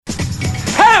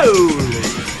Holy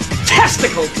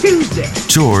Testicle Tuesday.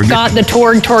 Torg. Got the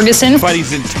Torgeson. But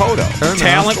he's in Toto.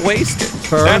 Talent wasted.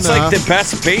 That's like the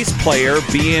best bass player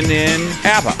being in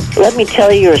ABBA. Let me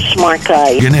tell you, you're a smart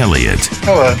guy. And Elliott.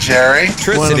 Hello, Jerry.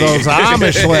 One of those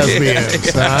Amish lesbians,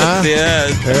 huh?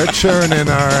 Yes. They're churning,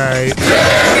 all right.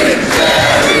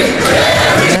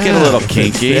 Let's get a little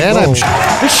kinky.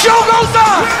 The show goes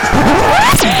on.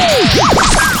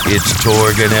 It's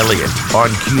Torg and Elliott on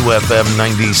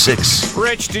QFM96.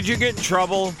 Rich, did you get in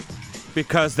trouble?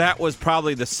 Because that was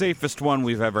probably the safest one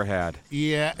we've ever had.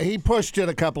 Yeah, he pushed it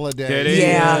a couple of days. Did he?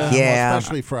 Yeah.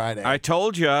 Especially Friday. I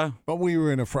told you. But we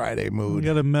were in a Friday We mood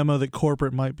got a memo that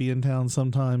corporate might be in town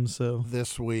sometime, so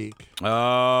this week.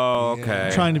 Oh, okay.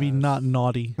 I'm trying to be not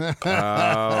naughty.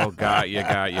 Oh, got you.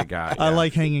 I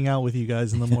like hanging out with you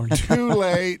guys in the morning. Too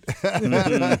late.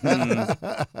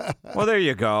 Well, there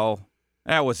you go.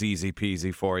 That was easy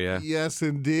peasy for you. Yes,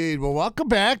 indeed. Well, welcome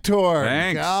back, Torg.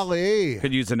 Thanks. Golly.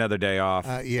 Could use another day off.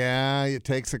 Yeah, it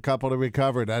takes a couple to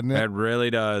recover, doesn't it? It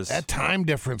really does. That time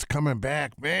difference coming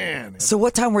back, man. So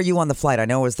what time were you on the flight? I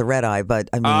know it was the red eye, but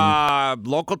I mean...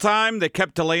 Local time, they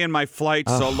kept delaying my flight,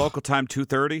 so local time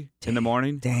 2:30 in the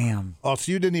morning. Damn. Oh,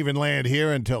 so you didn't even land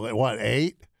here until, what,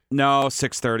 8? No,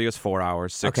 6:30. It was 4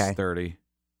 hours. 6:30.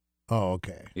 Oh,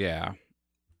 okay. Yeah.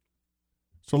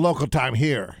 So local time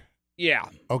here. Yeah.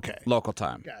 Okay. Local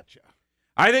time. Gotcha.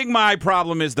 I think my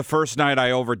problem is the first night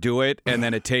I overdo it, and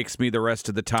then it takes me the rest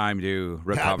of the time to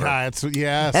recover.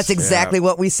 Yes. That's exactly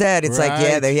what we said. It's like,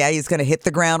 Right. he's going to hit the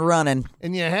ground running.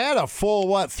 And you had a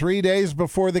full, 3 days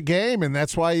before the game, and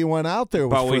that's why you went out there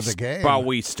for the game. But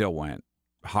we still went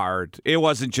hard. It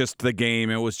wasn't just the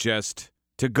game. It was just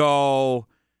to go,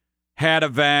 had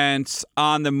events,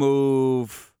 on the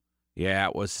move. Yeah,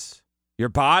 it was... Your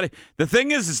body. The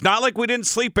thing is, it's not like we didn't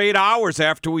sleep 8 hours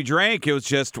after we drank. It was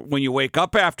just when you wake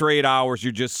up after 8 hours,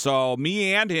 you're just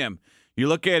me and him. You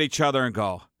look at each other and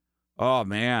go, "Oh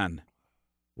man,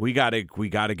 we gotta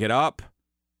get up.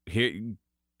 Here,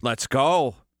 let's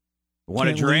go. Want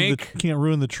to drink? Can't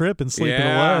ruin the trip and sleep it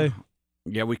Yeah. away."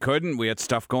 Yeah, we couldn't. We had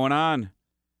stuff going on.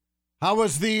 How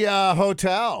was the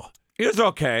hotel? It was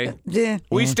okay. Yeah.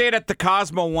 We stayed at the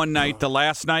Cosmo one night, the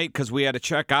last night, because we had to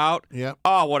check out. Yep.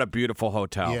 Oh, what a beautiful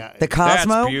hotel. Yeah. The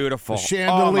Cosmo? That's beautiful. The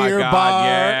chandelier oh my God. bar.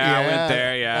 Yeah, I went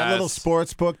there, yeah. That little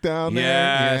sports book down there.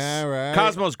 Yes. Yeah, right.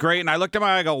 Cosmo's great. And I looked at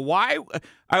I go, why?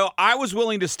 I was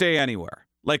willing to stay anywhere,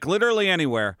 like literally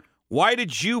anywhere. Why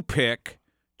did you pick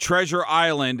Treasure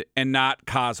Island and not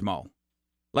Cosmo?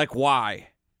 Like, why?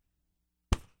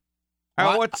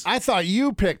 I thought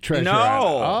you picked Treasure No.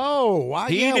 Island. Oh, why?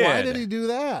 He Why did. did he do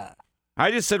that?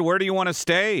 I just said, where do you want to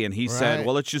stay? And he said, Right.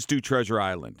 well, let's just do Treasure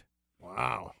Island.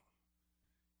 Wow.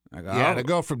 I go, Yeah, to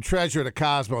go from Treasure to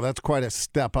Cosmo, that's quite a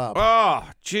step up. Oh,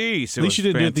 jeez. At least you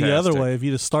didn't do it the other way. If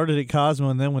you'd have started at Cosmo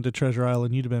and then went to Treasure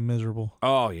Island, you'd have been miserable.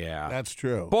 Oh, yeah. That's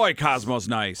true. Boy, Cosmo's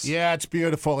nice. Yeah, it's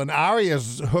beautiful. And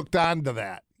Aria's hooked on to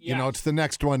that. You know, Yes. it's the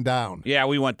next one down. Yeah,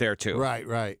 we went there, too.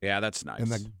 Right. Yeah, that's nice.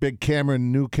 And the big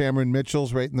new Cameron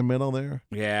Mitchell's right in the middle there.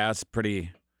 Yeah, it's pretty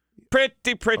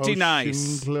Ocean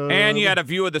nice. Club. And you had a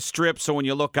view of the strip, so when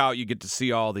you look out, you get to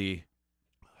see all the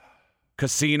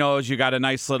casinos. You got a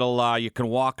nice little, you can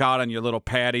walk out on your little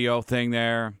patio thing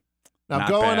there. Now, Not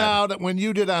going bad. out, when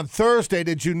you did on Thursday,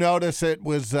 did you notice it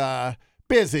was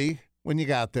busy when you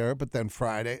got there, but then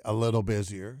Friday, a little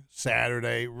busier.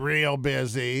 Saturday, real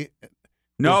busy.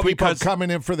 No, Were people because coming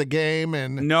in for the game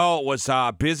and no, it was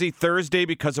busy Thursday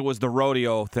because it was the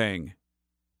rodeo thing.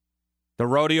 The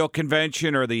rodeo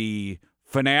convention or the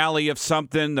finale of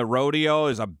something. The rodeo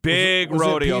is a big was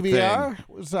rodeo it PBR? thing.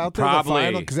 Was out there Probably. the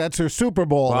final because that's her Super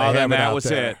Bowl. Well, they then have that out was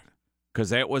there. it.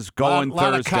 Because it was going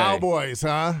lot Thursday. of Cowboys,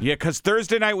 huh? Yeah, because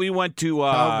Thursday night we went to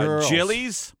Cowgirls.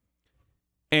 Chili's,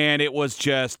 and it was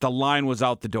just, the line was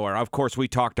out the door. Of course, we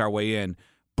talked our way in,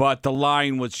 but the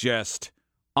line was just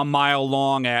a mile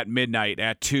long at midnight,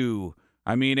 at 2.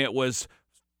 I mean, it was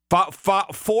 4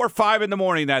 or 5 in the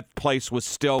morning, that place was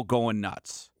still going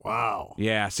nuts. Wow.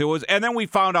 Yes, it was. And then we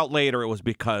found out later it was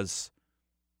because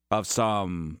of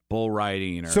some bull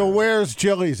riding. Or So where's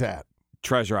Chili's at?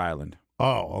 Treasure Island.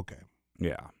 Oh, okay.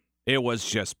 Yeah. It was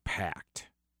just packed.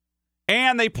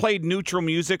 And they played neutral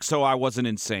music, so I wasn't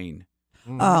insane.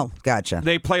 Oh, gotcha.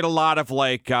 They played a lot of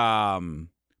like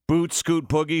Boot Scoot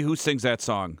Boogie. Who sings that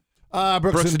song?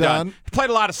 Brooks and Dunn.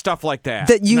 Played a lot of stuff like that.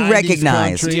 That you 90s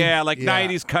recognize. country. Yeah, like Yeah.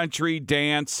 90s country,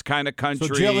 dance kind of country.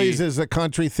 So Chili's is a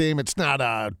country theme. It's not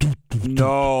a.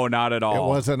 No, not at all. It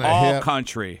wasn't a all hip.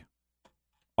 country.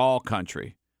 All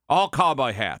country. All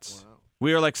cowboy hats. Wow.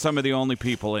 We are like some of the only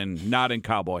people not in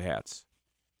cowboy hats.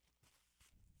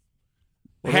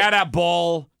 Had a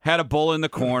bull in the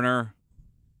corner.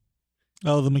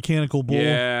 Oh, the mechanical bull.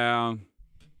 Yeah,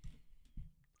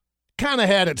 Kind of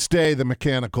had it stay the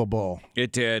mechanical bull.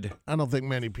 it did. I don't think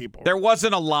many people. There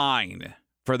wasn't a line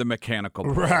for the mechanical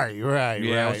bull. Right.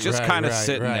 Yeah, it was just kind of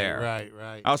sitting right, there.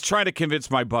 Right. I was trying to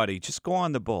convince my buddy, just go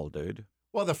on the bull, dude.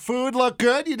 Well, the food looked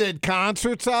good. You did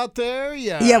concerts out there.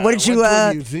 Yeah, what did you, went to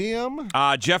a museum?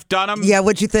 Jeff Dunham Yeah,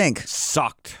 what'd you think?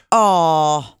 sucked.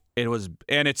 Oh, It was,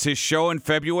 and it's his show in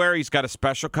February. He's got a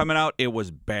special coming out. It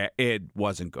was bad. It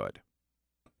wasn't good.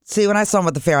 see, when I saw him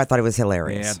at the fair, I thought it was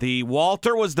hilarious. Yeah, the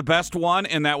Walter was the best one,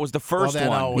 and that was the first that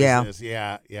one. always Yeah. is.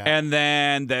 Yeah. And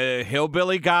then the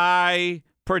hillbilly guy,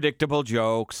 predictable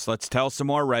jokes. Let's tell some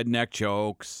more redneck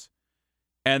jokes.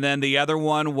 And then the other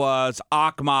one was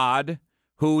Ahmad,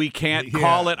 who he can't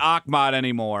call it Ahmad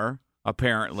anymore,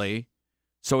 apparently.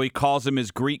 So he calls him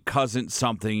his Greek cousin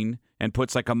something and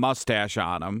puts like a mustache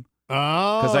on him.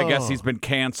 Oh. Because I guess he's been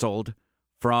canceled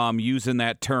from using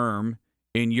that term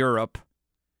in Europe.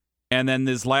 And then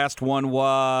this last one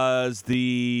was who's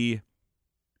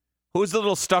the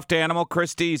little stuffed animal,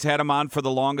 Christy? He's had him on for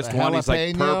the longest The one. He's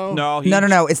like, jalapeno?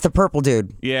 No, it's the purple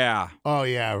dude. Yeah. Oh,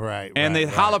 yeah, right. And right,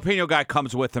 the jalapeno guy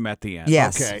comes with him at the end.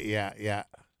 Yes. Okay, yeah.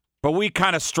 But we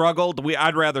kind of struggled.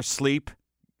 I'd rather sleep.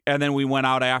 And then we went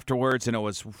out afterwards, and that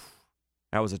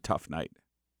was a tough night.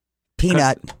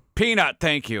 Peanut,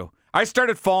 thank you. I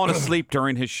started falling asleep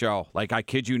during his show. Like, I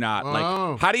kid you not. Oh.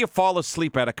 Like, how do you fall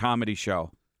asleep at a comedy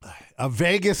show? A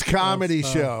Vegas comedy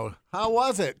show. How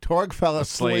was it? Torg fell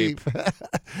asleep.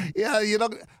 Yeah,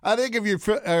 I think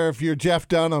if you're Jeff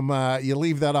Dunham, you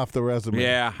leave that off the resume.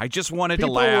 Yeah, I just wanted People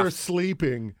to laugh. were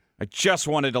sleeping. I just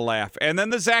wanted to laugh. And then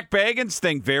the Zach Bagans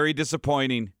thing, very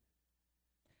disappointing.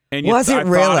 And Was it I thought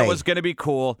really? it was going to be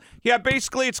cool. Yeah,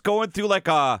 basically it's going through like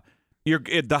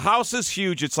the house is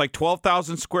huge. It's like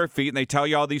 12,000 square feet, and they tell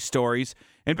you all these stories.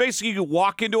 And basically you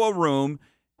walk into a room,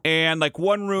 and like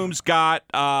one room's got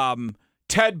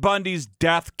Ted Bundy's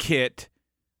death kit,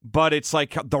 but it's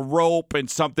like the rope and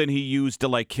something he used to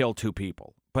like kill two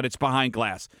people, but it's behind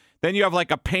glass. Then you have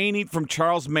like a painting from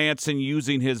Charles Manson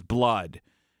using his blood.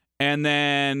 And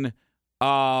then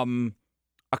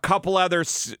a couple other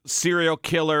serial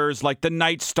killers, like the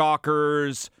Night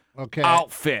Stalker's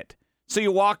outfit. So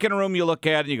you walk in a room, you look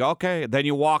at it, and you go, okay. Then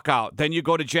you walk out. Then you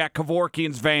go to Jack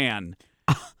Kevorkian's van,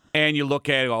 and you look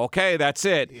at it and go, okay, that's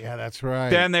it. Yeah, that's right.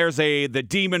 Then there's the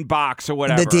demon box or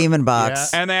whatever. The demon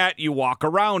box. And that, you walk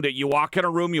around it. You walk in a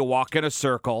room, you walk in a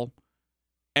circle.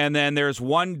 And then there's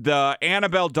the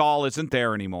Annabelle doll isn't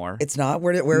there anymore. It's not?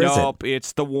 Where is it? Nope,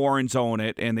 it's the Warrens own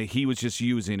it, and he was just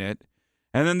using it.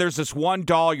 And then there's this one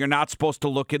doll you're not supposed to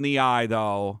look in the eye,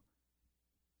 though.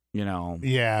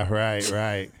 Yeah,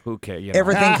 right. Who cares?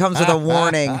 Everything comes with a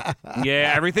warning.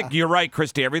 Yeah, everything. You're right,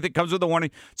 Christy. Everything comes with a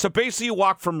warning. So basically, you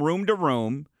walk from room to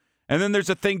room, and then there's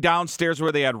a thing downstairs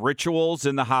where they had rituals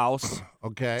in the house.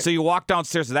 Okay. So you walk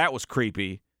downstairs, and that was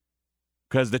creepy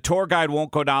because the tour guide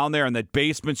won't go down there, and the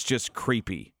basement's just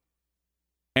creepy.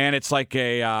 And it's like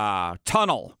a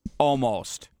tunnel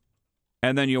almost.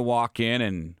 And then you walk in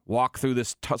and walk through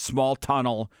this small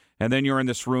tunnel, and then you're in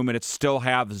this room, and it still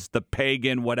has the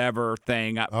pagan whatever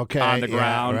thing on the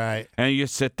ground. Right. And you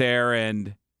sit there,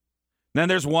 and then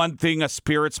there's one thing, a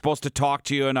spirit's supposed to talk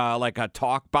to you in like a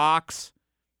talk box.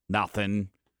 Nothing.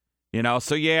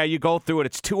 So yeah, you go through it.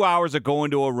 It's 2 hours of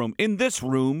going to a room. In this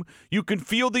room, you can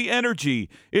feel the energy.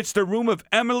 It's the room of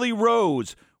Emily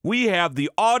Rose. We have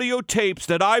the audio tapes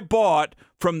that I bought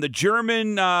from the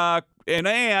German,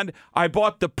 and I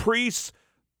bought the priest's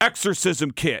exorcism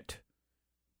kit.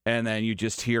 And then you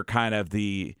just hear kind of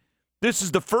this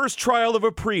is the first trial of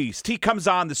a priest. He comes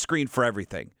on the screen for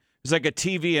everything. It's like a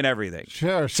TV and everything.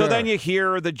 Sure. So then you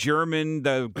hear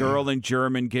the girl in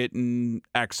German getting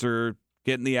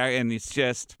and it's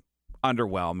just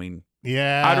underwhelming.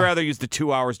 Yeah. I'd rather use the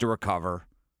 2 hours to recover.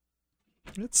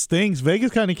 It stings.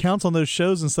 Vegas kind of counts on those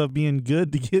shows and stuff being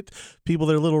good to get people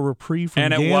their little reprieve from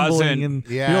And it gambling. wasn't. And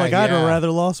Yeah, you're like, I'd yeah.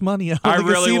 rather lost money. I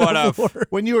really would have.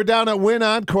 When you were down at Win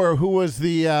Encore, who was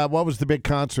what was the big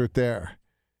concert there?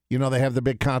 They have the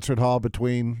big concert hall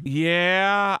between.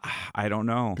 Yeah, I don't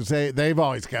know. Because they've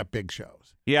always got big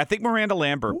shows. Yeah, I think Miranda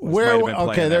Lambert might have been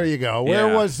playing there you go.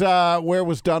 Yeah. Where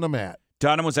was Dunham at?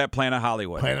 Dunham was at Planet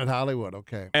Hollywood. Planet Hollywood,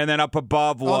 okay. And then up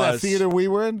above was... that theater we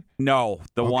were in? No,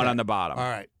 the one Okay. on the bottom. All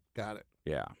right, got it.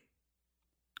 Yeah.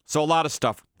 So a lot of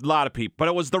stuff, a lot of people. But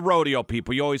it was the rodeo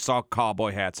people. You always saw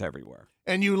cowboy hats everywhere.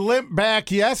 And you limped back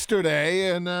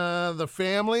yesterday, and the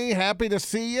family happy to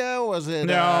see you? Was it?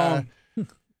 No.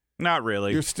 Not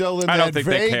really. You're still in I don't that think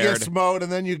they Vegas cared. mode,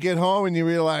 and then you get home and you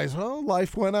realize, oh,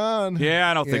 life went on. Yeah,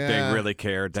 I don't think they really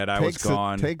cared that I was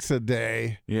gone. Takes a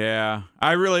day. Yeah,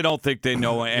 I really don't think they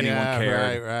know anyone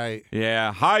cared. Right.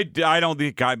 Yeah, I don't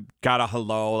think I got a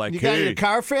hello. Like, You hey. got your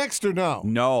car fixed or no?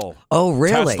 No. Oh,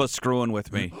 really? Tesla's screwing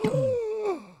with me.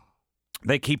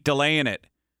 They keep delaying it.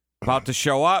 About to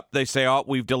show up, they say, oh,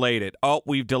 we've delayed it. Oh,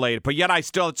 we've delayed it. But yet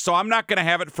so I'm not going to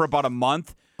have it for about a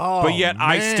month. Oh, but yet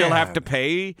I still have man. to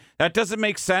pay. That doesn't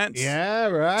make sense Yeah,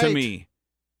 right. to me.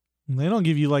 They don't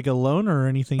give you like a loan or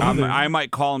anything either. I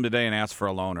might call him today and ask for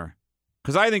a loaner.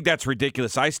 Because I think that's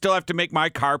ridiculous. I still have to make my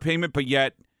car payment, but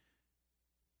yet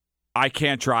I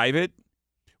can't drive it.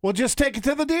 Well, just take it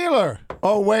to the dealer.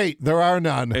 Oh, wait, there are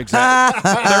none. Exactly.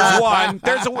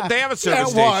 There's one. They have a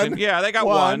service Yeah, station. one. Yeah, they got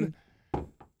one.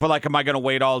 But, like, am I going to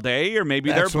wait all day? Or maybe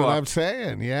That's they're what booked. I'm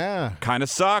saying, yeah. Kind of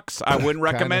sucks. I wouldn't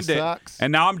recommend it. Sucks.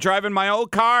 And now I'm driving my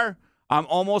old car. I'm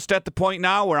almost at the point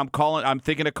now where I'm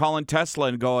thinking of calling Tesla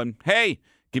and going, hey,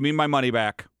 give me my money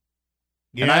back.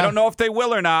 Yeah. And I don't know if they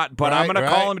will or not, but I'm Right, going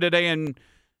to call right. them today. And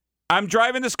I'm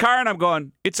driving this car and I'm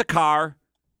going, it's a car.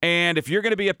 And if you're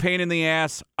going to be a pain in the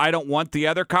ass, I don't want the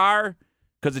other car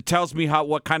because it tells me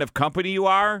what kind of company you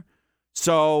are.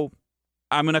 So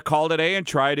I'm going to call today and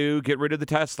try to get rid of the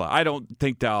Tesla. I don't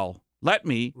think they'll let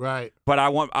me. Right. But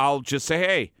I'll just say,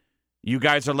 hey, you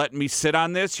guys are letting me sit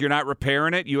on this. You're not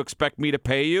repairing it. You expect me to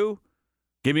pay you?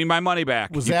 Give me my money back.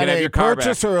 Was you that can have a your car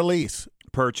purchase back. or a lease?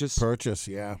 Purchase. Purchase,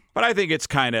 yeah. But I think it's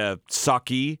kind of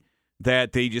sucky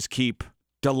that they just keep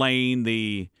delaying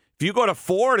the. If you go to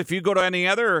Ford, if you go to any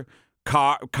other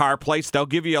car place, they'll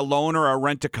give you a loan or a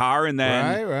rent a car and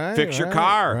then fix your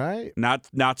car. Right.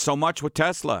 Not so much with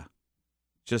Tesla.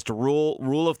 Just a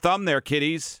rule of thumb there,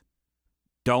 kiddies.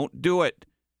 Don't do it.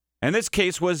 And this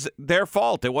case was their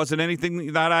fault. It wasn't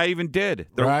anything that I even did.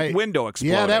 The window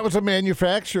exploded. Yeah, that was a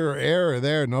manufacturer error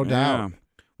there, no doubt.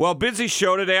 Well, busy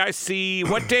show today. I see.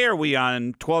 What day are we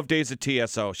on? 12 days of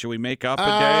TSO. Should we make up a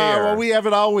day? Or? Well, we have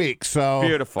it all week. So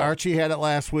Beautiful. Archie had it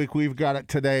last week. We've got it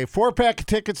today. 4-pack of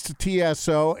tickets to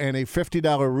TSO and a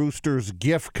 $50 Roosters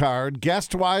gift card.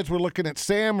 Guest-wise, we're looking at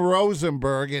Sam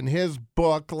Rosenberg in his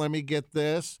book. Let me get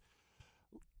this.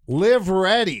 Live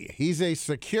Ready. He's a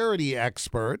security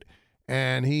expert,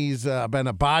 and he's been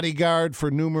a bodyguard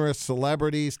for numerous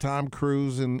celebrities, Tom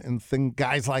Cruise and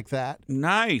guys like that.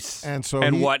 Nice. And so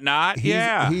whatnot.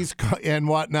 He's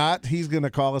going to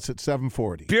call us at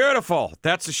 7:40. Beautiful.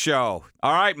 That's a show.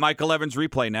 All right, Michael Evans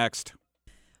replay next.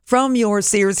 From your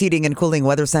Sears Heating and Cooling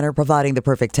Weather Center, providing the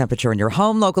perfect temperature in your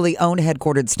home, locally owned,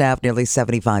 headquartered staff, nearly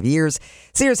 75 years.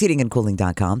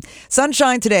 SearsHeatingandCooling.com.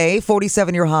 Sunshine today,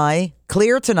 47 your high.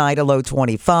 Clear tonight, a low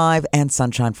 25. And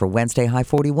sunshine for Wednesday, high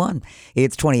 41.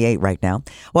 It's 28 right now.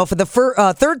 Well, for the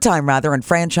third time, in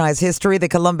franchise history, the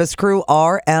Columbus Crew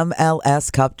are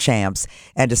MLS Cup champs.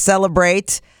 And to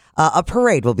celebrate, a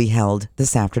parade will be held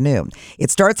this afternoon. It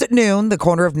starts at noon, the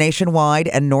corner of Nationwide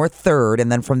and North 3rd,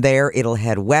 and then from there, it'll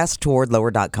head west toward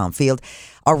Lower.com Field.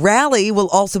 A rally will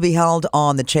also be held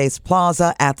on the Chase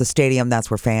Plaza at the stadium. That's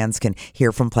where fans can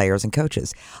hear from players and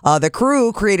coaches. The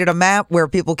Crew created a map where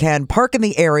people can park in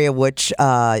the area, which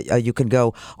you can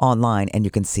go online and you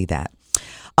can see that.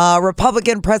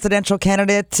 Republican presidential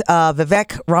candidate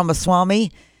Vivek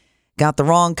Ramaswamy got the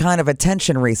wrong kind of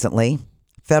attention recently.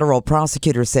 Federal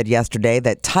prosecutors said yesterday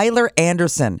that Tyler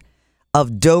Anderson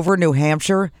of Dover, New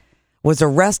Hampshire, was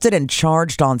arrested and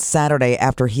charged on Saturday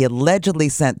after he allegedly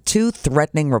sent 2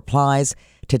 threatening replies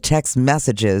to text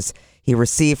messages he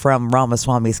received from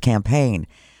Ramaswamy's campaign.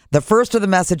 The first of the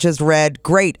messages read,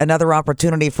 "Great, another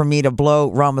opportunity for me to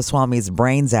blow Ramaswamy's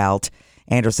brains out."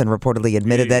 Anderson reportedly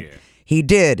admitted that he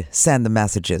did send the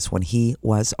messages when he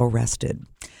was arrested.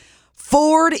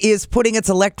 Ford is putting its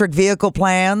electric vehicle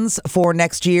plans for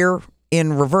next year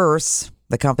in reverse.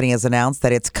 The company has announced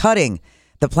that it's cutting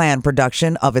the planned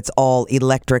production of its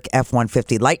all-electric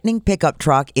F-150 Lightning pickup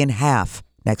truck in half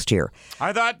next year.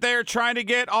 I thought they were trying to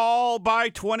get all by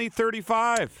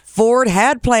 2035. Ford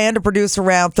had planned to produce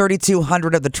around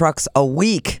 3,200 of the trucks a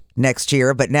week next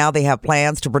year, but now they have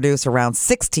plans to produce around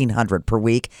 1,600 per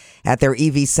week at their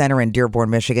EV center in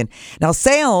Dearborn, Michigan. Now,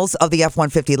 sales of the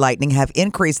F-150 Lightning have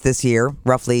increased this year,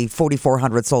 roughly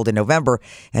 4,400 sold in November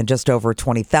and just over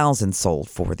 20,000 sold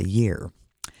for the year.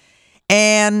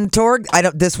 And Torg,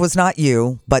 this was not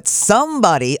you, but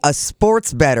somebody, a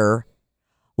sports bettor,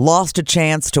 lost a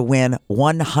chance to win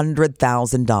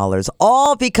 $100,000,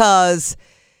 all because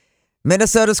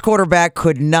Minnesota's quarterback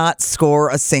could not score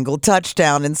a single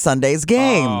touchdown in Sunday's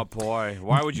game. Oh, boy.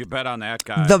 Why would you bet on that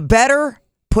guy? The bettor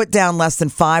put down less than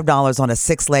 $5 on a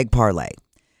 6-leg parlay.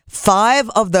 5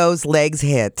 of those legs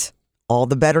hit All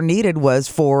the better needed was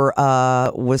for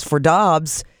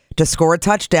Dobbs to score a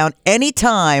touchdown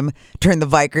anytime during the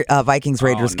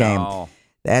Vikings-Raiders game.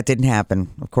 That didn't happen.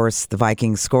 Of course, the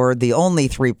Vikings scored the only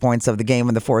 3 points of the game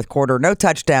in the fourth quarter. No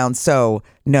touchdowns, so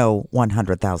no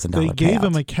 $100,000 payout. They gave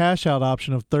him a cash-out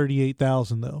option of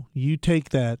 $38,000, though. You take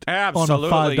that Absolutely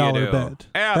on a $5 you bet.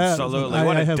 Absolutely.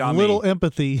 I have dummy. little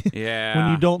empathy Yeah.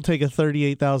 when you don't take a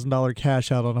 $38,000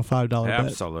 cash-out on a $5 bet.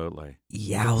 Absolutely.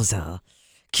 Yowza.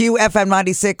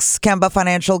 QFM96, Kemba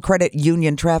Financial Credit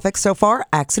Union traffic. So far,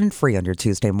 accident-free on your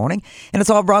Tuesday morning. And it's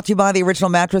all brought to you by the Original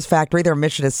Mattress Factory. Their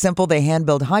mission is simple. They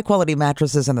hand-build high-quality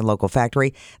mattresses in the local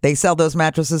factory. They sell those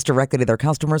mattresses directly to their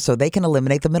customers so they can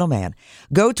eliminate the middleman.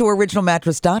 Go to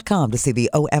originalmattress.com to see the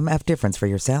OMF difference for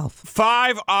yourself.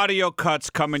 5 audio cuts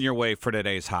coming your way for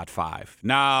today's Hot 5.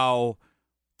 Now,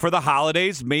 for the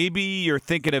holidays, maybe you're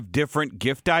thinking of different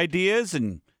gift ideas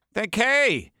and think,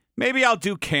 hey, maybe I'll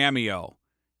do Cameo.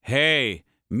 Hey,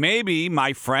 maybe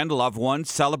my friend, loved one,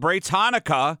 celebrates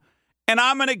Hanukkah, and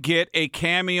I'm going to get a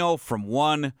cameo from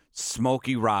one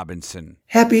Smokey Robinson.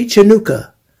 Happy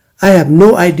Chanukah. I have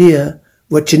no idea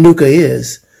what Chanukah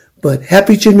is, but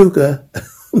happy Chanukah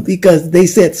because they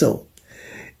said so.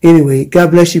 Anyway, God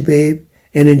bless you, babe,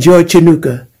 and enjoy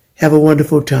Chanukah. Have a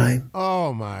wonderful time.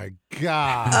 Oh, my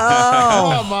God.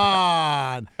 Come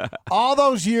on. All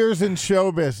those years in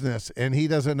show business, and he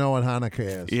doesn't know what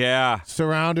Hanukkah is. Yeah.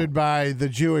 Surrounded by the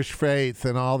Jewish faith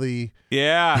and all the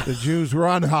Jews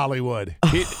run Hollywood.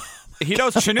 He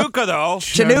knows Chanukah, though.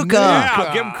 Chanukah. Yeah,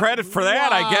 I'll give him credit for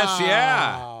that, I guess,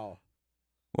 yeah.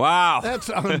 Wow. That's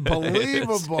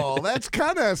unbelievable. That's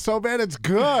kind of so bad it's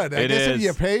good. I guess if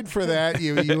you paid for that,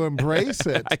 you embrace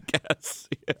it. I guess.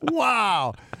 Yeah.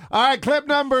 Wow. All right, clip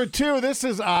number 2. This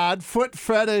is odd. Foot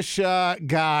fetish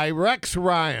guy, Rex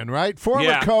Ryan, right?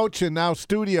 Former coach and now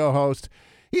studio host.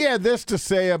 He had this to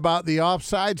say about the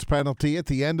offsides penalty at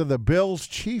the end of the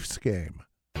Bills-Chiefs game.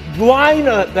 Line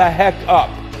the heck up,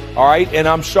 all right? And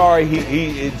I'm sorry,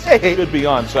 he should be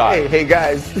onside. Hey,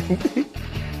 guys.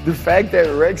 The fact that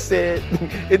Rex said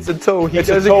it's a toe, it's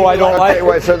a toe I don't like.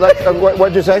 Wait, so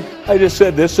what'd you say? I just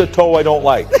said this is a toe I don't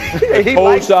like. He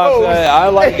likes toes. I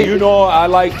like, I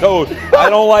like toes.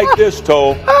 I don't like this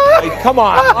toe. Hey, come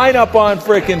on, line up on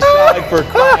frickin' side for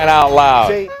crying out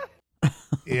loud.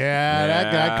 Yeah,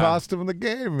 that guy cost him the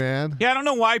game, man. Yeah, I don't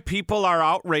know why people are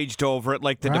outraged over it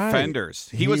like the defenders.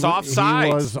 He was offside.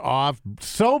 He was off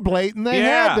so blatant they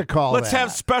had to call Let's that.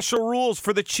 have special rules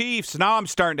for the Chiefs. Now I'm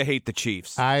starting to hate the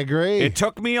Chiefs. I agree. It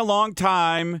took me a long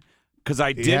time because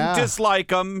I didn't dislike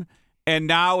them, and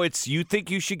now it's you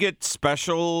think you should get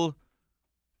special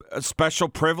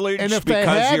privilege. And if they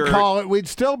had call it, we'd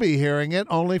still be hearing it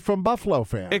only from Buffalo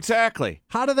fans. Exactly.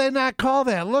 How do they not call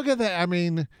that? Look at that. I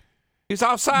mean, he's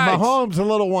offside. Mahomes a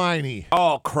little whiny.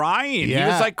 Oh, crying. Yeah.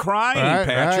 He was like crying,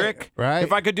 Patrick. Right.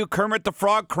 If I could do Kermit the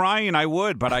Frog crying, I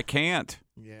would, but I can't.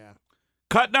 Yeah.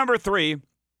 Cut number 3.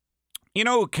 You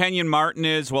know who Kenyon Martin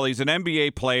is? Well, he's an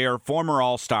NBA player, former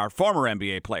All-Star, former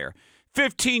NBA player.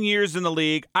 15 years in the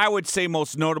league, I would say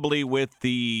most notably with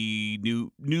the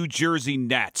New Jersey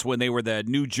Nets when they were the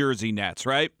New Jersey Nets,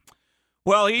 right?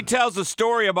 Well, he tells a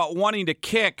story about wanting to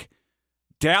kick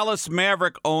Dallas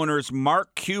Maverick owners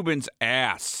Mark Cuban's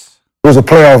ass. It was a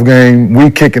playoff game. We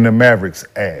kicking the Mavericks'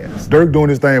 ass. Dirk doing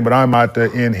his thing, but I'm out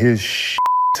there in his shit.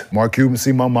 Mark Cuban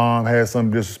see my mom, had some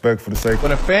disrespect for the sake.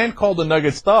 When a fan called the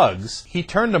Nuggets thugs, he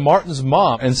turned to Martin's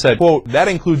mom and said, quote, that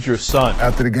includes your son.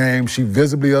 After the game, she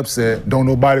visibly upset. Don't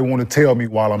nobody want to tell me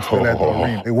while I'm still at the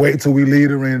arena. They wait till we leave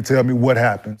the arena and tell me what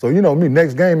happened. So, you know me,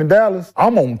 next game in Dallas,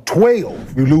 I'm on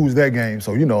 12. We lose that game,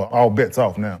 so, you know, all bets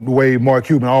off now. The way Mark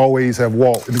Cuban always have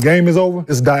walked. If the game is over,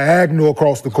 it's diagonal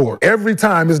across the court. Every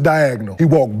time it's diagonal. He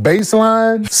walked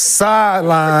baseline,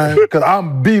 sideline, because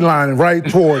I'm beelining right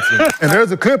towards him. And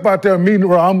there's a clip out there of me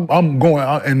where I'm going,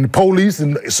 and the police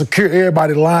and secure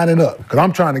everybody lining up, because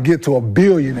I'm trying to get to a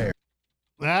billionaire.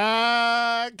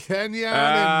 Kenyon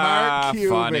and Mark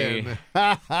Cuban.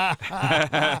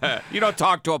 You don't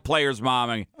talk to a player's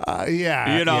mom.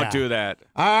 You don't do that.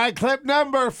 All right, clip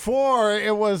number 4.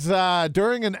 It was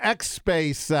during an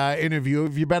X-Space interview.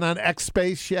 Have you been on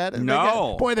X-Space yet?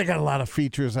 No. They got a lot of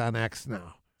features on X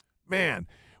now. Man.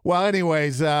 Well,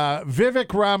 anyways,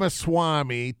 Vivek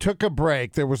Ramaswamy took a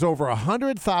break. There was over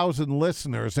 100,000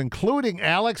 listeners, including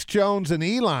Alex Jones and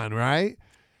Elon, right?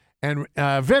 And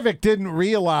Vivek didn't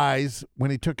realize when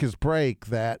he took his break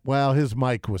that, well, his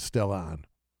mic was still on.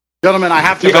 Gentlemen, I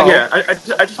have to go. Yeah, I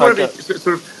just want to be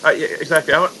sort of,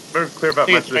 exactly, I want to be clear about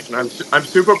my position. I'm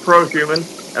super pro-human,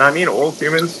 and I mean all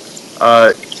humans.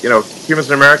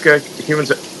 Humans in America, humans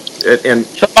in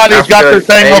Somebody's Africa, got their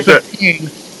thing Asia.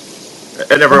 open.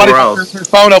 and everywhere else. Somebody her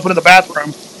phone open in the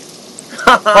bathroom.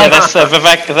 Yeah, that's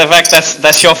Vivek. Vivek,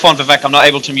 that's your phone, Vivek. I'm not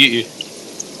able to mute you.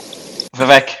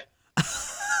 Vivek.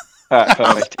 All right,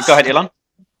 perfect. Go ahead, Elon.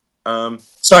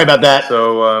 Sorry about that.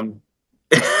 So,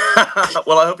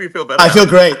 well, I hope you feel better. I feel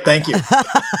great. Thank you.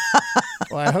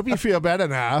 Well, I hope you feel better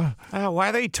now. Why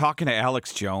are they talking to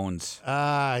Alex Jones?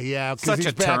 Yeah, because Such he's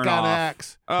a back turn on off.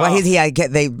 X. Well, he's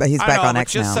back on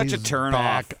X just now. such a turn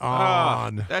back off.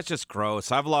 on. That's just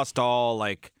gross. I've lost all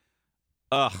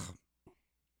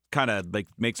kind of like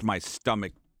makes my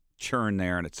stomach churn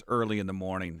there, and it's early in the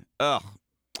morning. Ugh.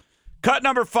 Cut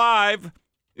number 5.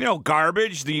 You know,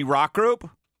 Garbage, the rock group.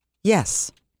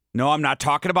 Yes. No, I'm not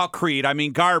talking about Creed. I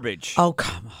mean Garbage. Oh,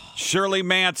 come on. Shirley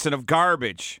Manson of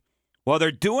Garbage. Well,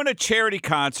 they're doing a charity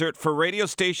concert for radio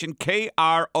station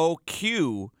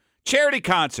KROQ. Charity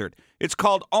concert. It's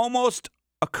called Almost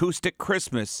Acoustic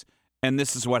Christmas, and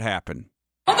this is what happened.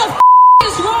 What the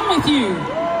is wrong with you?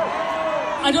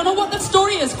 I don't know what the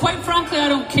story is. Quite frankly, I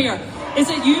don't care. Is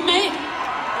it you, mate?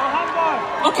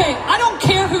 Okay, I don't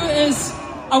care who it is.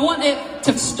 I want it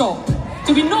to stop.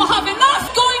 Do we not have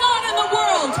enough going on in the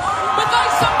world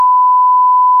without some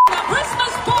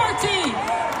Christmas party?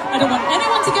 I don't want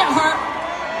anyone to get hurt.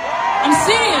 I'm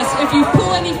serious. If you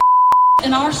pull any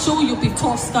in our show, you'll be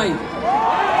tossed out.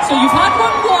 So you've had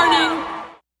one warning.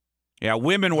 Yeah,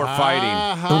 women were fighting.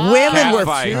 The women were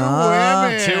fighting.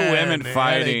 Two women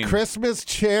fighting. At a Christmas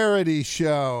charity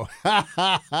show.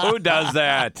 Who does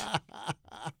that?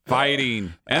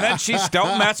 Fighting. And then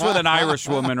don't mess with an Irish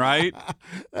woman, right?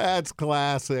 That's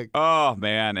classic. Oh,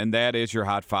 man. And that is your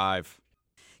Hot 5.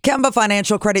 Kemba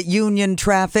Financial Credit Union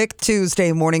traffic,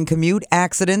 Tuesday morning commute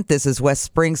accident. This is West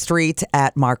Spring Street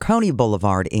at Marconi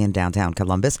Boulevard in downtown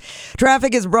Columbus.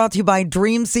 Traffic is brought to you by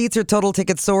Dream Seats, your total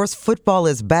ticket source. Football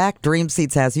is back. Dream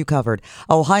Seats has you covered.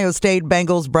 Ohio State,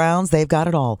 Bengals, Browns, they've got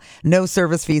it all. No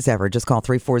service fees ever. Just call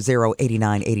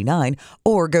 340-8989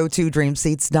 or go to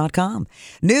dreamseats.com.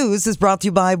 News is brought to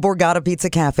you by Borgata Pizza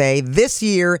Cafe. This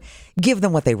year, give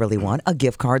them what they really want, a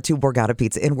gift card to Borgata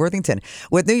Pizza in Worthington.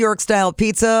 With New York-style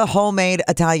pizza, homemade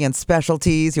Italian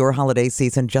specialties, your holiday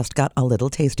season just got a little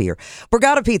tastier.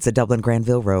 Borgata Pizza, Dublin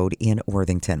Granville Road in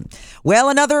Worthington. Well,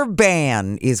 another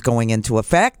ban is going into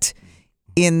effect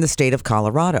in the state of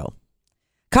Colorado.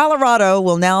 Colorado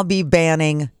will now be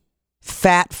banning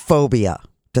fat phobia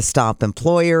to stop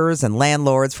employers and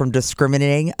landlords from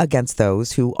discriminating against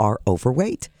those who are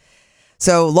overweight.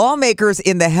 So lawmakers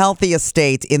in the healthiest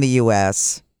state in the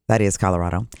U.S., that is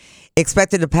Colorado,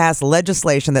 expected to pass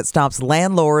legislation that stops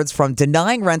landlords from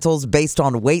denying rentals based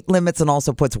on weight limits and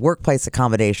also puts workplace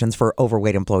accommodations for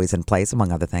overweight employees in place,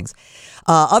 among other things.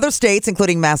 Other states,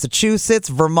 including Massachusetts,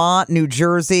 Vermont, New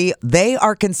Jersey, they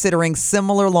are considering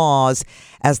similar laws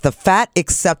as the fat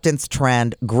acceptance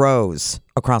trend grows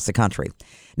across the country.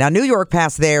 Now, New York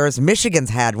passed theirs. Michigan's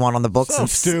had one on the books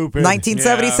since stupid.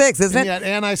 1976, isn't it? And yet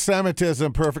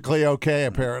anti-Semitism perfectly okay,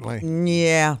 apparently.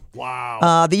 Yeah.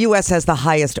 Wow. The U.S. has the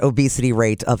highest obesity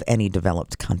rate of any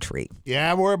developed country.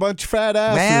 Yeah, we're a bunch of fat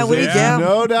asses. Man, There's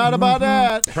no doubt about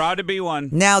that. Proud to be one.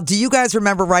 Now, do you guys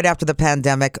remember right after the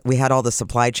pandemic, we had all the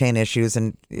supply chain issues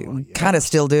and kind of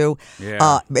still do?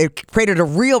 Yeah. It created a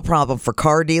real problem for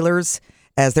car dealers,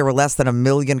 as there were less than 1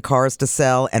 million cars to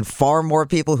sell and far more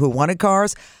people who wanted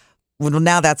cars. Well,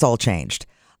 now that's all changed.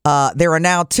 There are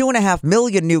now 2.5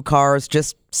 million new cars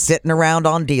just sitting around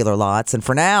on dealer lots. And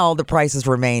for now, the prices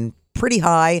remain pretty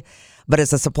high. But as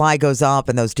the supply goes up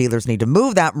and those dealers need to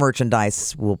move that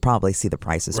merchandise, we'll probably see the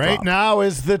prices drop. Right now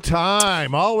is the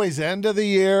time. Always end of the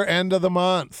year, end of the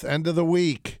month, end of the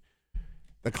week.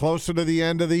 The closer to the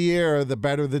end of the year, the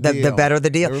better the deal. The better the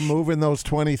deal. They're moving those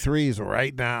 23s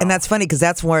right now. And that's funny because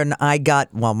that's when I got,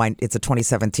 it's a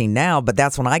 2017 now, but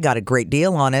that's when I got a great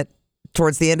deal on it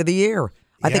towards the end of the year.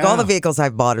 I think all the vehicles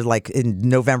I've bought are like in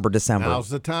November, December. Now's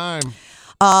the time.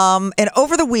 And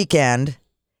over the weekend,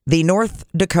 the North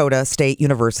Dakota State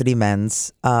University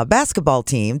men's basketball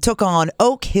team took on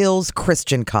Oak Hills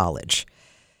Christian College.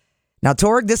 Now,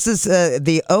 Torg, this is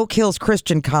the Oak Hills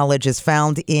Christian College is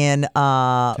found in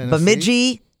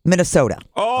Bemidji, Minnesota.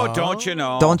 Oh, don't you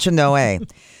know? Don't you know, eh?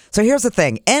 So here's the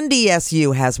thing.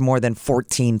 NDSU has more than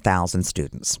 14,000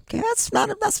 students. Okay, that's not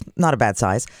a bad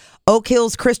size. Oak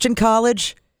Hills Christian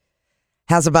College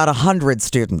has about 100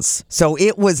 students. So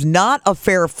it was not a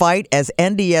fair fight as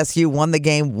NDSU won the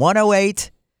game 108-14.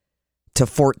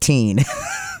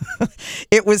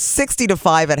 It was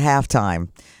 60-5 at halftime.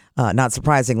 Not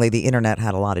surprisingly, the internet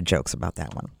had a lot of jokes about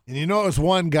that one. And you know, it was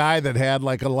one guy that had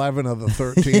like 11 of the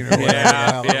 13 or whatever the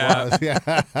hell it was.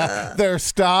 Yeah. Their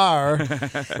star.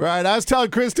 Right. I was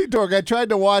telling Christy Torg, I tried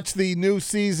to watch the new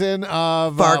season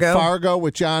of Fargo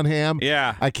with John Hamm.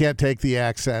 Yeah. I can't take the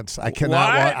accents. I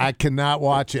cannot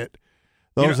watch it.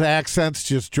 Those accents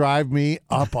just drive me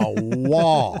up a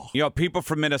wall. People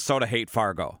from Minnesota hate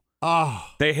Fargo. Oh.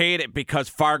 They hate it because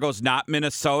Fargo's not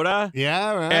Minnesota.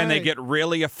 Yeah, right. And they get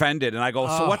really offended. And I go,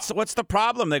 so what's the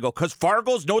problem? They go, because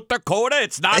Fargo's North Dakota.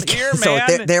 It's not here, man.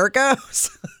 So there it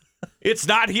goes. It's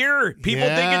not here. People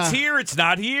think it's here. It's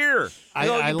not here.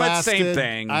 Same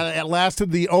thing. It lasted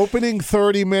the opening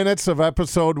 30 minutes of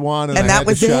episode 1, and I that had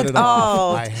was to shut it? it off.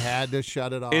 Oh. I had to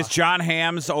shut it off. Is John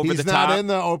Hamm's over the top? He's not in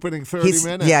the opening 30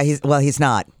 minutes. Yeah, he's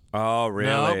not. Oh,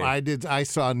 really? No, I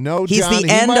saw no He's John. the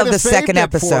end of the second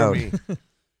episode.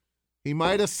 He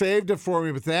might have saved it for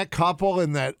me, but that couple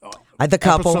in that the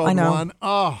couple, episode I know.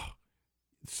 1,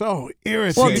 so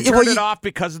irritating. Well, you turned it off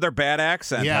because of their bad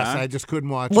accent. Yes, huh? I just couldn't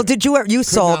watch it. Well, did you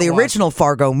saw the original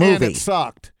Fargo movie? And it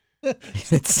sucked.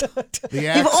 It sucked. The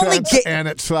accents, and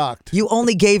it sucked. You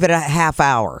only gave it a half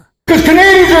hour. Because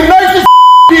Canadians are the nicest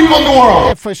people in the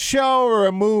world. If a show or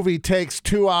a movie takes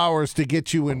 2 hours to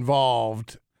get you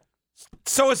involved.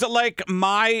 So is it like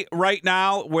right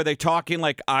now, where they talking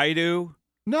like I do?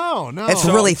 No. It's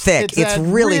really thick. It's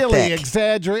really thick.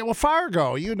 Exaggerate. Well,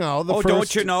 Fargo, the first.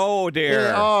 Don't you know, dear?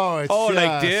 Yeah,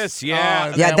 like this, yeah.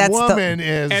 That woman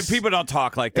is. And people don't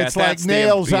talk like that. It's like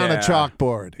nails on a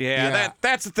chalkboard. Yeah,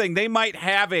 that's the thing. They might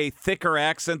have a thicker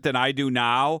accent than I do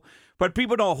now. But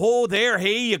people don't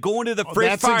hey, you're going to the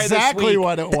fridge fire this week. That's exactly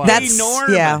what it was. Hey,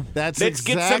 Norm, let's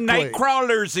get some night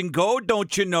crawlers and go,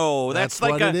 don't you know? That's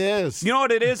like what it is. You know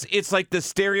what it is? It's like the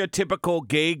stereotypical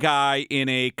gay guy in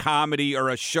a comedy or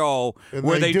a show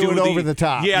where they do it over the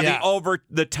top. Yeah, the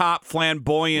over-the-top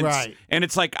flamboyance. Right. And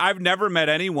it's like, I've never met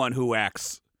anyone who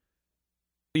acts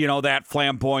that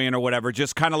flamboyant or whatever,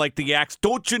 just kind of like the acts.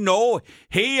 Don't you know?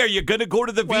 Hey, are you going to go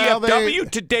to the VFW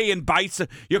today and buy some?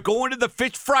 You're going to the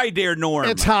fish fry there, Norm.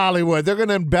 It's Hollywood. They're going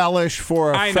to embellish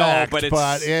for I effect, know,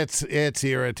 but it's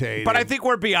irritating. But I think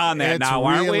we're beyond that now,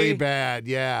 aren't we? It's really bad,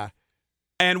 yeah.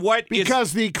 And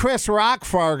because the Chris Rock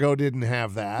Fargo didn't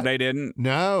have that. They didn't?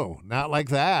 No, not like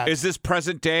that. Is this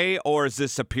present day or is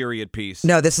this a period piece?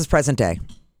 No, this is present day.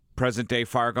 Present day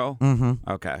Fargo? Mm-hmm.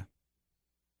 Okay.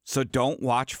 So don't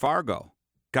watch Fargo.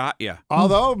 Got ya.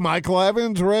 Although Michael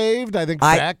Evans raved, I think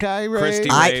Fat Guy raved. Christy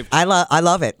raved. I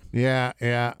love it.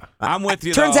 Yeah. I'm with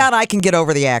you. Turns out I can get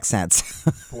over the accents.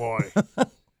 Boy,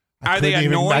 are they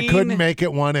annoying? I couldn't make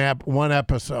it one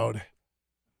episode.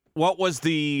 What was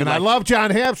the? And I love John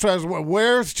Hamm. So I was,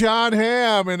 where's John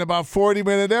Hamm? In about 40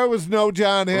 minutes, there was no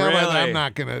John Hamm. Really? I'm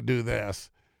not going to do this.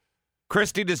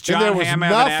 Christy, does John Hamm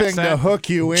have an accent? There was nothing to hook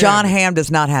you in. John Hamm does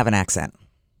not have an accent.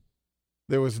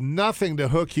 There was nothing to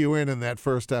hook you in that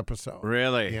first episode.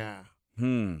 Really? Yeah.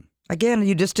 Again,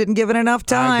 you just didn't give it enough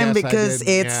time because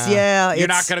it's You're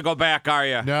not going to go back, are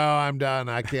you? No, I'm done.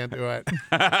 I can't do it.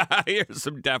 Here's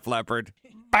some Def Leppard.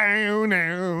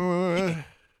 No.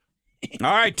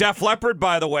 All right, Def Leppard,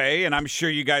 by the way, and I'm sure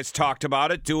you guys talked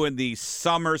about it, doing the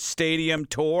summer stadium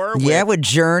tour. With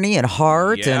Journey and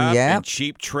Heart and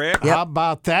Cheap Trick. Yep. How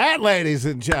about that, ladies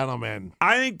and gentlemen?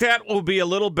 I think that will be a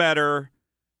little better.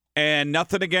 And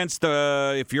nothing against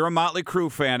if you're a Motley Crue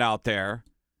fan out there,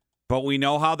 but we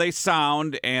know how they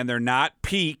sound, and they're not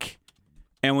peak,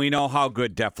 and we know how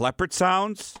good Def Leppard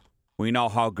sounds. We know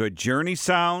how good Journey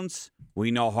sounds.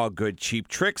 We know how good Cheap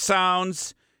Trick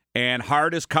sounds, and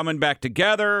Heart is coming back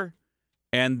together,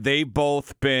 and they've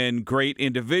both been great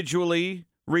individually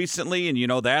recently,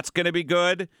 and that's going to be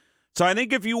good. So I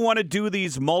think if you want to do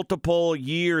these multiple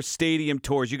year stadium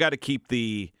tours, you got to keep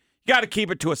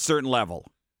it to a certain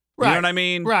level. You know what I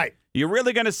mean? Right. You're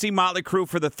really going to see Motley Crue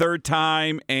for the third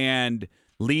time and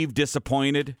leave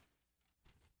disappointed?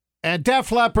 And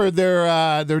Def Leppard,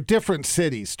 they're different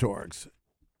cities, Torgs.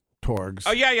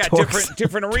 Oh, yeah.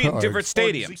 Different arenas, different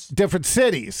stadiums. Different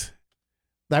cities.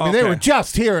 I mean, they were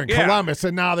just here in Columbus,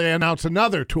 and now they announced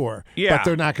another tour. Yeah. But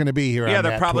they're not going to be here on they're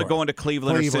that probably tour. going to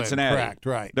Cleveland or Cincinnati. Correct,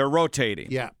 right. They're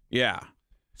rotating. Yeah.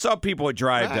 Some people would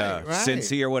drive to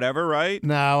Cincy or whatever, right?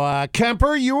 Now,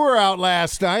 Kemper, you were out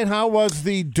last night. How was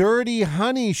the Dirty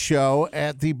Honey show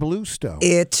at the Bluestone?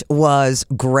 It was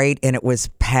great, and it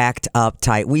was packed up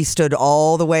tight. We stood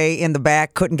all the way in the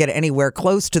back, couldn't get anywhere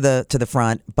close to the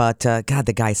front, but God,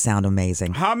 the guys sound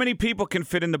amazing. How many people can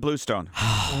fit in the Bluestone?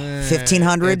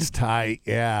 1,500? It's tight,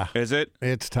 yeah. Is it?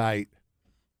 It's tight.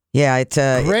 Yeah, it's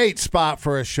great spot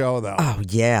for a show, though. Oh,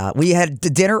 yeah. We had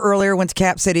dinner earlier, went to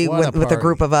Cap City with a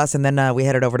group of us, and then we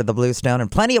headed over to the Bluestone,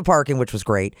 and plenty of parking, which was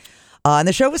great. And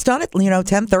the show was done at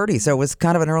 10:30, so it was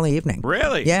kind of an early evening.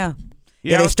 Really? Yeah.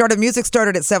 Yeah, music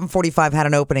started at 7:45, had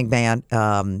an opening band,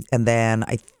 and then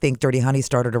I think Dirty Honey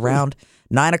started around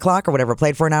 9 o'clock or whatever,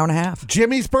 played for an hour and a half.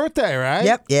 Jimmy's birthday, right?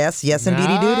 Yep, yes,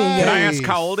 indeedy doody. Can I ask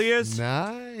how old he is?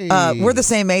 Nice. We're the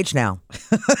same age now.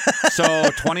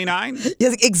 So 29?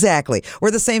 Yes, exactly.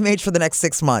 We're the same age for the next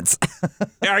 6 months.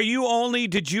 Did you only,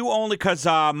 because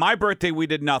my birthday we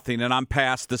did nothing, and I'm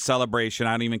past the celebration.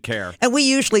 I don't even care. And we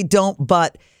usually don't,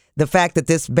 but the fact that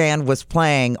this band was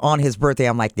playing on his birthday,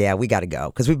 I'm like, yeah, we got to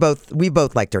go because we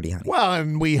both like Dirty Honey. Well,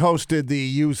 and we hosted the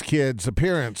Used Kids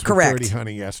appearance with Dirty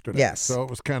Honey yesterday. Yes. So it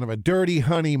was kind of a Dirty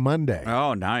Honey Monday.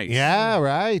 Oh, nice. Yeah,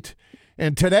 right.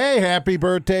 And today, happy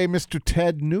birthday, Mr.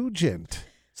 Ted Nugent.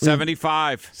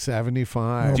 75.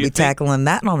 75. We'll be tackling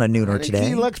that on a nooner today.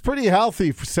 He looks pretty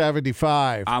healthy for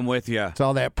 75. I'm with you. It's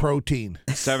all that protein.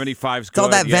 75's good. It's all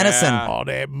that venison. All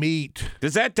that meat.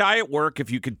 Does that diet work if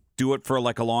you could do it for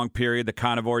like a long period, the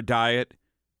carnivore diet?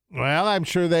 Well, I'm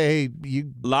sure a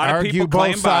lot of argue people both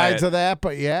claim sides by it. of that,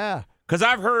 but yeah. Because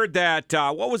I've heard that,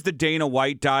 what was the Dana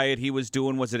White diet he was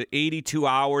doing? Was it 82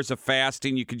 hours of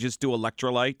fasting? You could just do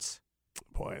electrolytes?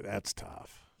 Boy, that's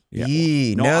tough.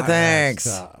 Yeah. No thanks.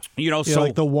 So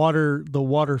like the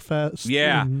water fast.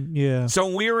 Yeah. Yeah.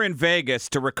 So we were in Vegas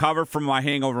to recover from my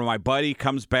hangover. My buddy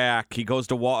comes back. He goes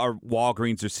to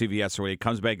Walgreens or CVS or whatever. He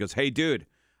comes back and goes, hey, dude,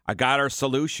 I got our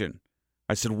solution.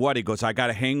 I said, what? He goes, I got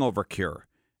a hangover cure.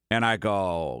 And I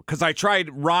go, because I tried,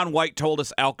 Ron White told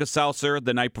us Alka-Seltzer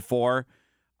the night before.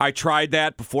 I tried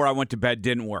that before I went to bed.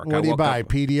 Didn't work. What did he buy?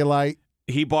 Pedialyte?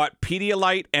 He bought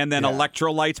Pedialyte and then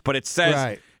electrolytes, but it says...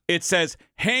 Right. It says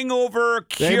hangover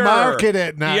cure. They market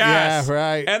it now. Yes. Yeah,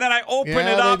 right. And then I open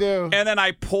it up, and then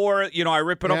I pour, I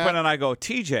rip it open, and I go,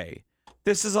 TJ,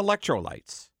 this is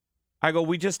electrolytes. I go,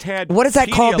 we just had What is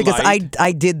that called? Because Pedialyte.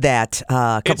 I did that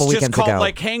a couple weekends ago. It's just called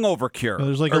like hangover cure.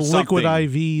 There's like or a liquid something.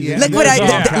 IV. Yeah, Liquid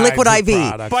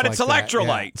IV. But it's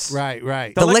electrolytes. Yeah.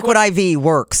 Right. The liquid IV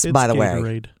works, by the way.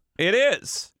 Gatorade. It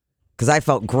is. Because I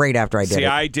felt great after I did it. See,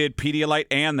 I did Pedialyte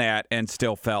and that and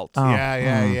still felt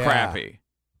Yeah. crappy.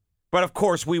 But, of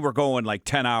course, we were going like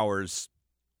 10 hours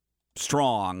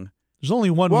strong. There's only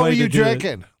one What way were you to do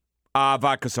drinking?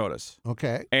 Vodka sodas.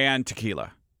 Okay. And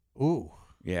tequila. Ooh.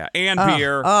 Yeah, and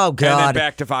beer. Oh, God. And then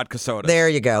back to vodka sodas. There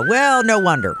you go. Well, no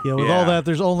wonder. Yeah, with all that,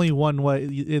 there's only one way.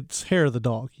 It's hair of the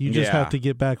dog. You just have to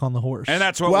get back on the horse. And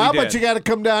that's what well, we did. but you got to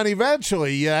come down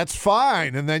eventually. Yeah, that's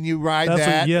fine. And then you ride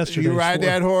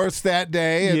that horse that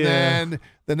day, and then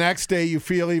the next day you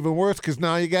feel even worse because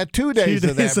now you got 2 days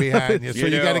of that behind you. So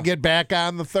you got to get back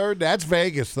on the third. That's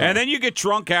Vegas, though. And then you get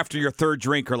drunk after your third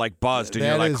drink or like buzzed, and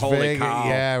you're like, holy Vegas. cow.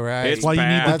 Yeah, right. It's why you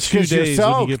need the bad. 2 days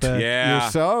when you get back. Yeah.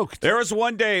 You're soaked. There was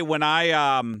one day when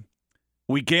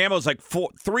we gambled. It was like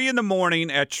 3 in the morning.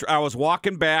 I was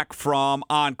walking back from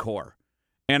Encore,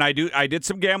 and I did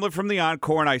some gambling from the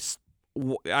Encore, and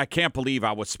I can't believe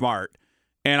I was smart,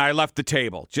 and I left the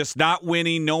table, just not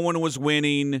winning. No one was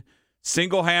winning.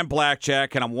 Single hand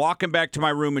blackjack, and I'm walking back to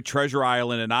my room at Treasure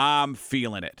Island, and I'm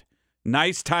feeling it.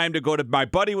 Nice time to go to. My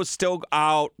buddy was still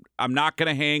out. I'm not going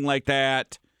to hang like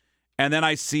that. And then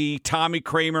I see Tommy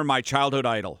Kramer, my childhood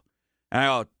idol, and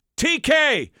I go,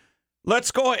 TK. Let's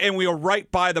go. And we were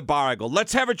right by the bar. I go,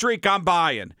 let's have a drink. I'm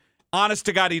buying. Honest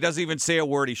to God, he doesn't even say a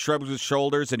word. He shrugs his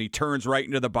shoulders and he turns right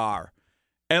into the bar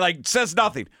and says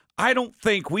nothing. I don't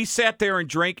think we sat there and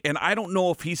drank, and I don't know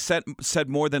if he said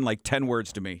more than 10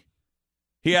 words to me.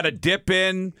 He had a dip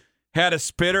in, had a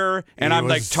spitter, and I'm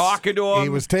talking to him. He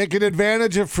was taking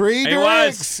advantage of free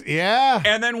drinks. Yeah.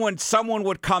 And then when someone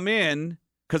would come in,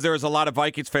 because there was a lot of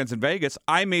Vikings fans in Vegas,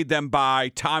 I made them buy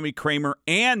Tommy Kramer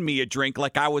and me a drink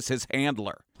like I was his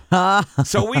handler.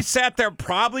 So we sat there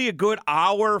probably a good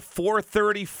hour,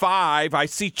 4:35. I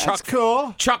see Chuck. That's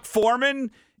cool. Chuck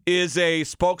Foreman is a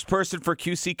spokesperson for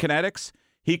QC Kinetics.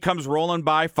 He comes rolling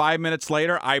by 5 minutes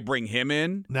later. I bring him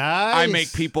in. Nice. I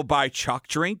make people buy Chuck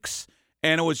drinks.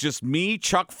 And it was just me,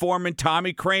 Chuck Foreman,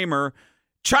 Tommy Kramer.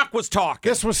 Chuck was talking.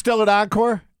 This was still at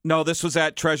Encore? No, this was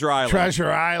at Treasure Island.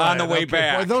 Treasure Island. On the way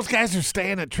back. Boy, those guys are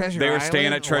staying at Treasure Island. They were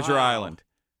staying at Treasure Island.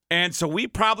 And so we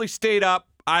probably stayed up,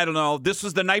 I don't know, this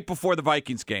was the night before the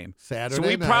Vikings game. Saturday So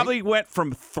we night. probably went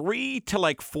from 3 to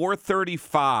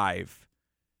 4:35.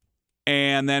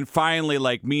 And then finally,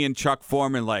 me and Chuck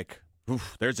Foreman,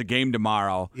 oof, there's a game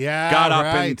tomorrow. Yeah, got up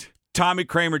right. and Tommy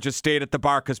Kramer just stayed at the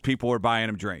bar because people were buying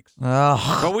him drinks.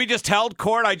 Oh. But we just held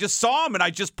court. I just saw him, and I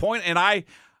just pointed. And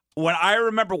when I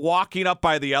remember walking up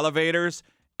by the elevators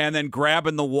and then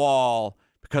grabbing the wall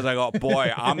because I go,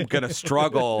 boy, I'm gonna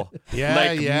struggle. Yeah,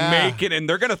 make it, and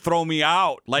they're gonna throw me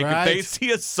out. Like Right. if they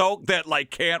see a soak that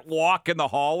can't walk in the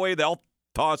hallway, they'll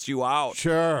toss you out.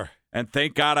 Sure. And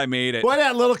thank God I made it. Boy,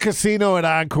 that little casino at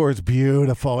Encore is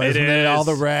beautiful, isn't it? All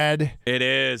the red. It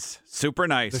is. Super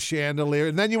nice. The chandelier.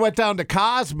 And then you went down to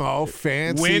Cosmo.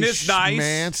 Fancy. Wynn is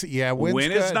nice. Yeah,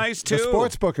 Wynn is nice, too. The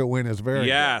sports book at Wynn is very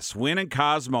Yes, Wynn and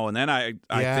Cosmo. And then I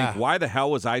think, why the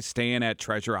hell was I staying at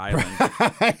Treasure Island?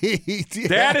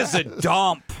 That is a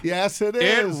dump. Yes, it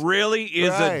is. It really is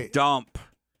a dump.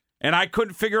 And I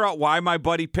couldn't figure out why my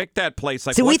buddy picked that place.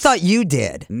 See, we thought you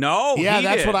did. No, yeah, he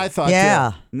that's did. what I thought,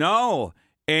 Yeah. too. No.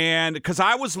 And because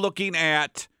I was looking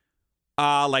at,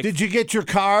 Did you get your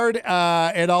card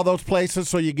at all those places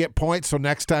so you get points so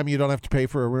next time you don't have to pay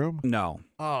for a room? No.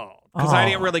 Oh. Because I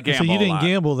didn't really gamble. So you a didn't lot.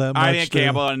 gamble that much. I didn't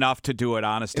gamble enough to do it,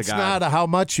 honest It's to God. not how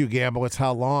much you gamble, it's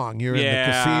how long you're in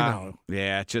the casino.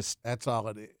 Yeah, just that's all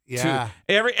it is. Yeah.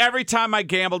 Every time I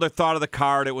gambled or thought of the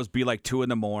card, it was be like 2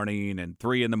 a.m. and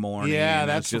 3 a.m. Yeah, and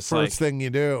that's it's just the first thing you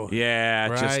do. Yeah,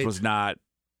 it just Right. was not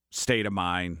state of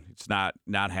mind. It's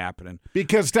not happening.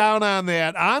 Because down on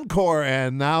that Encore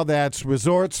end, now that's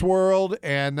Resorts World,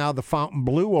 and now the Fountain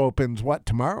Blue opens,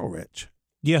 tomorrow, Rich?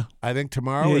 Yeah. I think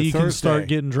tomorrow Yeah, or you Thursday. can start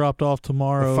getting dropped off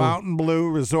tomorrow. The Fountain Blue,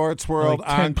 Resorts World,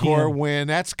 Like 10 Encore, p.m. Wynn.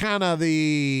 That's kind of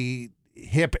the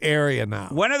hip area now.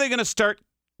 When are they going to start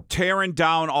tearing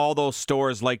down all those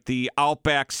stores like the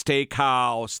Outback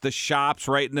Steakhouse, the shops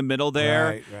right in the middle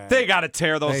there? Right. They got to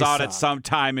tear those They out at suck. some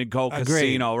time and go Agreed.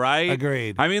 casino, right?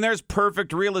 Agreed. I mean, there's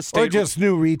perfect real estate. Or just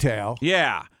new retail.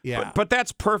 Yeah. Yeah. But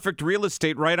that's perfect real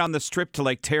estate right on the strip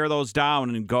to tear those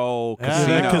down and go casino.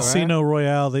 That Casino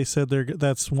Royale, they said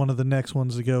that's one of the next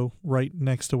ones to go right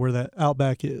next to where that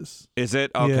Outback is. Is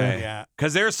it? Okay. Yeah.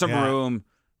 Because there's some Yeah. room.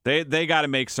 They got to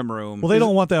make some room. Well, they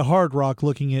don't want that Hard Rock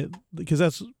looking at, because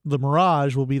that's the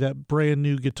Mirage will be that brand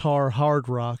new guitar Hard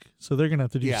Rock. So they're going to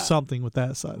have to do something with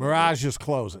that side. Mirage is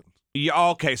closing. Yeah,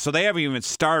 okay, so they haven't even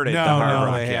started No, the Hard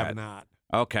Rock they yet. have not.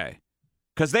 Okay.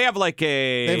 Because they have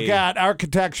They've got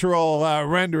architectural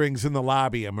renderings in the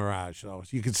lobby of Mirage, so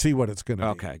you can see what it's going to be.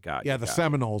 Okay, got Yeah, the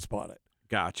Seminoles bought it.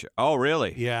 Gotcha. Oh,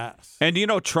 really? Yes. And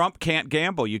Trump can't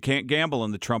gamble. You can't gamble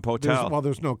in the Trump Hotel.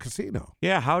 There's no casino.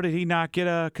 Yeah, how did he not get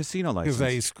a casino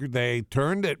license? Because they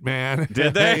turned it, man.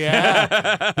 Did they?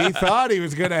 Yeah. He thought he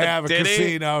was going to have a Did he?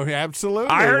 casino. Absolutely.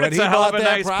 I heard when it's he a hell bought of a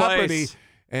that nice property, place.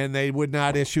 and they would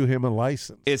not issue him a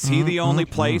license. Is he the only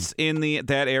place in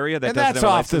that area that and doesn't that's have a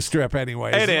off the license? strip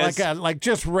anyway. It is. Like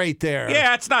just right there.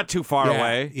 Yeah, it's not too far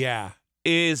away. Yeah.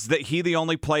 Is that he the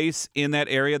only place in that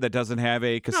area that doesn't have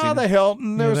a casino? No, the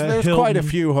Hilton. There's quite a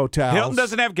few hotels. Hilton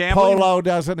doesn't have gambling? Polo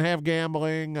doesn't have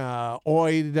gambling.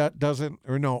 Oi doesn't,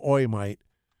 or no, Oi might.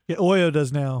 Yeah, Oyo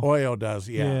does now. Oyo does,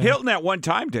 yeah. Hilton at one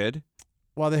time did.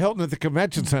 Well, the Hilton at the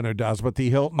convention center does, but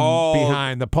the Hilton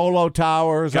behind the Polo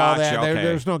Towers, all that, Gotcha, okay.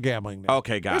 there's no gambling there.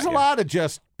 Okay, There's a lot of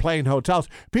just plain hotels.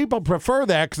 People prefer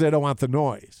that because they don't want the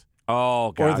noise.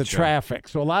 Oh, gotcha. Or the traffic.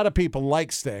 So a lot of people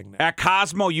like staying there. At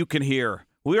Cosmo, you can hear.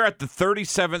 We are at the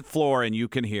 37th floor, and you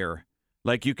can hear.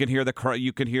 Like you can hear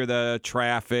the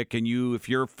traffic, and if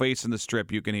you're facing the strip,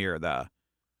 you can hear the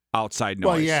outside noise.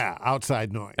 Well, yeah,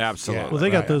 outside noise. Absolutely. Yeah, Well, they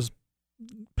got those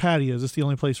patios. It's the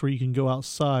only place where you can go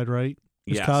outside, right?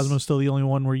 Is Yes. Cosmo still the only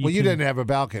one where you Well, you can... didn't have a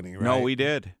balcony, right? No, we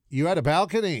did. You had a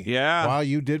balcony? Yeah. Wow,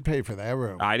 you did pay for that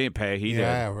room. I didn't pay. He did.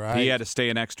 Yeah, right. He had to stay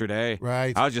an extra day.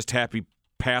 Right. I was just happy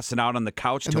passing out on the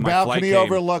couch And till the my flight balcony came.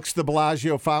 overlooks the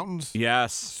Bellagio fountains?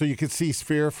 Yes. So you could see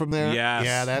Sphere from there? Yes.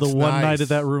 Yeah, that's The one nice. night at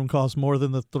that room cost more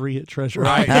than the 3 at Treasure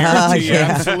Right, Island. guarantee you.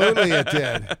 Absolutely it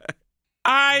did.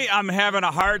 I am having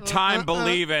a hard time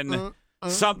believing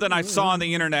something I saw on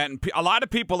the internet, and a lot of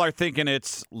people are thinking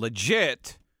it's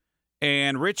legit.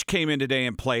 And Rich came in today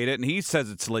and played it, and he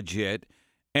says it's legit.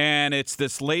 And it's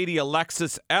this lady,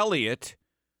 Alexis Elliott,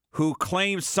 who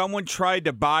claims someone tried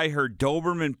to buy her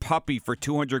Doberman puppy for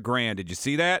 $200,000. Did you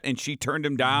see that? And she turned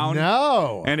him down.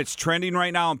 No. And it's trending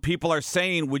right now, and people are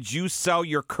saying, "Would you sell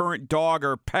your current dog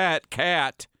or pet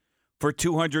cat for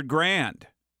 $200,000?"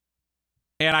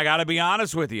 And I got to be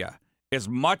honest with you,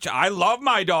 I love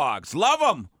my dogs, love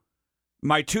them.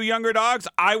 My 2 younger dogs,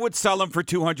 I would sell them for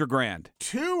 $200,000.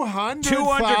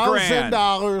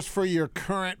 $200,000 for your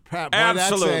current pet. Boy,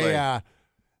 Absolutely.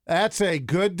 That's a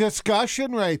good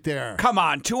discussion right there. Come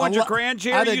on, $200,000,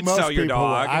 Jerry. I think You'd most sell your people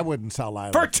dog. I wouldn't sell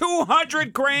either. For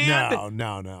 $200,000?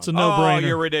 No. It's a no-brainer. Oh,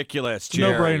 you're ridiculous,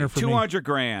 Jerry. No-brainer for me.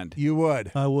 $200,000. You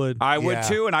would. I would. I would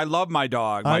too, and I love my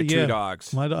dog. My two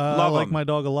dogs. I love like them. my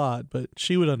dog a lot, but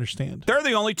she would understand. They're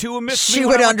the only two who missed She me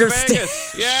when would I went to understand.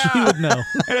 Vegas. Yeah. She would know.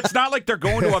 And it's not like they're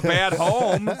going to a bad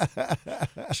home.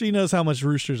 She knows how much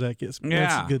roosters that gets. Yeah.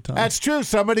 That's a good time. That's true.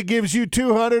 Somebody gives you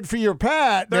 $200 for your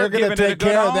pet. They're going to giving it a take good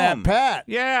care of that home. pet.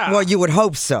 Yeah. Well, you would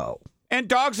hope so. And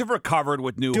dogs have recovered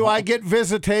with new. Do I get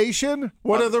visitation?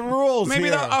 What are the rules Maybe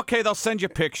here? they'll send you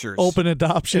pictures. Open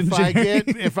adoption.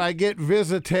 If I get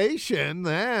visitation,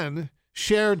 then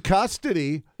shared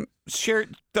custody.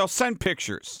 They'll send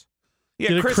pictures. Yeah,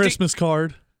 Get a Christy, Christmas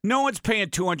card. No one's paying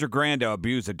 $200,000 to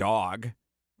abuse a dog.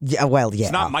 Yeah, well, yeah.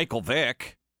 It's not Michael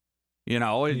Vick.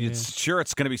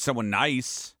 It's going to be someone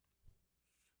nice.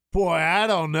 Boy, I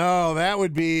don't know. That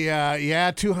would be,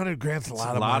 $200,000's a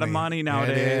lot of money. A lot of money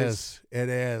nowadays. It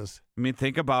is. I mean,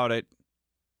 think about it.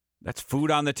 That's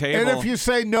food on the table. And if you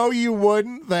say no, you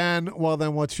wouldn't, then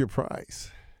what's your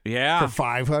price? Yeah. For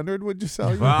 $500, would you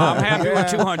sell? Well, I'm happy with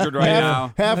 $200 right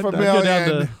now. Half a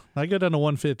million. I go down to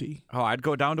 $150. Oh, I'd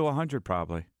go down to $100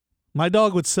 probably. My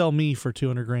dog would sell me for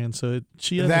 $200,000, so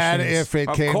she understands. That if it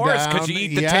came down. Of course, because you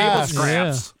eat the table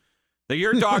scraps.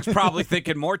 Your dog's probably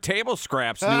thinking more table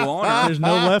scraps, new owner. There's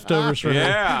no leftovers for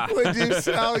her. Would you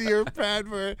sell your pet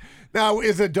for? Now,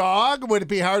 is a dog? Would it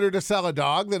be harder to sell a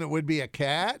dog than it would be a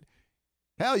cat?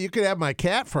 Hell, you could have my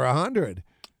cat for $100.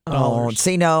 Oh,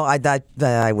 see, no,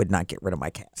 I would not get rid of my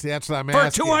cat. See, that's what I'm For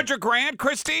asking. $200,000,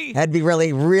 Christy? That'd be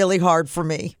really, really hard for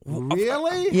me.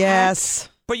 Really? Yes.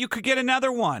 But you could get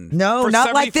another one. No, for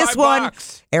not like this $75. one.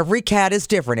 Every cat is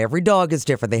different. Every dog is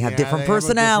different. They have different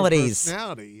personalities.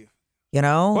 You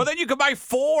know? Well, then you could buy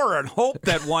 4 and hope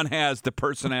that one has the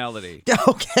personality.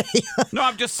 Okay. No,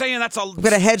 I'm just saying that's I'm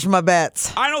going to hedge my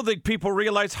bets. I don't think people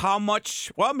realize how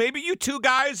much. Well, maybe you two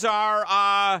guys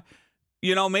are.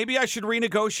 Maybe I should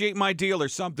renegotiate my deal or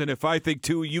something. If I think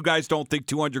you guys don't think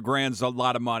 $200,000 is a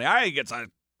lot of money. I think it's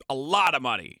a lot of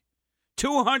money.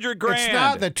 $200,000. It's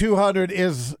not that 200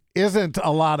 isn't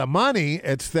a lot of money.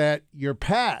 It's that your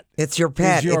pet. It's your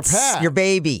pet. It's It's your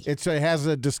baby. It has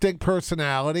a distinct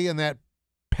personality, and that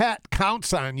pet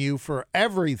counts on you for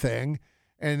everything.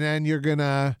 And then you're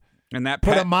gonna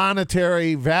put a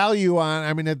monetary value on.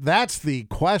 I mean, that's the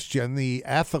question, the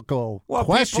ethical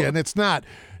question. It's not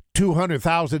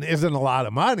 $200,000 isn't a lot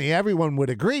of money. Everyone would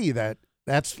agree that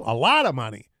that's a lot of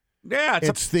money. Yeah,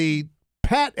 it's the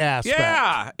pet aspect.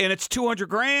 Yeah, and it's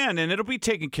 $200,000, and it'll be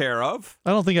taken care of.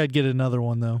 I don't think I'd get another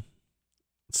one though.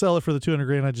 Sell it for the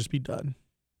 $200,000, I'd just be done.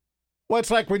 Well,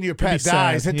 it's like when your pet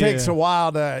dies. It takes a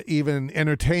while to even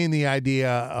entertain the idea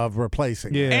of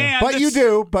replacing it. And But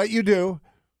you do.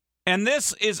 And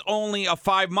this is only a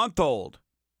 5-month-old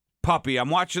puppy. I'm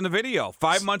watching the video.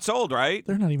 5 months old, right?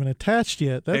 They're not even attached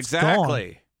yet. That's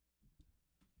exactly.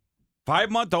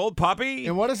 5-month-old puppy.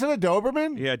 And what is it, a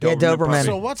Doberman? Yeah, Doberman.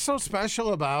 So what's so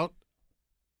special about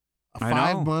a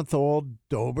 5-month-old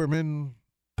Doberman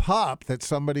pup that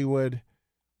somebody would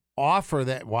offer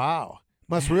that? Wow.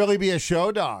 Must really be a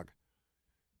show dog.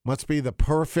 Must be the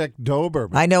perfect Doberman.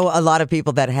 I know a lot of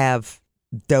people that have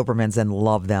Dobermans and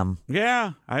love them.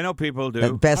 Yeah, I know people do.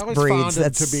 The best I always breeds. found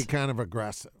it to be kind of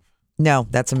aggressive. No,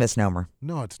 that's a misnomer.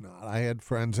 No, it's not. I had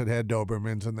friends that had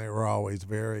Dobermans, and they were always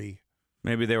very...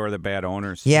 Maybe they were the bad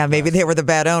owners. Yeah, maybe they were the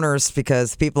bad owners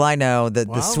because people I know,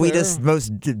 the sweetest,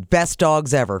 best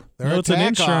dogs ever. They're it's an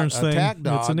insurance thing. Attack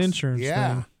dogs. It's an insurance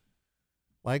thing.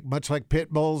 Much like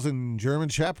pit bulls and German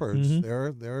shepherds,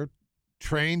 they're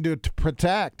trained to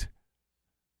protect.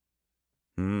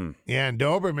 Yeah, and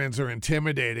Dobermans are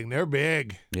intimidating. They're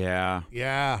big. Yeah.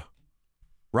 Yeah.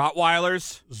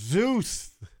 Rottweilers.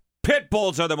 Zeus. Pit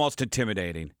bulls are the most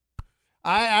intimidating.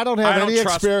 I don't have any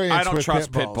experience. I don't with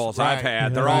trust pit pit bulls. Right. I've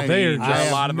had. They're all mean. I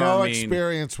have a lot of them no are mean.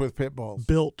 experience with pit bulls.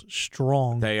 Built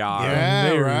strong. They are. Yeah,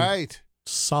 Very right.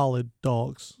 Solid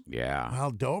dogs. Yeah.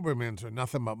 Well, Dobermans are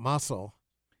nothing but muscle.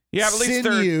 Yeah, but at least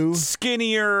they're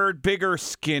skinnier, bigger,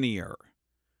 skinnier.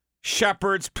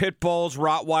 Shepherds, pit bulls,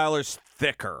 Rottweilers,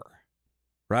 thicker.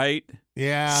 Right?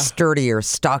 Yeah. Sturdier,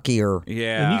 stockier.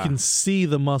 Yeah. And you can see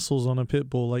the muscles on a pit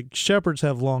bull. Like shepherds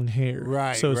have long hair.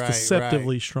 Right. So it's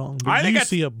deceptively strong. But you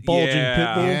see a bulging pit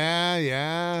bull.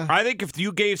 Yeah. I think if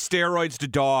you gave steroids to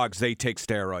dogs, they take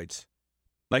steroids.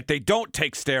 Like they don't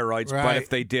take steroids, but if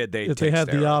they did, they'd take steroids. If they had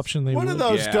the option, they would. One of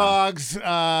those dogs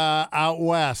out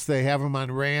west, they have them on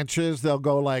ranches. They'll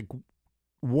go like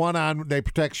they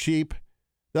protect sheep.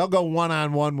 They'll go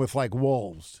one-on-one with like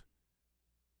wolves.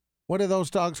 What are those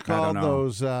dogs called? I don't know.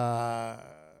 Those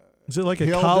Is it like a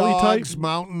hill collie dogs, type?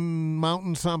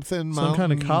 mountain something, Some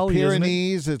kind of collie,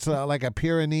 Pyrenees. It's like a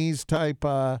Pyrenees type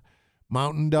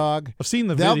mountain dog. I've seen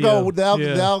the They'll video.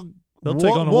 They'll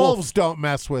take on a wolves wolf. don't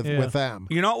mess with them.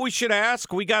 You know what we should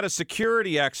ask? We got a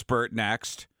security expert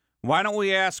next. Why don't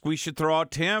we ask? We should throw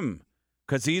out Tim.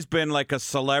 Because he's been like a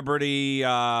celebrity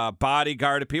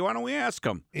bodyguard to people. Why don't we ask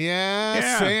him?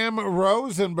 Yeah. Sam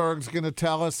Rosenberg's going to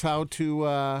tell us how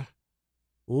to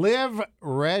live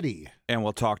ready. And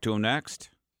we'll talk to him next.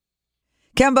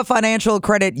 Kemba Financial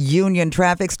Credit Union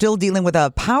traffic still dealing with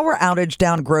a power outage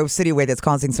down Grove City Way that's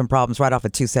causing some problems right off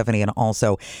of 270 and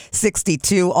also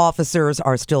 62. Officers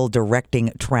are still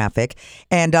directing traffic.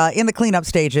 And in the cleanup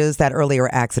stages, that earlier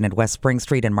accident, West Spring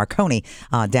Street and Marconi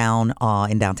down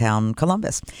in downtown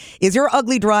Columbus. Is your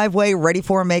ugly driveway ready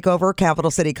for a makeover?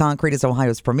 Capital City Concrete is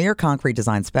Ohio's premier concrete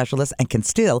design specialist and can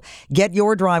still get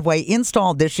your driveway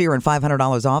installed this year and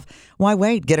 $500 off. Why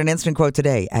wait? Get an instant quote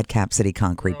today at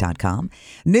capcityconcrete.com.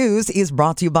 News is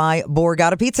brought to you by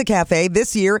Borgata Pizza Cafe.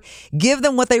 This year, give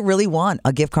them what they really want.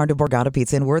 A gift card to Borgata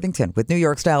Pizza in Worthington. With New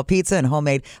York-style pizza and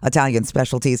homemade Italian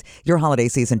specialties, your holiday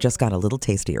season just got a little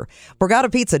tastier.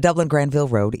 Borgata Pizza, Dublin Granville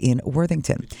Road in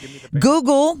Worthington.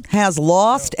 Google has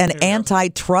lost an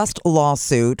antitrust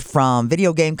lawsuit from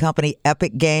video game company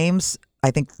Epic Games.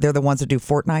 I think they're the ones that do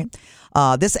Fortnite.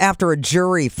 This after a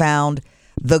jury found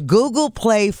the Google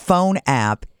Play phone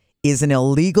app is an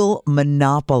illegal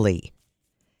monopoly.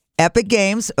 Epic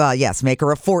Games,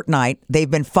 maker of Fortnite, they've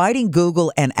been fighting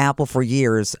Google and Apple for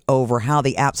years over how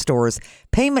the App Store's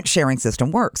payment sharing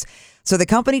system works. So the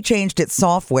company changed its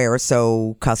software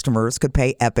so customers could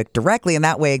pay Epic directly, and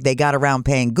that way they got around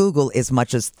paying Google as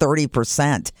much as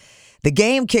 30%. The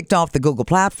game kicked off the Google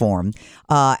platform.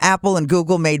 Apple and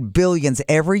Google made billions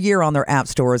every year on their app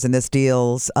stores, and this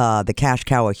deals the cash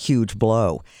cow a huge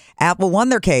blow. Apple won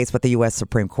their case, but the U.S.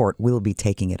 Supreme Court will be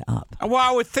taking it up. Well,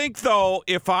 I would think, though,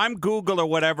 if I'm Google or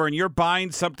whatever and you're buying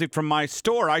something from my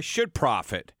store, I should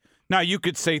profit. Now, you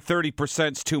could say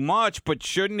 30% is too much, but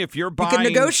shouldn't, if you're buying... You can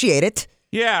negotiate it.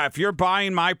 Yeah, if you're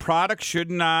buying my product,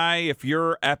 shouldn't I? If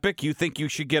you're Epic, you think you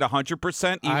should get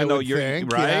 100%, even though you're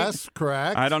think, right. Yes,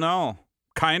 correct. I don't know.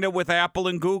 Kind of with Apple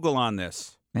and Google on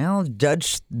this. Well,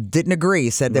 Judge didn't agree.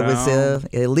 Said there was an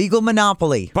illegal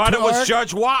monopoly. But it was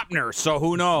Judge Wapner, so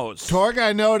who knows? Torg,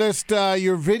 I noticed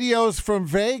your videos from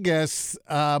Vegas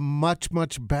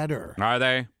much better. Are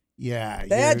they?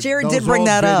 Yeah, Jerry did bring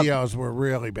that up. Videos were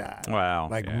really bad. Wow,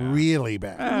 really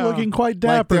bad. You're looking quite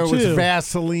dapper like there was too.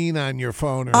 Vaseline on your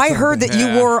phone. Or I something. heard that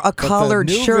you wore a collared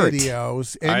but the new shirt.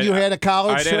 Videos, and you had a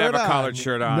collared shirt on. I didn't have a collared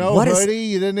shirt on. No hoodie.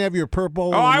 You didn't have your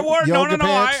purple. Oh, I wore yoga no.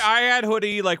 pants? I had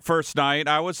hoodie like first night.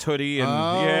 I was hoodie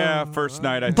and first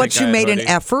night. But you made an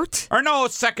effort. Or no,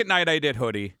 second night I did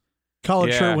hoodie.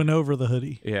 Collared shirt went over the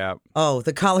hoodie. Yeah. Oh,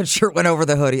 the collared shirt went over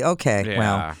the hoodie. Okay. Yeah.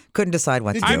 Well, couldn't decide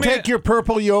what to do. Did you take your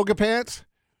purple yoga pants?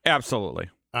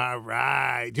 Absolutely. All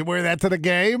right. Did you wear that to the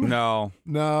game? No.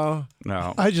 I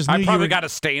probably got a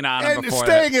stain on it and before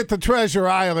staying at the Treasure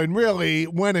Island really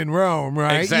when in Rome,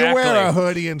 right? Exactly. You wear a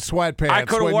hoodie and sweatpants. I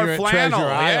could have worn flannel.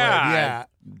 Treasure Island. Yeah.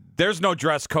 There's no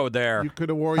dress code there. You could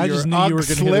have worn I your just knew you were going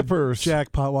to slippers. hit a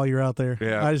jackpot while you're out there.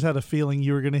 Yeah. I just had a feeling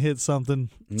you were going to hit something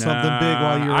big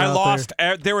while you were out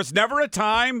there. There was never a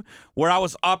time where I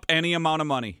was up any amount of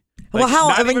money. Well,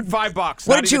 not even $5.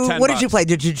 What did you play?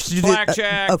 Did you do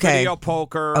blackjack, video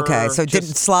poker? Okay, so didn't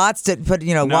slots? Did put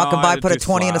walking by put a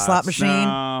 20 in a slot machine?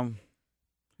 No.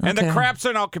 And the craps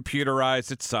are now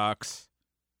computerized. It sucks.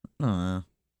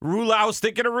 Roulette. I was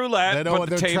thinking of roulette, but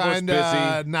the they're table's trying busy.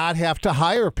 to not have to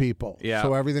hire people. Yeah.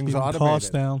 So everything's Keeping automated. costs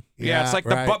down. Yeah, it's like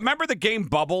right. remember the game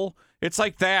Bubble? It's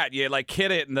like that. You like hit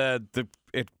it and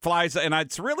it flies, and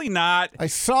it's really not. I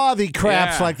saw the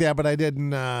craps like that, but I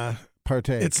didn't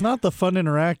partake. It's not the fun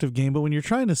interactive game, but when you're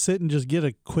trying to sit and just get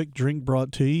a quick drink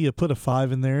brought to you put a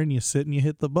 5 in there and you sit and you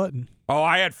hit the button. Oh,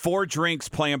 I had 4 drinks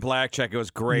playing blackjack. It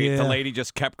was great. Yeah. The lady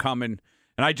just kept coming,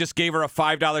 and I just gave her a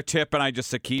 $5 tip, and I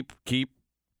just said, keep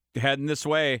heading this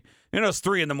way. It's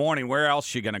 3 a.m. Where else is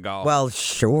she going to go? Well,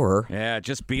 sure. Yeah,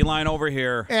 just beeline over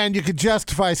here. And you could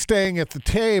justify staying at the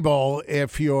table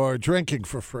if you're drinking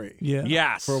for free. Yeah.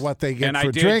 Yes. For what they get and for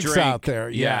I did drinks drink. out there.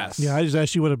 Yes. Yeah, I just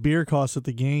asked you what a beer costs at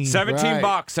the game.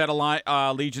 $17 at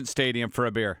Allegiant Stadium for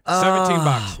a beer.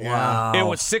 $17. Wow. It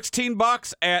was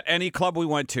 $16 at any club we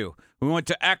went to. We went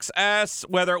to XS,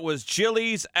 whether it was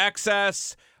Chili's,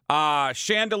 XS,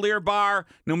 Chandelier Bar,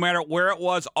 no matter where it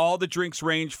was, all the drinks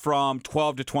range from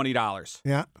 $12 to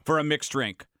 $20 for a mixed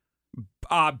drink.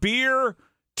 Beer,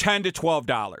 $10 to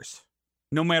 $12,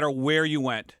 no matter where you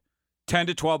went. $10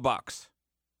 to $12.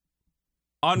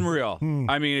 Unreal.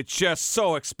 I mean, it's just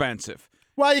so expensive.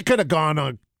 Well, you could have gone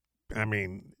on I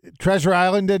mean, Treasure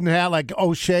Island didn't have like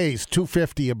O'Shea's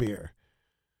 $2.50 a beer.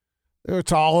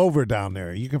 It's all over down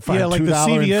there. You can find like the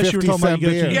CVS you were talking about.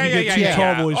 beer. Yeah.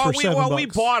 Tall boys for $7. We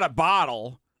bought a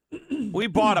bottle. We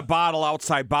bought a bottle,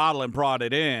 outside bottle, and brought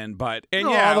it in. But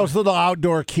all those little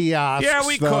outdoor kiosks. Yeah,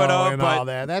 we could have, and but all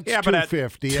that. That's but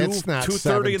 $2.50. It's not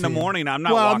 2:30 in the morning. I'm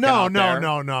not. Well, walking out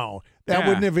there. no. That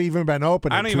wouldn't have even been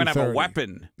open. I don't even have a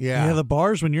weapon. Yeah, the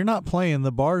bars when you're not playing,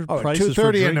 the bar prices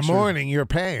 2:30 in the morning, you're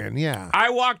paying. Yeah, I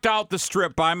walked out the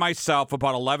strip by myself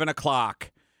about 11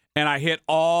 o'clock, and I hit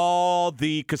all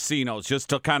the casinos just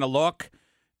to kind of look.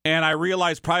 And I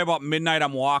realized probably about midnight,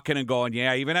 I'm walking and going,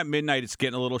 yeah, even at midnight, it's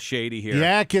getting a little shady here.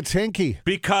 Yeah, it gets hinky.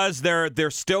 Because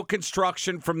there's still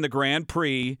construction from the Grand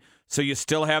Prix, so you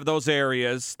still have those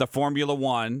areas, the Formula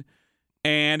One.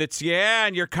 And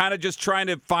and you're kind of just trying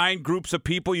to find groups of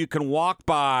people you can walk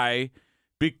by.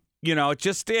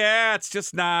 It's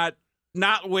just not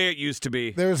the way it used to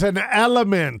be. There's an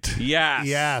element.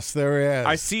 Yes, there is.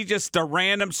 I see just a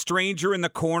random stranger in the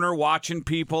corner watching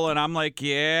people, and I'm like,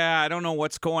 I don't know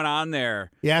what's going on there.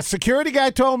 Yeah, security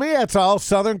guy told me it's all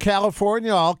Southern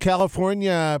California, all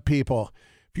California people.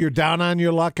 If you're down on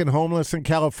your luck and homeless in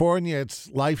California,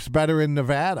 life's better in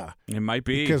Nevada. It might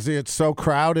be. Because it's so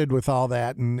crowded with all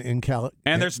that in California.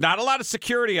 And there's not a lot of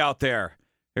security out there.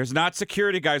 There's not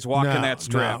security guys walking that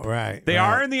strip. No, right. They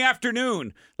are in the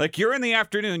afternoon. Like, you're in the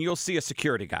afternoon, you'll see a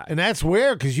security guy. And that's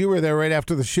weird because you were there right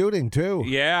after the shooting, too.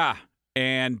 Yeah.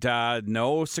 And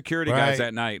no security guys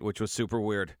at night, which was super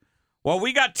weird. Well,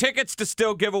 we got tickets to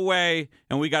still give away,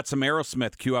 and we got some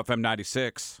Aerosmith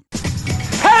QFM96.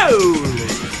 Holy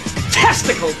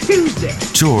Testicle Tuesday.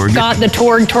 Torg. Got the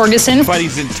Torgerson. But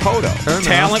he's in Toto.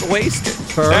 Talent wasted.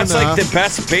 That's like the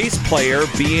best bass player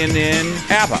being in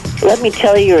ABBA. Let me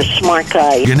tell you, you're a smart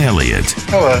guy. Elliott.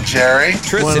 Hello, Jerry.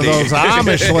 One of those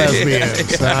Amish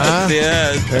lesbians, huh?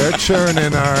 Yes. They're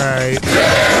churning all right.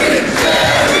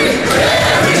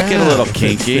 Let's get a little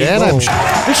kinky.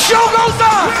 The show goes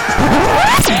on!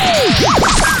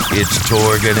 It's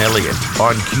Torg and Elliott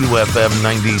on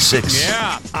QFM96.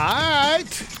 Yeah. All right.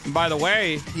 By the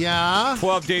way,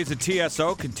 12 Days of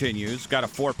TSO continues. Got a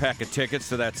 4-pack of tickets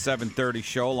to that 7:30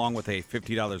 show along with a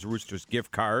 $50 Roosters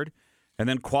gift card. And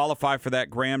then qualify for that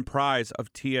grand prize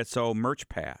of TSO merch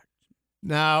pack.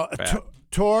 Now,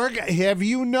 Torg, have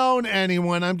you known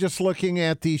anyone? I'm just looking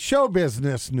at the show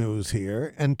business news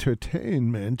here,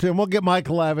 entertainment. And we'll get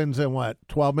Michael Evans in,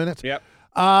 12 minutes? Yep.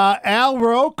 Al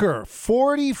Roker,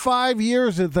 45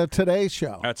 years at the Today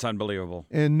Show. That's unbelievable.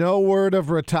 And no word of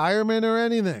retirement or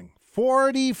anything.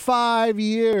 45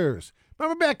 years.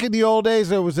 Remember back in the old days,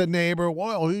 there was a neighbor,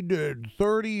 well, he did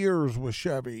 30 years with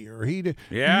Chevy, or he did.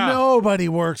 Yeah. Nobody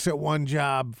works at one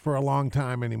job for a long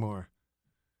time anymore.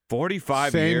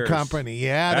 45 Same years. company.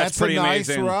 Yeah, that's pretty a nice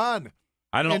amazing. run.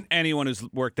 I don't know anyone who's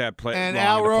worked that place. And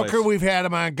Al Roker, we've had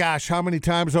him on, how many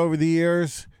times over the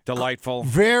years? Delightful.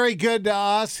 Very good to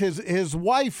us. His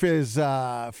wife is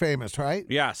famous, right?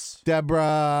 Yes.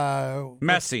 Deborah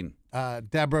Messing.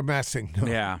 Deborah Messing. No.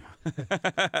 Yeah.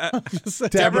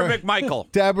 Deborah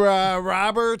McMichael. Deborah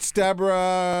Roberts.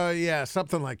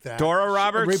 Something like that. Dora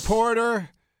Roberts. Reporter.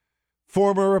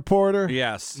 Former reporter.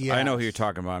 Yes. I know who you're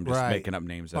talking about. I'm just making up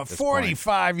names at this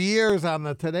 45 years on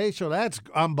the Today Show. That's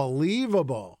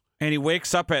unbelievable. And he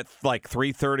wakes up at like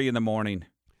 3:30 in the morning.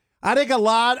 I think a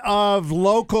lot of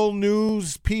local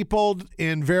news people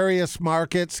in various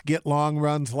markets get long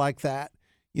runs like that.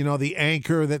 You know, the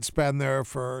anchor that's been there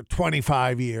for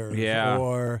 25 years. Yeah.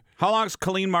 Or how long's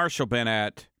Colleen Marshall been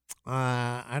at?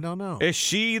 I don't know. Is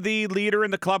she the leader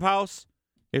in the clubhouse?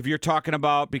 If you're talking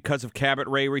about because of Cabot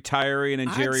Ray retiring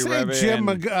and Jerry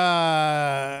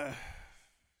Revin.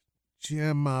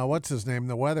 Jim, what's his name?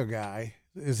 The weather guy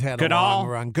has had Ganal. a long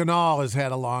run. Ganal has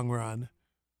had a long run.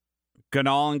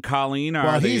 Ganal and Colleen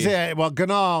are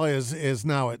Ganal is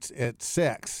now at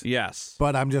 6. Yes.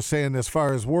 But I'm just saying, as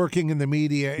far as working in the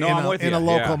media in a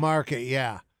local market,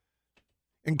 yeah.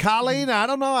 And Colleen, I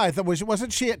don't know. I thought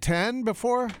wasn't she at 10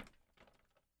 before?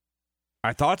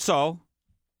 I thought so.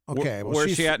 Okay. Well,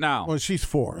 where's she at now? Well, she's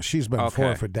 4. She's been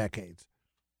 4 for decades.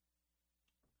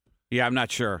 Yeah, I'm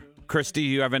not sure. Christy,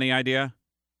 you have any idea?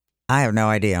 I have no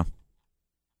idea.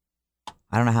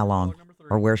 I don't know how long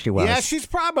or where she was. Yeah, she's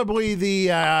probably she's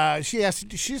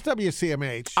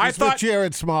WCMH. She's with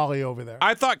Jared Smalley over there.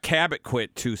 I thought Cabot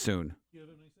quit too soon.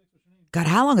 God,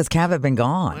 how long has Cabot been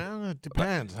gone? Well, it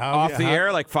depends. Off the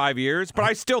air, like 5 years, but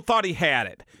I still thought he had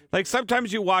it. Like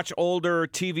sometimes you watch older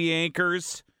TV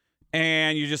anchors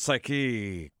and you're just like,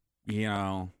 maybe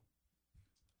you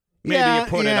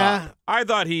put it up. I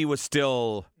thought he was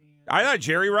still. I thought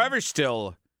Jerry Revish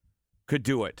still could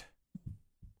do it.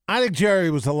 I think Jerry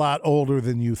was a lot older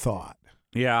than you thought.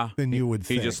 Yeah. Than you would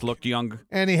think. He just looked young.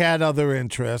 And he had other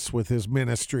interests with his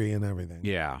ministry and everything.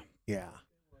 Yeah. Yeah.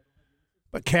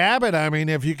 But Cabot, I mean,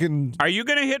 if you can... Are you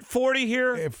going to hit 40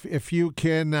 here? If you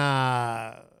can,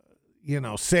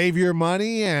 save your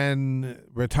money and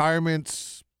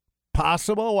retirement's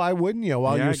possible, why wouldn't you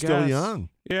while you're still young?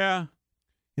 Yeah.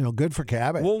 Good for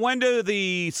Cabot. Well, when do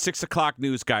the 6 o'clock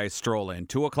news guys stroll in?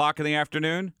 2 o'clock in the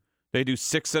afternoon? They do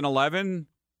 6 and 11?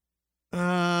 Yeah,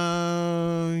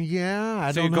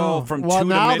 I so don't you know. go from 2 well, to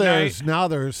now midnight?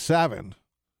 there's 7.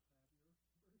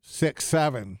 6,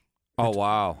 7. Oh,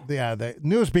 wow. Yeah, the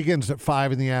news begins at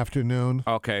 5 in the afternoon.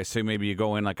 Okay, so maybe you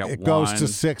go in like at 1. It goes to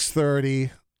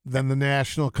 6:30. Then the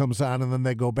national comes on, and then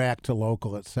they go back to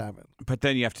local at 7. But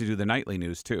then you have to do the nightly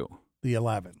news, too. The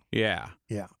 11. Yeah.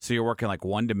 Yeah. So you're working like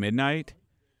 1 to midnight?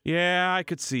 Yeah, I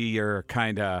could see you're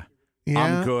kind of, Yeah.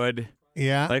 I'm good.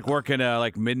 Yeah. Like working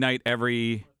like midnight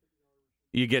every,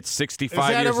 you get 65 Is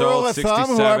that years a rule old, of 67.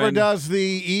 thumb? Whoever does the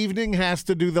evening has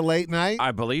to do the late night?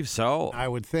 I believe so. I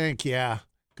would think, yeah.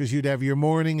 Because you'd have your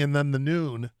morning and then the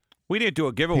noon. We didn't do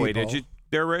a giveaway, People. did you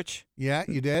there, Rich? Yeah,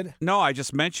 you did? No, I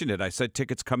just mentioned it. I said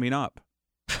tickets coming up.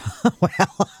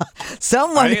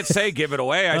 Someone. I didn't say give it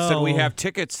away. I said we Oh. have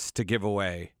tickets to give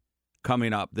away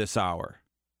coming up this hour.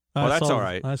 Well, that's all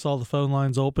right. I saw the phone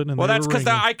lines open. And Well, they that's were because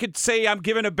ringing. I could say I'm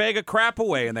giving a bag of crap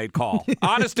away and they'd call.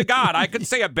 Honest to God, I could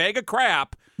say a bag of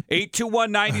crap,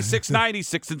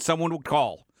 821-9696, and someone would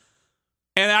call.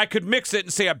 And I could mix it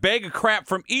and say a bag of crap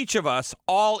from each of us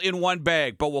all in one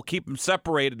bag, but we'll keep them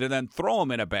separated and then throw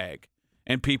them in a bag,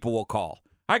 and people will call.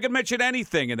 I could mention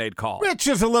anything and they'd call. Rich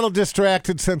is a little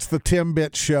distracted since the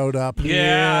Timbit showed up.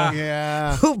 Yeah.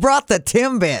 Yeah. Who brought the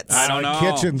Timbits? I don't know.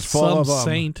 Kitchen's full of them.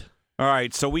 Saint. All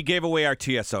right, so we gave away our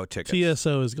TSO tickets.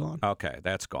 TSO is gone. Okay,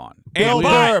 that's gone. Bill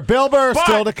And Burr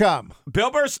still to come.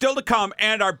 Bill Burr's still to come,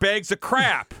 and our bags of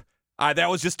crap. That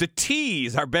was just a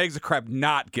tease. Our bags of crap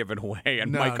not given away,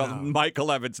 and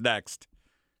Michael Evans next.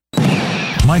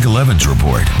 Michael Evans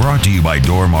Report, brought to you by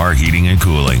Dormar Heating and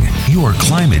Cooling, your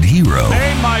climate hero.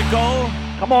 Hey, Michael.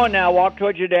 Come on now, walk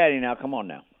towards your daddy now. Come on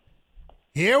now.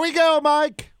 Here we go,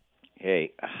 Mike.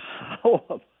 Hey,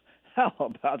 how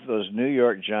about those New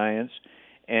York Giants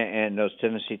and those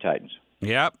Tennessee Titans?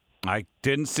 Yep, I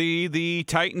didn't see the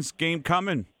Titans game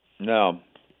coming. No,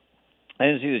 I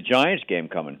didn't see the Giants game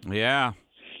coming. Yeah.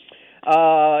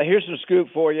 Here's some scoop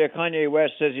for you. Kanye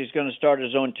West says he's going to start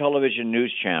his own television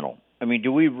news channel. I mean,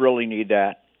 do we really need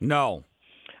that? No.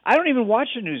 I don't even watch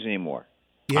the news anymore.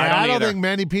 Yeah, I don't think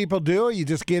many people do. You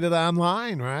just get it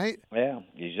online, right? Yeah,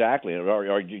 exactly.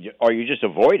 Or you just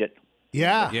avoid it.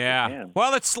 Yeah. Yeah.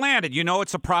 Well, it's slanted. You know,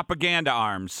 it's a propaganda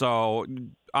arm. So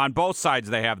on both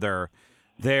sides, they have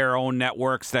their own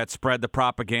networks that spread the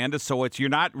propaganda. So you're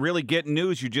not really getting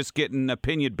news. You're just getting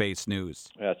opinion-based news.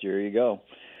 Yes, there you go.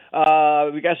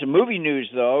 We got some movie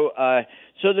news, though.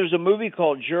 So there's a movie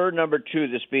called Juror Number 2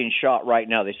 that's being shot right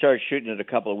now. They started shooting it a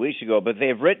couple of weeks ago, but they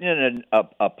have written in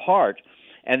a part,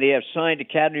 and they have signed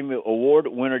Academy Award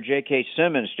winner J.K.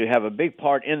 Simmons to have a big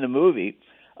part in the movie.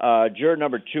 Juror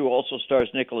Number 2 also stars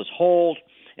Nicholas Hoult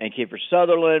and Kiefer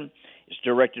Sutherland. It's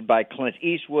directed by Clint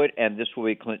Eastwood, and this will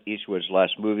be Clint Eastwood's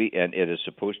last movie, and it is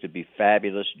supposed to be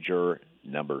fabulous. Juror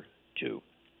Number 2.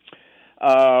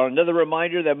 Another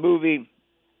reminder, that movie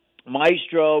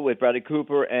Maestro with Bradley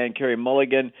Cooper and Carey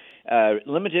Mulligan,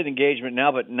 limited engagement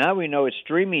now, but now we know it's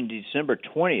streaming December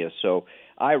 20th, so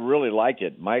I really liked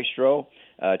it. Maestro,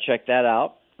 check that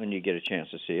out when you get a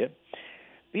chance to see it.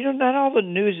 You know, not all the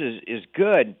news is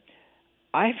good.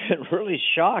 I've been really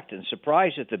shocked and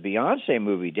surprised that the Beyonce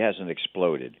movie hasn't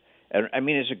exploded. And I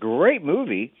mean, it's a great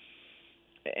movie,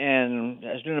 and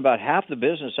it's doing about half the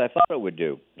business I thought it would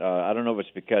do. I don't know if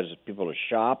it's because people are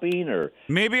shopping or...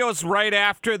 Maybe it was right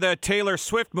after the Taylor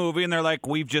Swift movie, and they're like,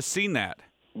 we've just seen that.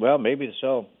 Well, maybe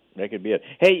so. That could be it.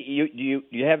 Hey, you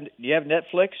have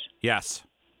Netflix? Yes.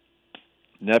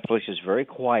 Netflix is very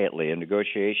quietly in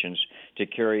negotiations to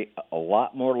carry a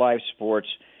lot more live sports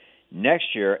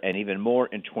next year and even more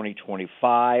in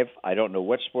 2025. I don't know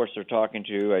what sports they're talking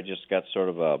to. I just got sort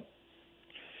of a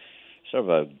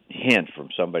hint from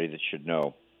somebody that should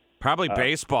know. Probably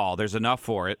baseball. There's enough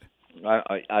for it.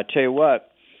 I tell you what,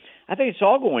 I think it's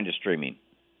all going to streaming.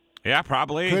 Yeah,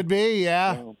 probably. Could be,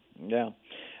 yeah. Yeah.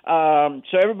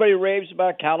 So everybody raves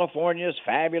about California's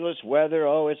fabulous weather.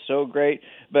 Oh, it's so great.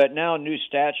 But now new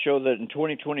stats show that in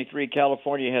 2023,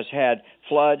 California has had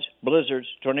floods, blizzards,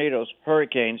 tornadoes,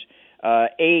 hurricanes,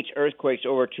 8 earthquakes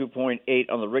over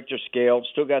 2.8 on the Richter scale.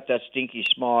 Still got that stinky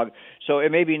smog. So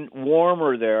it may be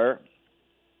warmer there.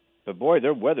 But, boy,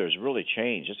 their weather has really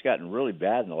changed. It's gotten really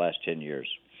bad in the last 10 years.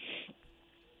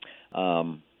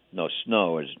 no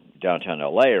snow as downtown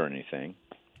L.A. or anything.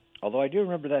 Although I do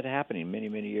remember that happening many,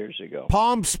 many years ago.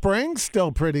 Palm Springs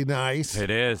still pretty nice. It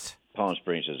is. Palm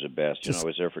Springs is the best. I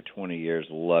was there for 20 years,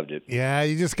 loved it. Yeah,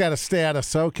 you just got to stay out of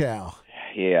SoCal.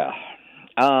 Yeah.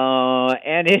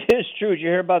 And it is true. Did you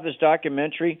hear about this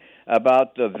documentary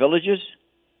about the villages?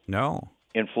 No.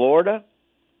 In Florida?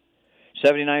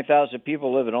 79,000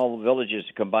 people live in all the villages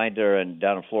combined there and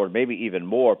down in Florida, maybe even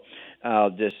more.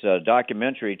 This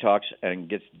documentary talks and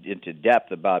gets into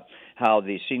depth about how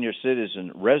the senior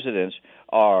citizen residents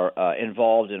are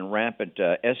involved in rampant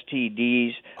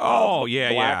STDs.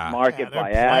 Black market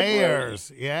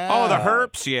Viagra. Yeah. Oh, the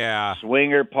herps, yeah.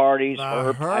 Swinger parties,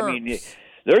 herps. I mean,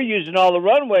 they're using all the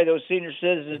runway, those senior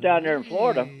citizens down there in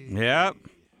Florida. Yeah.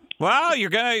 Well,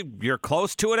 you're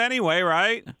close to it anyway,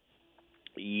 right?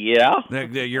 Yeah.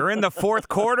 You're in the fourth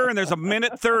quarter, and there's a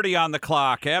minute 30 on the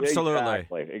clock. Absolutely.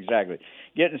 Exactly.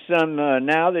 Getting some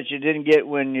now that you didn't get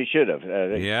when you should have.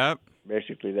 Yep.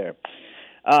 Basically there.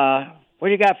 What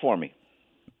do you got for me?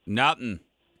 Nothing.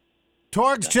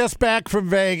 Torg's just back from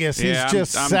Vegas. He's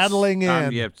just settling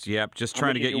in. Yep. Just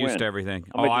trying to get used to everything.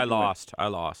 I lost.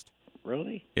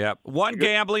 Really? Yep. One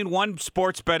gambling, one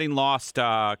sports betting, lost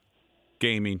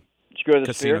gaming. Did you go to the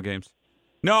casino Sphere? games.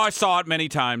 No, I saw it many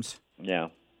times. Yeah.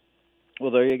 Well,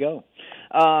 there you go.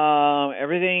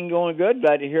 Everything going good.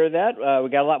 Glad to hear that. We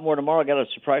got a lot more tomorrow. Got a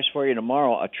surprise for you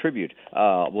tomorrow, a tribute.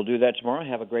 We'll do that tomorrow.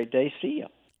 Have a great day. See ya.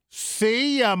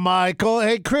 See ya, Michael.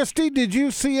 Hey, Christy, did you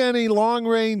see any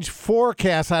long-range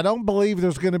forecasts? I don't believe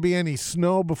there's going to be any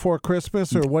snow before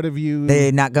Christmas, or what have you...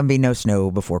 There's not going to be no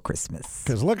snow before Christmas.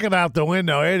 Because looking out the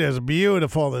window, it is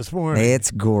beautiful this morning.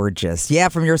 It's gorgeous. Yeah,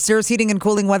 from your Sears Heating and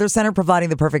Cooling Weather Center, providing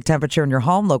the perfect temperature in your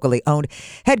home, locally owned,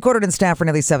 headquartered and staffed for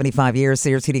nearly 75 years,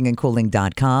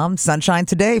 SearsHeatingandCooling.com. Sunshine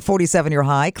today, 47 your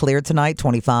high, clear tonight,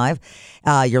 25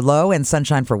 your low, and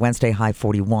sunshine for Wednesday, high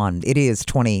 41. It is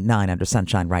 29 under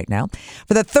sunshine right now.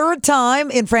 For the third time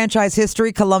in franchise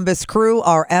history, Columbus Crew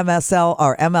are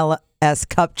MLS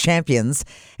Cup champions,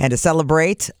 and to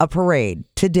celebrate, a parade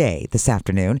today, this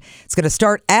afternoon. It's going to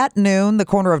start at noon, the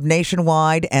corner of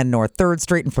Nationwide and North 3rd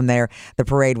Street, and from there, the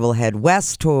parade will head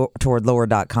west toward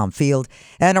Lower.com Field,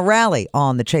 and a rally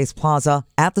on the Chase Plaza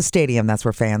at the stadium. That's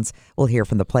where fans will hear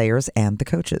from the players and the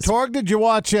coaches. Torg, did you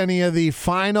watch any of the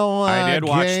final I did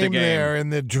watch the game there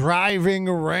in the driving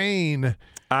rain?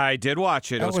 I did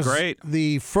watch it. It was great.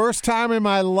 The first time in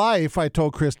my life, I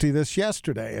told Christy this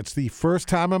yesterday, it's the first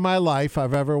time in my life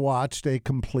I've ever watched a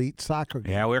complete soccer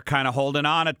game. Yeah, we were kind of holding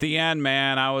on at the end,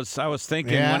 man. I was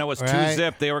thinking when it was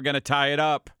 2-zip, they were going to tie it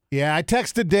up. Yeah, I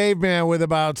texted Dave, man, with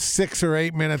about 6 or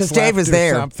 8 minutes left Dave was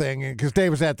there. something, because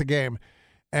Dave was at the game.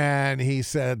 And he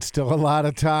said, still a lot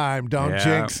of time. Don't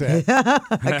jinx it.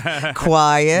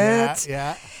 Quiet.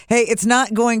 Yeah. Hey, it's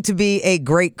not going to be a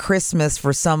great Christmas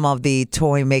for some of the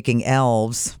toy-making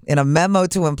elves. In a memo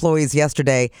to employees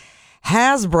yesterday,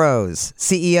 Hasbro's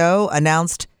CEO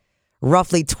announced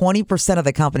roughly 20% of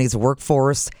the company's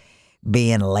workforce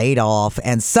being laid off.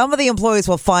 And some of the employees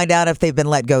will find out if they've been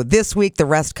let go this week, the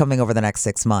rest coming over the next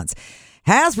 6 months.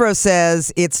 Hasbro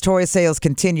says its toy sales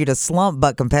continue to slump,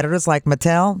 but competitors like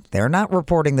Mattel, they're not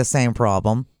reporting the same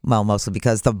problem. Well, mostly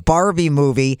because the Barbie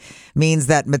movie means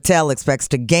that Mattel expects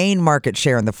to gain market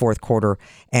share in the fourth quarter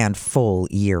and full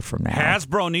year from now.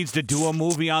 Hasbro needs to do a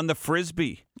movie on the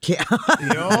Frisbee. Yeah.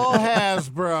 The old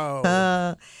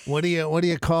Hasbro. What do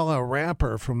you call a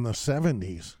rapper from the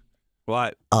 70s?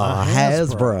 What?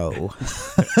 Hasbro.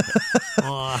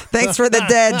 Thanks for the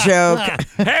dad joke.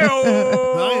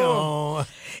 Hey-oh.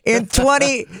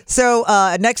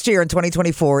 Next year in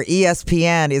 2024,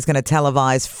 ESPN is going to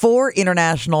televise 4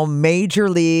 international Major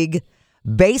League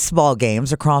Baseball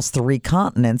games across 3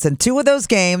 continents, and 2 of those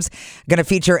games are going to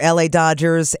feature LA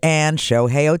Dodgers and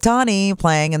Shohei Ohtani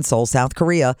playing in Seoul, South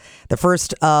Korea. The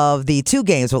first of the 2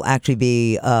 games will actually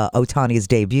be Ohtani's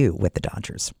debut with the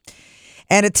Dodgers.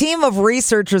 And a team of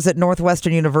researchers at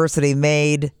Northwestern University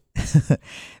made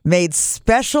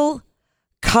special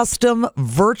custom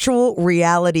virtual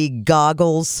reality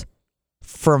goggles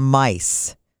for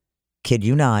mice. Kid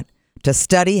you not. To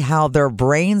study how their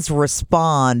brains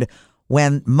respond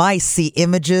when mice see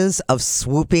images of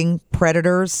swooping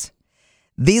predators.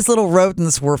 These little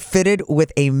rodents were fitted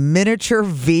with a miniature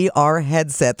VR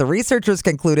headset. The researchers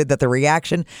concluded that the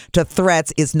reaction to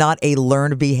threats is not a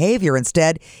learned behavior.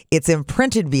 Instead, it's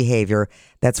imprinted behavior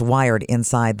that's wired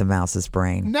inside the mouse's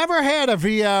brain. Never had a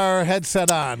VR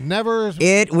headset on. Never.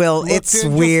 It's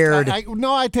weird.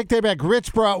 I take that back.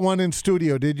 Rich brought one in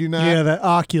studio. Did you not? Yeah, the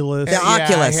Oculus. The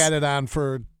Oculus. I had it on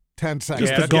for 10 seconds.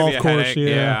 Just the golf course.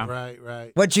 Yeah.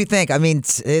 Right. What'd you think? I mean,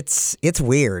 it's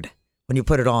weird when you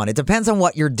put it on. It depends on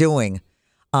what you're doing.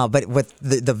 But with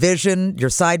the vision, your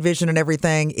side vision and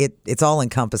everything, it's all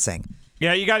encompassing.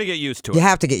 Yeah, you got to get used to it. You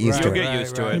have to get used to it. Get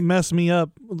used to It it. messed me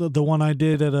up. The one I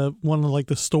did at one of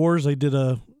the stores, I did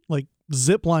a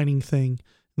zip lining thing.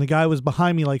 And the guy was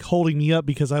behind me, holding me up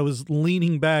because I was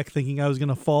leaning back, thinking I was going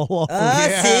to fall off,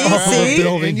 off of a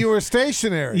building. And you were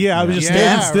stationary. Yeah, I was just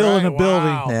standing still in a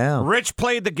building. Yeah. Rich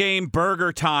played the game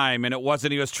Burger Time, and it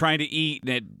wasn't. He was trying to eat,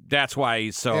 and that's why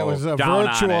he's so. It was a down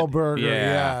virtual on it. burger.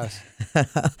 Yeah.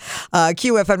 Yes.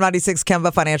 QFM96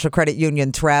 Kemba Financial Credit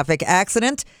Union traffic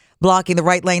accident. Blocking the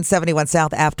right lane 71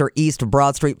 South after East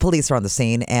Broad Street. Police are on the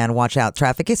scene, and watch out.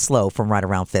 Traffic is slow from right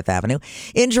around 5th Avenue.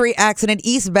 Injury accident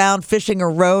eastbound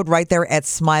Fishinger Road right there at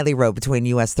Smiley Road between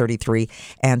US 33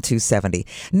 and 270.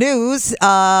 News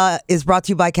is brought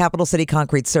to you by Capital City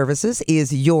Concrete Services.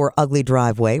 Is your ugly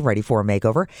driveway ready for a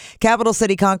makeover? Capital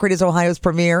City Concrete is Ohio's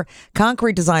premier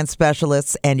concrete design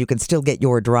specialists, and you can still get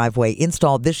your driveway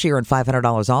installed this year and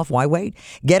 $500 off. Why wait?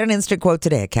 Get an instant quote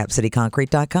today at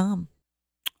capcityconcrete.com.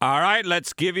 All right,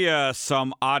 let's give you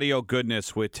some audio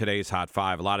goodness with today's Hot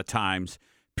 5. A lot of times,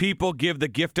 people give the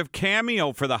gift of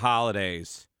Cameo for the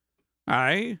holidays. All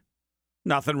right,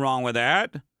 nothing wrong with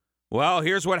that. Well,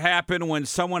 here's what happened when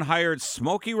someone hired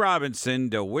Smokey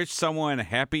Robinson to wish someone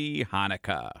happy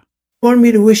Hanukkah. Want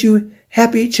me to wish you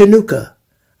happy Chanukah.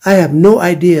 I have no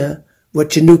idea what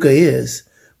Chanukah is,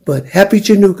 but happy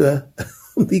Chanukah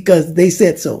because they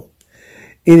said so.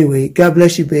 Anyway, God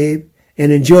bless you, babe,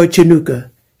 and enjoy Chanukah.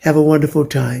 Have a wonderful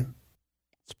time.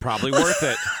 It's probably worth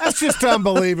it. That's just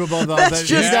unbelievable, though, that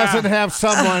he doesn't have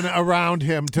someone around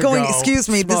him to go, excuse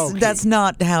me, that's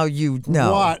not how you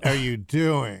know. What are you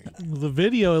doing? The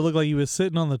video, it looked like he was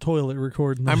sitting on the toilet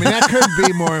recording. I mean, that couldn't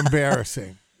be more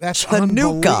embarrassing. That's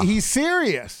Chanukah. He's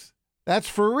serious. That's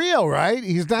for real, right?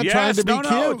 He's not trying to be cute.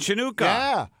 Chanukah.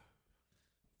 Yeah.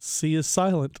 C is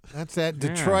silent. That's that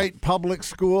Detroit public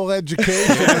school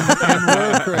education and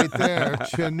work right there.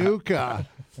 Chanukah.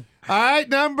 All right,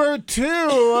 number 2,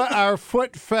 our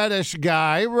foot fetish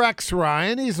guy, Rex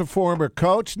Ryan. He's a former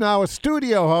coach, now a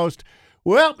studio host.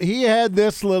 Well, he had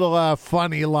this little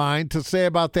funny line to say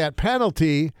about that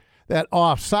penalty, that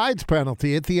offsides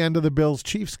penalty at the end of the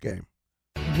Bills-Chiefs game.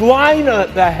 Line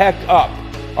the heck up,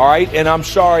 all right? And I'm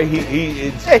sorry,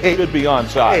 he should be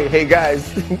onside. Hey,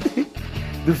 guys.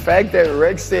 The fact that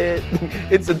Rex said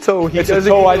it's a toe, it's a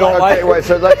toe I don't like. Wait,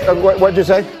 so what'd you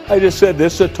say? I just said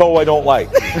this is a toe I don't like.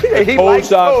 He likes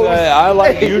toes. I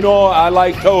like, I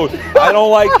like toes. I don't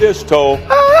like this toe.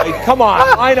 Hey, come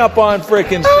on, line up on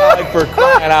frickin' side for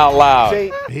crying out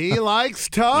loud. He likes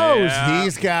toes. Yeah.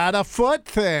 He's got a foot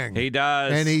thing. He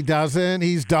does. And he doesn't.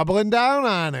 He's doubling down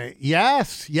on it.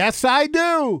 Yes, I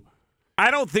do. I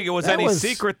don't think it was any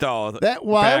secret, though, back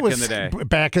in the day.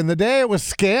 Back in the day, it was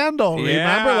scandal. Yeah.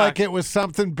 Remember, like it was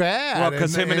something bad. Well,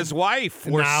 because him and his wife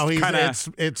were now kind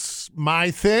of... It's my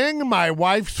thing, my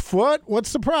wife's foot.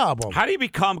 What's the problem? How do you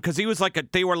become... Because he was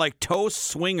they were like toe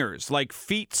swingers, like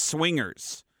feet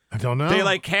swingers. I don't know.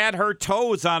 They had her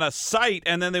toes on a site,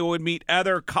 and then they would meet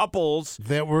other couples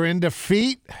that were into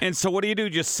feet. And so, what do?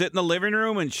 Just sit in the living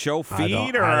room and show feet,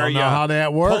 I don't know how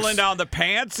that works. Pulling down the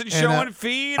pants and showing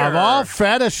feet? Of all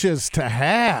fetishes to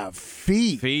have,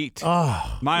 feet.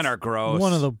 Oh, mine are gross.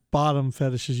 One of the bottom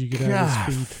fetishes you could have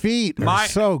is feet. Feet are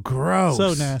so gross,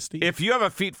 so nasty. If you have a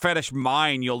feet fetish,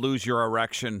 mine, you'll lose your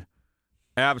erection.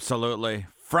 Absolutely,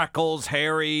 freckles,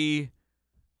 hairy.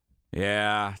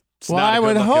 Yeah. Well, I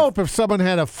would hope if someone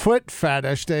had a foot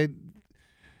fetish, they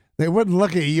wouldn't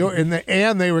look at you,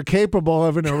 and they were capable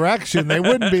of an erection. They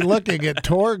wouldn't be looking at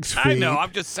Torg's feet. I know.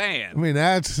 I'm just saying. I mean,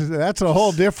 that's a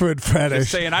whole different fetish.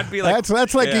 Just saying, I'd be like,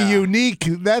 that's like a unique.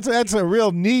 That's a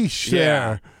real niche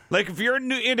there. Like if you're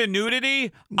into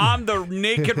nudity, I'm the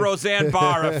naked Roseanne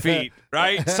Barr of feet,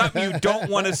 right? Something you don't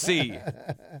want to see.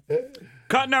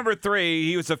 Cut number 3,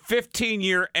 he was a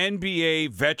 15-year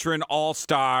NBA veteran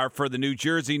all-star for the New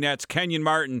Jersey Nets. Kenyon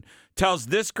Martin tells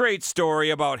this great story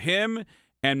about him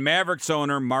and Mavericks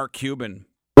owner Mark Cuban.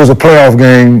 It was a playoff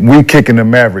game. We kicking the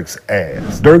Mavericks'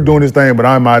 ass. Dirk doing his thing, but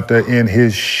I'm out there in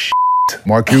his shit.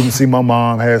 Mark Cuban see my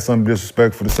mom had some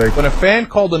disrespect for the sake. When a fan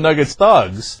called the Nuggets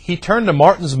thugs, he turned to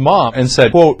Martin's mom and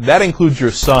said, quote, "That includes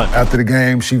your son." After the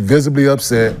game, she visibly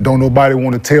upset. Don't nobody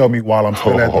want to tell me while I'm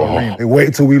still at the arena. They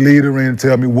wait till we leave the arena and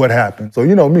tell me what happened. So,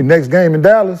 me, next game in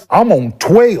Dallas, I'm on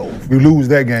 12. We lose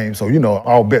that game, so,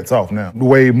 all bets off now. The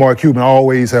way Mark Cuban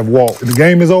always have walked. If the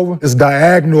game is over, it's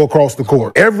diagonal across the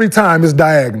court. Every time it's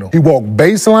diagonal. He walked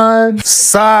baseline,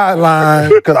 sideline,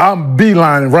 because I'm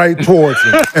beelining right towards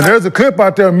him. And there's a clip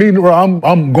out there of me where I'm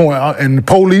going, and the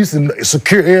police and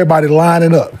secure everybody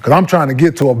lining up, because I'm trying to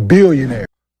get to a billionaire.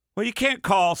 Well, you can't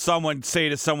say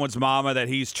to someone's mama that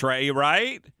he's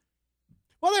right?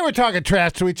 Well, they were talking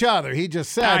trash to each other. He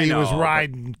just said he was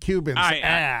riding Cuban's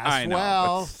ass. I know,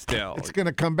 well, but still, it's going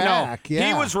to come back. No, yeah.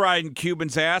 He was riding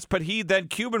Cuban's ass, but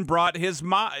Cuban brought his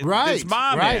mom. His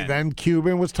mom right. in. Then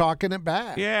Cuban was talking it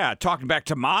back. Yeah, talking back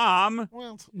to mom.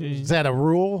 Well, is that a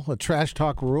rule? A trash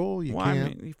talk rule? You can't. I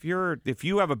mean, if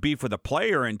you have a beef with a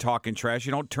player and talking trash,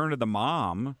 you don't turn to the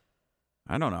mom.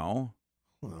 I don't know.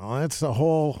 Well, that's the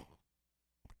whole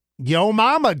yo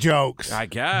mama jokes. I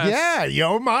guess. Yeah,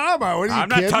 yo mama. What are you I'm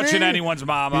not touching me? anyone's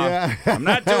mama. Yeah. I'm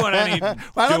not doing any. Well,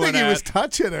 I don't think he was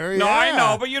touching her. No, yeah. I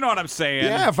know, but you know what I'm saying.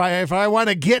 Yeah, if I want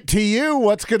to get to you,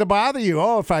 what's going to bother you?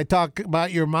 Oh, if I talk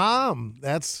about your mom,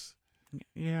 that's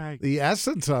the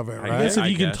essence of it, right? I guess if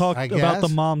you can talk about the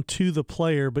mom to the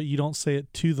player, but you don't say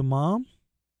it to the mom.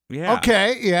 Yeah.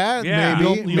 Okay. Yeah.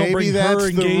 Maybe. You don't bring that's her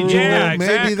the engaged. rule. Yeah, Maybe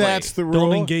exactly. that's the rule.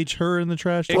 Don't engage her in the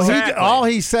trash talk. Well, all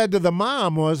he said to the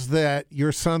mom was that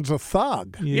your son's a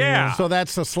thug. Yeah. So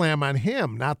that's a slam on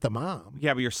him, not the mom.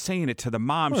 Yeah, but you're saying it to the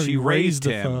mom. Well, she he raised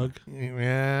a him. thug.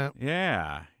 Yeah.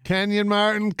 Yeah. Kenyon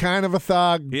Martin, kind of a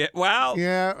thug. Yeah. Well.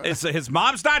 Yeah. His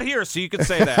mom's not here, so you can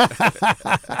say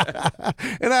that.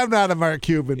 And I'm not a Mark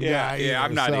Cuban guy. Yeah.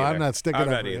 I'm not so either. I'm not sticking I'm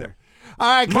up not for either. him. All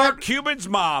right, Mark Cuban's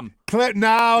mom.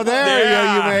 Now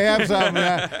there you may have something.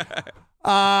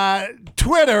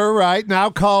 Twitter right now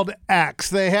called X.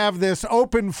 They have this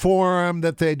open forum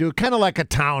that they do, kind of like a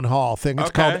town hall thing. It's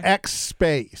called X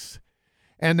Space.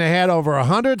 And they had over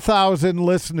 100,000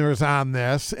 listeners on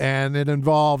this, and it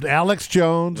involved Alex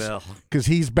Jones, because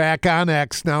he's back on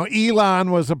X now. Elon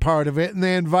was a part of it, and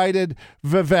they invited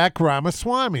Vivek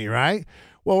Ramaswamy, right?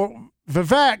 Well,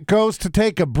 Vivek goes to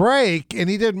take a break, and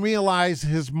he didn't realize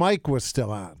his mic was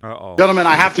still on. Uh-oh. Gentlemen,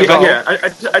 I have to go. Yeah, I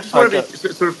just want to be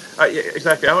sort of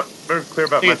exactly. I want to be clear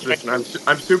about my position.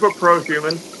 I'm super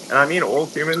pro-human, and I mean all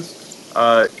humans.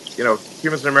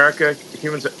 Humans in America,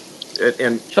 humans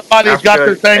in Somebody's Africa, got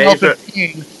their thing Asia,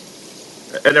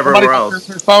 open. and everywhere else.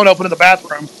 Their phone open in the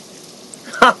bathroom.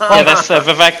 Yeah, that's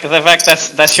Vivek.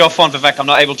 Vivek, that's your phone, Vivek. I'm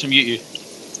not able to mute you.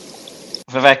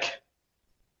 Vivek.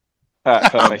 All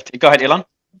right, perfect. Go ahead,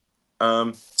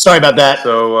 Elon. Sorry about that.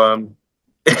 So,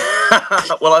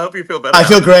 well, I hope you feel better. I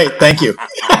feel great. Thank you.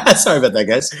 Sorry about that,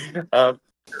 guys.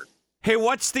 Hey,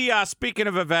 what's the speaking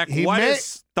of Vivek? What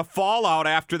is the fallout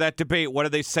after that debate? What are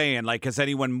they saying? Like, has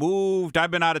anyone moved?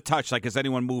 I've been out of touch. Like, has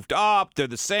anyone moved up? They're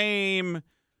the same.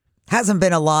 Hasn't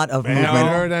been a lot of movement. I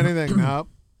haven't heard anything. No.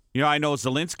 You know, I know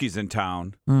Zelensky's in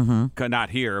town. Mm-hmm.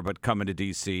 Not here, but coming to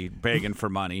D.C., begging for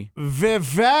money.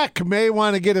 Vivek may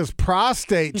want to get his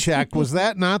prostate checked. Was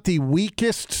that not the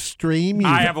weakest stream you've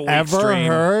ever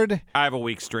heard? I have a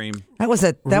weak stream. That was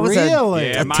a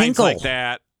Really? a mine's tinkle. like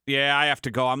that. Yeah, I have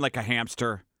to go. I'm like a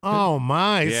hamster. Oh,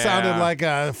 my. It sounded like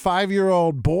a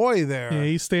 5-year-old boy there. Yeah,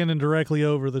 he's standing directly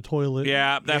over the toilet.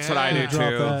 Yeah, that's what I do,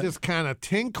 too. Just kind of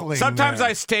tinkling. Sometimes there.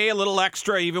 I stay a little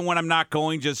extra even when I'm not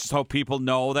going, just so people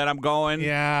know that I'm going.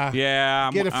 Yeah. Yeah.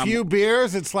 Get a few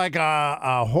beers. It's like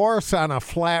a horse on a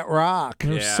flat rock.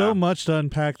 There's so much to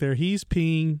unpack there. He's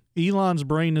peeing. Elon's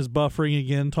brain is buffering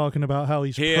again, talking about how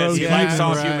he's He pro. is. He likes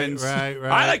all humans. Right.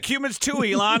 I like humans too,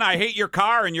 Elon. I hate your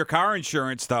car and your car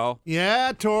insurance, though.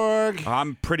 Yeah, Torg.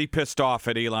 I'm pretty pissed off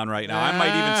at Elon right now. I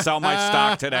might even sell my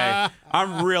stock today.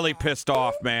 I'm really pissed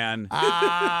off, man.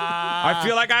 I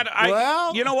feel like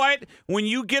you know what? When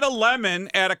you get a lemon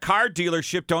at a car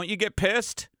dealership, don't you get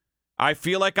pissed? I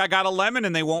feel like I got a lemon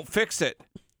and they won't fix it.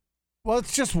 Well,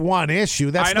 it's just one issue.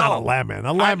 That's not a lemon.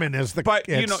 A lemon is the. But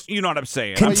you know what I'm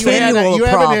saying. You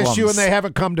have an issue and they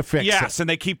haven't come to fix it. Yes, and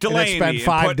they keep delaying and me it's been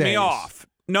 5 and putting days. me off.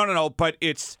 No. But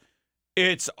it's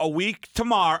a week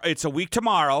tomorrow. It's a week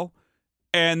tomorrow,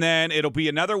 and then it'll be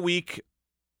another week.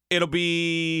 It'll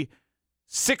be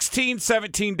 16,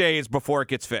 17 days before it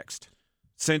gets fixed.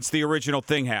 Since the original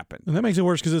thing happened. And that makes it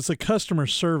worse because it's a customer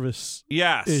service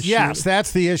Yes. issue. Yes,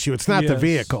 that's the issue. It's not the Yes.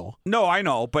 vehicle. No, I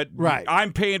know, but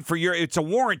I'm paying for it's a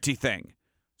warranty thing.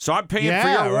 So I'm paying for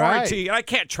your warranty, and I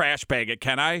can't trash bag it,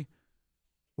 can I?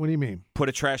 What do you mean? Put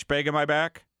a trash bag in my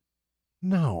back?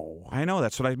 No. I know,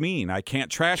 that's what I mean. I can't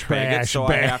trash bag it, so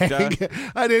bag. I have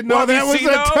to. I didn't know Well, that have you was seen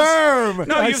a those? term.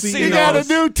 No, you've seen You those. got a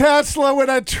new Tesla with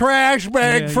a trash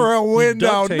bag for a window.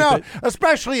 duct tape No, it.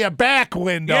 especially a back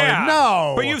window. Yeah.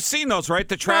 No. But you've seen those, right?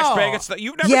 The trash No. bag.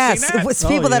 You've never Yes, seen that? it's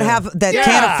people that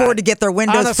can't afford to get their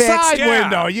windows on a fixed. side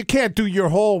window. You can't do your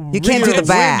whole You can't do rear the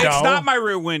back. window. It's not my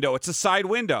rear window. It's a side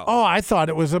window. Oh, I thought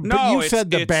it was a. No, but you it's-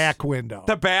 said the it's back window.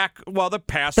 The back, the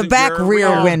passenger. back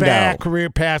rear window. Back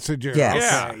rear passenger. Yes.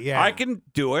 Yes. Yeah. I can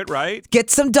do it, right? Get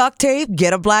some duct tape,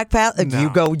 get a black pad.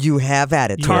 You have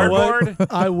at it. You know Cardboard?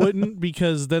 what? I wouldn't,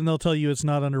 because then they'll tell you it's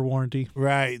not under warranty.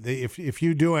 Right. If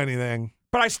you do anything.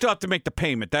 But I still have to make the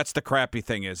payment. That's the crappy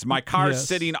thing is my car's Yes.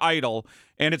 sitting idle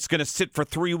and it's going to sit for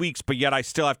 3 weeks, but yet I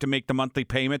still have to make the monthly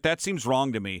payment. That seems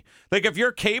wrong to me. Like if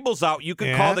your cable's out, you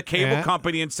can call the cable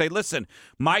company and say, listen,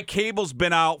 my cable's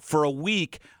been out for a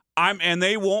week. And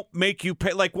they won't make you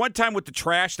pay. Like one time with the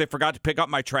trash, they forgot to pick up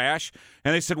my trash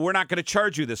and they said, we're not going to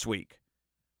charge you this week.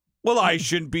 Well, I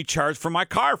shouldn't be charged for my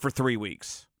car for 3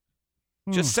 weeks.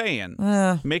 Just saying.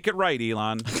 Make it right,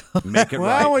 Elon. Make it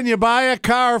right. Well, when you buy a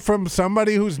car from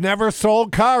somebody who's never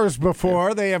sold cars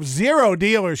before, they have 0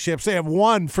 dealerships. They have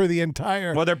 1 for the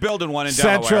entire Well, they're building one in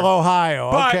Central Delaware.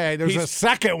 Ohio. But Okay, there's a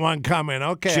second one coming.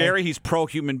 Okay. Jerry, he's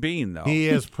pro-human being, though. He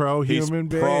is pro-human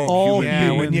being. pro-human Yeah,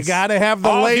 being. when you got to have the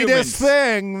All latest humans.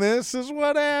 thing, this is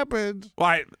what happens.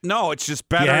 Why? No, it's just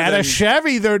better If you had than a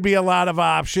Chevy, thereuld be a lot of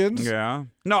options. Yeah.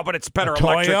 No, but it's better A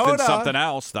electric than Toyota. something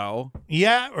else, though.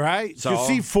 Yeah, right. So- You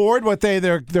see Ford, what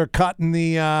they're cutting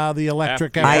the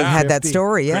electric. I had that F-150.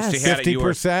 story, yes. Christy had it. You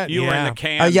were 50%. You were in yeah. the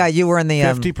can. Oh, yeah, you were in the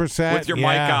 50%. with your mic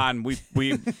on. We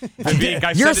Vivek,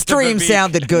 I Your sent it to stream Vivek.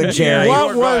 sounded good, Jerry.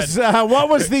 What was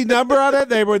the number on it?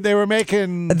 They were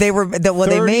making They were well, 30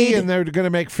 they made and they're going to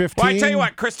make 15. Well, I tell you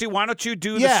what, Christy, why don't you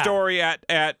do the Yeah. story at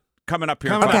coming up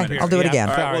here? in Coming 5 up minutes. I'll do it again.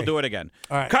 All right, Sorry. we'll do it again.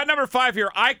 All right. Cut number 5 here.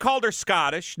 I called her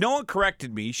Scottish. No one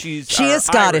corrected me. She is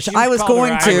Scottish. Irish. I was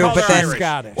going I to, called but her then Irish.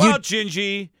 Scottish. Well,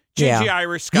 Gingy,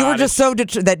 Irish, Scottish. You were just so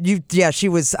that you. Yeah, she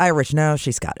was Irish. No,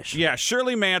 she's Scottish. Yeah,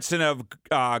 Shirley Manson of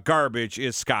Garbage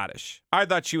is Scottish. I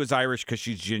thought she was Irish because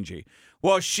she's gingy.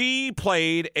 Well, she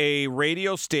played a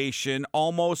radio station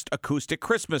almost acoustic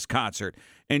Christmas concert,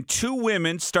 and 2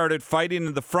 women started fighting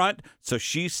in the front, so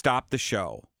she stopped the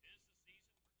show.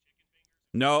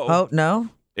 No. Oh no.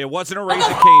 It wasn't a Raising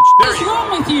Cane. What's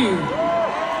wrong with you?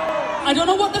 I don't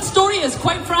know what the story is.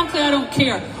 Quite frankly, I don't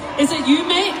care. Is it you,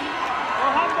 mate?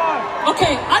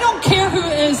 Okay, I don't care who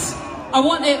it is. I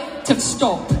want it to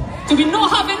stop. Do we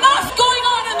not have enough going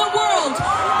on in the world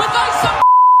without some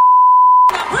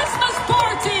Christmas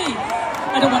party?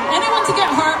 I don't want anyone to get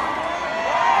hurt.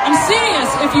 I'm serious.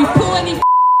 If you pull any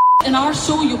in our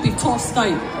show, you'll be tossed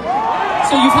out.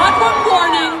 So you've had one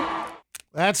warning.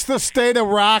 That's the state of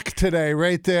rock today,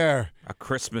 right there. A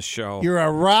Christmas show. You're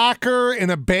a rocker in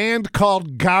a band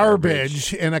called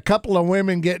Garbage, and a couple of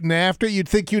women getting after it. You'd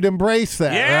think you'd embrace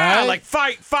that, Yeah, right? like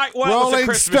fight. What was a Rolling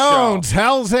Christmas Stones, show?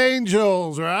 Hell's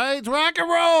Angels, right? Rock and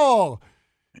roll.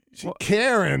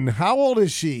 Karen, how old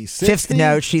is she? 60?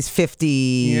 No, she's 50.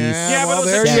 Yeah, well, but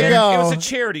there it was you go. It was a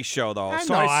charity show, though,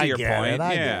 so I see your point.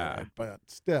 I yeah, get it, but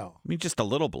still. I mean, just a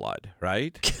little blood,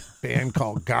 right? Band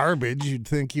called Garbage. You'd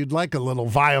think you'd like a little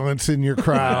violence in your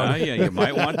crowd. Yeah, you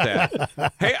might want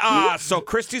that. Hey, so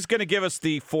Christy's going to give us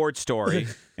the Ford story.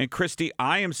 And Christy,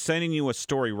 I am sending you a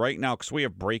story right now because we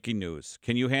have breaking news.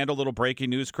 Can you handle a little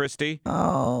breaking news, Christy?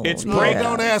 Oh, it's No,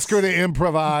 don't ask her to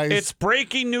improvise. It's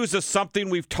breaking news of something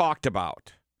we've talked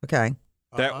about. Okay.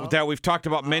 That we've talked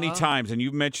about many times, and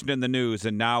you've mentioned in the news,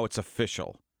 and now it's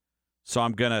official. So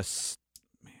I'm going to...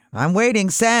 I'm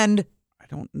waiting. Send. I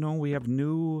don't know. We have a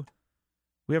new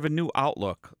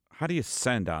outlook. How do you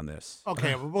send on this?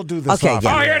 Okay, we'll do this. Okay, off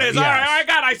yeah. Oh, here air. it is. Yes.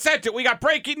 All right, I sent it. We got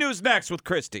breaking news next with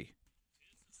Christy.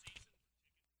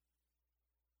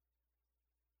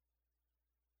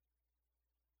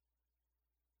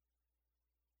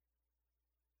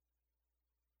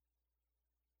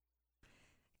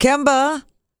 Kemba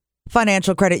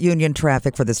Financial Credit Union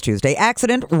traffic for this Tuesday.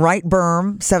 Accident, right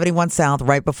berm, 71 South,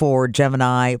 right before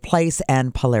Gemini Place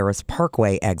and Polaris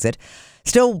Parkway exit.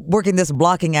 Still working this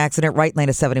blocking accident, right lane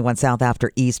of 71 South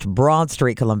after East Broad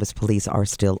Street. Columbus police are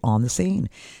still on the scene.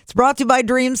 It's brought to you by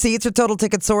Dream Seats, your total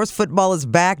ticket source. Football is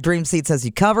back. Dream Seats has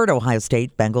you covered. Ohio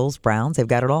State, Bengals, Browns, they've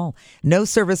got it all. No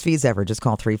service fees ever. Just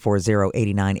call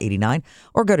 340-8989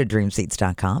 or go to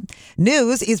dreamseats.com.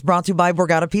 News is brought to you by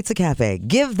Borgata Pizza Cafe.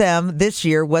 Give them this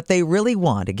year what they really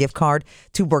want, a gift card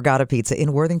to Borgata Pizza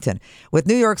in Worthington. With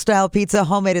New York-style pizza,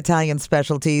 homemade Italian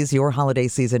specialties, your holiday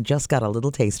season just got a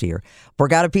little tastier.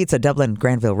 Borgata Pizza, Dublin,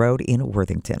 Granville Road in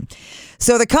Worthington.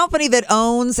 So the company that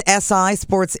owns SI,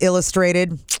 Sports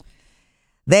Illustrated,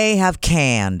 they have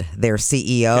canned their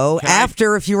CEO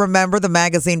after, if you remember, the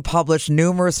magazine published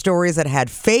numerous stories that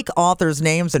had fake authors'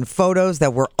 names and photos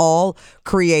that were all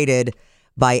created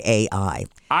by AI.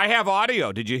 I have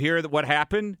audio. Did you hear what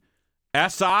happened?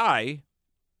 SI.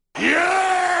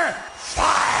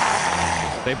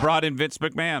 They brought in Vince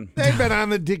McMahon. They've been on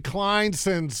the decline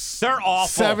since They're awful.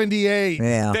 78.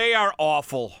 Yeah. They are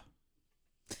awful.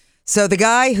 So the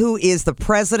guy who is the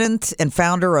president and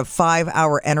founder of 5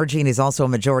 Hour Energy, and he's also a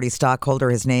majority stockholder,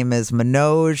 his name is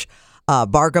Manoj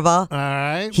Bhargava. All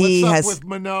right. What's up with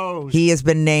Manoj? He has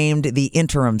been named the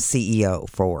interim CEO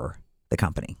for the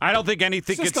company. I don't think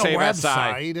anything It's could just a save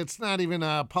website. SI. It's not even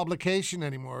a publication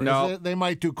anymore, No. is it? They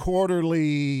might do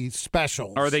quarterly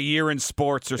specials. Or the year in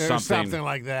sports or something.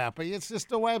 like that. But it's just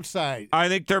a website. I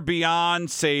think they're beyond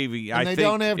savvy. And they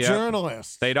don't have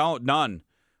journalists. They don't. None.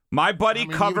 My buddy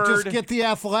covered. You just get The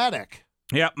Athletic.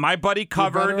 Yeah, my buddy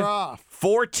covered better off.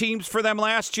 4 teams for them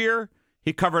last year.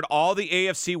 He covered all the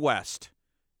AFC West,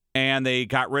 and they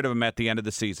got rid of him at the end of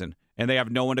the season. And they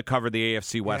have no one to cover the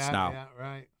AFC West now. Yeah,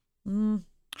 right.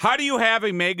 How do you have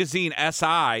a magazine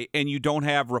SI and you don't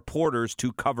have reporters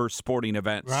to cover sporting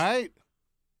events? Right.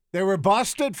 They were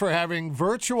busted for having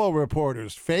virtual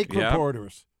reporters, fake Yep.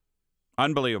 reporters.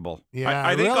 Unbelievable. Yeah,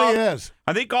 I it think really is.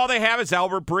 I think all they have is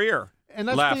Albert Breer. And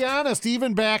let's left. be honest,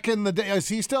 even back in the day, is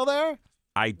he still there?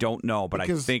 I don't know, but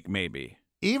Because- I think maybe.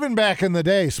 Even back in the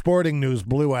day, Sporting News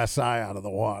blew SI out of the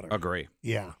water. Agree.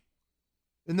 Yeah.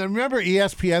 And then remember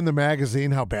ESPN, the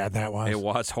magazine, how bad that was? It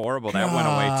was horrible. That went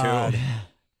away too.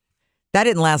 That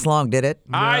didn't last long, did it?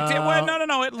 I did. Well,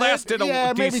 no. It lasted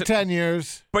Yeah, a maybe decent, 10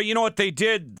 years. But you know what they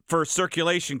did for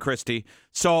circulation, Christy?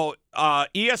 So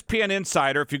ESPN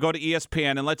Insider, if you go to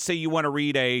ESPN and let's say you want to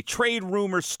read a trade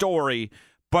rumor story,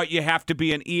 but you have to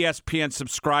be an ESPN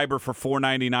subscriber for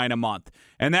 $4.99 a month.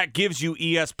 And that gives you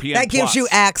ESPN That gives Plus. you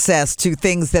access to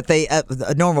things that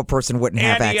a normal person wouldn't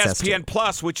have And access ESPN to.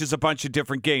 Plus, which is a bunch of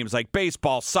different games like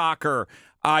baseball, soccer.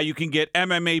 You can get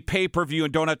MMA pay-per-view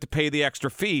and don't have to pay the extra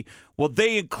fee. Well,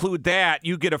 they include that.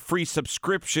 You get a free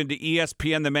subscription to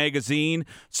ESPN, the magazine.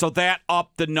 So that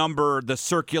upped the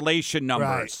circulation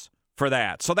numbers for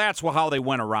that. So that's how they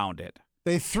went around it.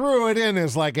 They threw it in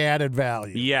as like added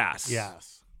value. Yes. Yes.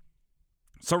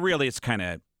 So really, it's kind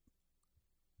of,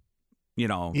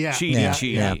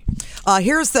 cheaty. Yeah.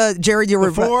 Here's the Jerry.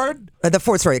 Ford. The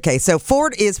Ford story. Okay, so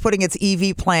Ford is putting its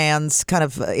EV plans kind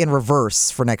of in reverse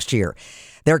for next year.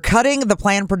 They're cutting the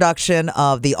planned production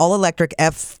of the all-electric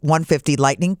F-150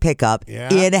 Lightning pickup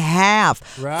in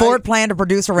half. Right. Ford planned to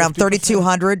produce around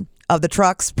 3,200 of the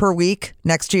trucks per week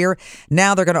next year.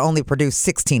 Now they're going to only produce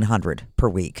 1,600 per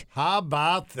week. How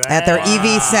about that? At their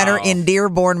EV center in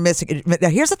Dearborn, Michigan. Now,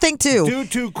 here's the thing, too. Due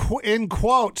to, in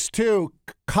quotes, too,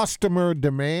 customer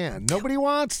demand. Nobody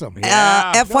wants them.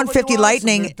 F-150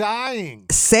 Lightning They're dying.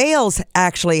 sales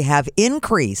actually have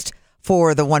increased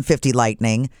for the 150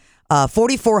 Lightning.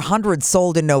 4,400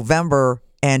 sold in November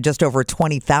and just over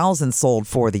 20,000 sold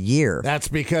for the year. That's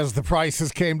because the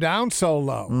prices came down so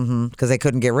low. Because they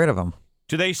couldn't get rid of them.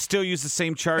 Do they still use the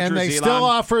same chargers, And they Elon? still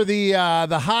offer the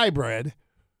hybrid.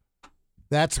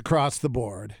 That's across the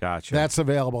board. Gotcha. That's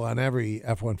available on every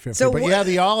F-150. So but yeah,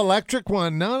 the all-electric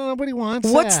one, nobody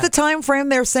wants What's that. the time frame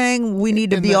they're saying we need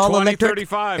to In be the all electric?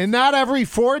 2035. And not every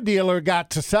Ford dealer got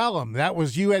to sell them. That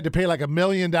was, you had to pay like $1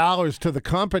 million to the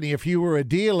company if you were a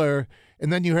dealer,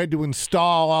 and then you had to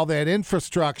install all that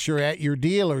infrastructure at your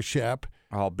dealership.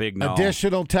 Oh, big no.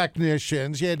 Additional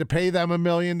technicians. You had to pay them $1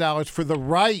 million for the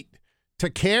right to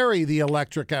carry the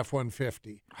electric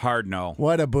F-150. Hard no.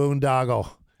 What a boondoggle.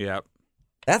 Yep.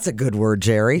 That's a good word,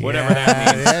 Jerry. Whatever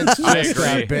that means. It's I just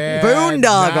agree. a bad,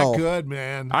 Boondoggle. not good,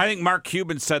 man. I think Mark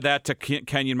Cuban said that to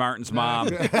Kenyon Martin's mom.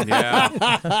 Yeah.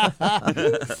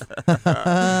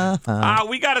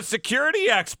 We got a security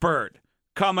expert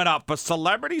coming up, a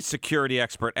celebrity security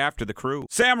expert after the crew.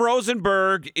 Sam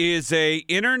Rosenberg is a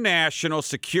international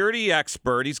security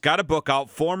expert. He's got a book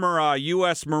out, former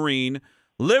U.S. Marine.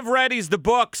 Live Ready's the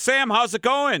book. Sam, how's it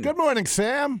going? Good morning,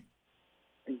 Sam.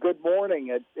 Good morning.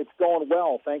 It's going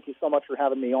well. Thank you so much for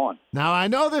having me on. Now, I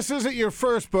know this isn't your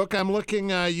first book. I'm looking,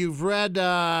 you've read,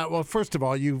 well, first of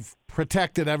all, you've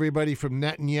protected everybody from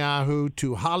Netanyahu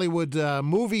to Hollywood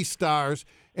movie stars,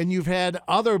 and you've had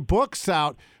other books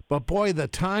out. But, boy, the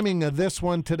timing of this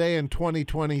one today in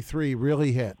 2023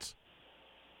 really hits.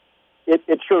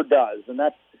 It sure does. And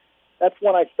that's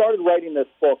when I started writing this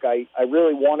book. I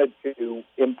really wanted to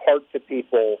impart to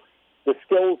people the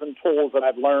skills and tools that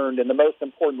I've learned and the most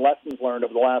important lessons learned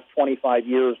over the last 25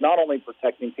 years, not only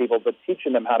protecting people, but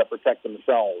teaching them how to protect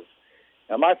themselves.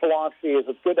 Now, my philosophy is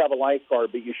it's good to have a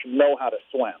lifeguard, but you should know how to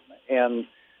swim. And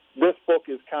this book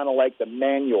is kind of like the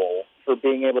manual for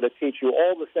being able to teach you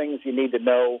all the things you need to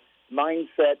know,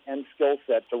 mindset and skill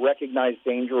set to recognize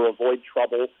danger, avoid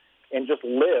trouble, and just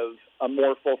live a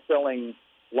more fulfilling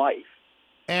life.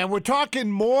 And we're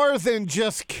talking more than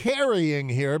just carrying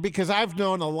here, because I've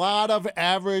known a lot of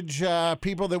average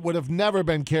people that would have never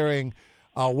been carrying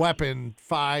a weapon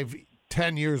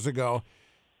 5-10 years ago,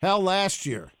 hell, last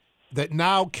year, that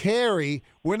now carry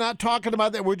We're not talking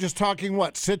about that. We're just talking,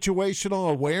 what, situational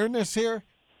awareness here?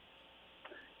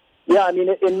 Yeah, I mean,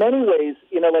 in many ways,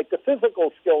 like the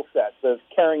physical skill sets of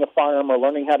carrying a firearm or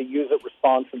learning how to use it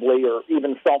responsibly or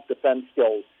even self-defense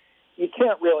skills, you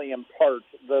can't really impart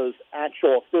those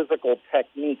actual physical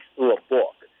techniques through a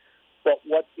book. But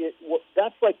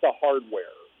that's like the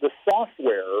hardware. The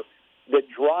software that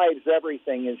drives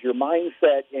everything is your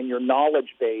mindset and your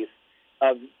knowledge base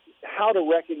of how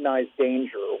to recognize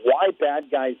danger, why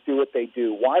bad guys do what they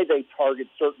do, why they target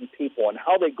certain people, and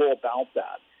how they go about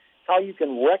that, how you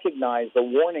can recognize the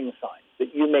warning signs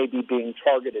that you may be being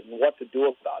targeted and what to do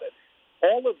about it.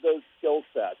 All of those skill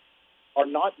sets are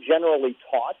not generally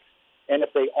taught, and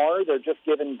if they are, they're just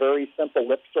given very simple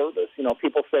lip service.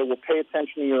 People say, well, pay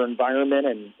attention to your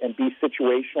environment and be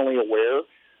situationally aware.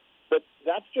 But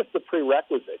that's just a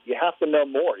prerequisite. You have to know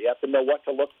more. You have to know what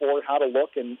to look for, how to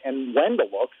look, and when to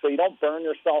look so you don't burn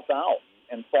yourself out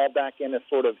and fall back into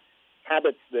sort of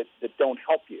habits that don't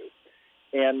help you.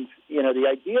 And, the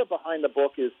idea behind the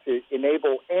book is to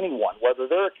enable anyone, whether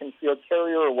they're a concealed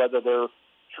carrier or whether they're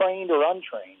trained or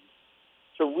untrained,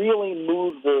 to really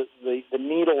move the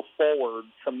needle forward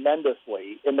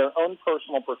tremendously in their own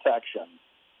personal protection,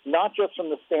 not just from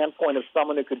the standpoint of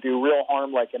someone who could do real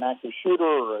harm like an active shooter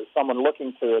or someone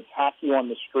looking to attack you on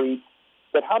the street,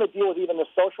 but how to deal with even the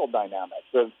social dynamics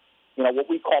of, what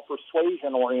we call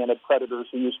persuasion-oriented predators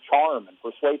who use charm and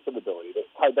persuasive ability,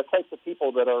 the types of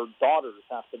people that our daughters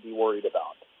have to be worried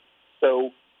about.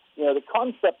 So, the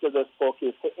concept of this book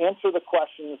is to answer the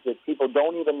questions that people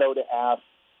don't even know to ask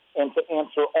and to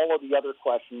answer all of the other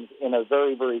questions in a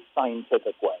very, very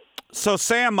scientific way. So,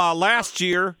 Sam, last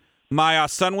year, my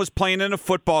son was playing in a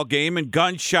football game and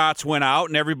gunshots went out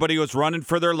and everybody was running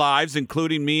for their lives,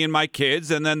 including me and my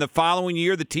kids. And then the following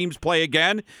year, the teams play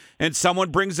again and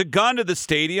someone brings a gun to the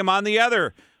stadium on the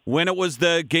other when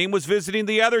the game was visiting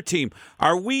the other team.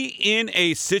 Are we in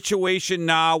a situation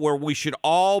now where we should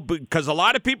all, because a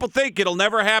lot of people think it'll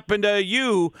never happen to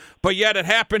you, but yet it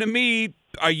happened to me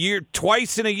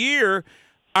twice in a year.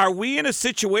 Are we in a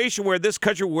situation where this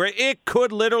country, where it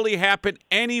could literally happen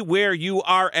anywhere you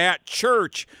are at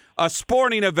church, a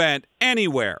sporting event,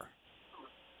 anywhere?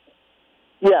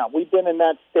 Yeah, we've been in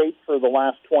that state for the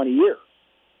last 20 years.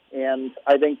 And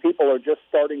I think people are just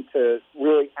starting to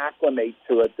really acclimate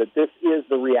to it, that this is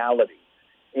the reality.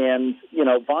 And,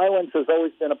 violence has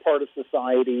always been a part of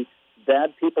society.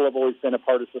 Bad people have always been a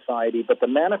part of society. But the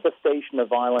manifestation of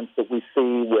violence that we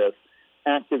see with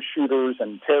active shooters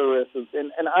and terrorists,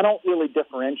 and I don't really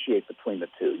differentiate between the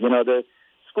two. The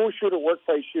school shooter,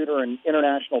 workplace shooter, and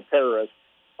international terrorists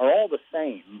are all the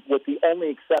same, with the only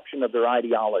exception of their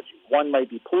ideology. One might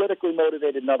be politically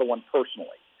motivated, another one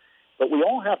personally. But we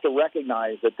all have to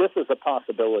recognize that this is a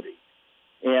possibility.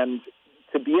 And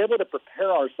to be able to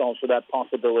prepare ourselves for that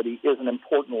possibility is an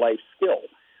important life skill.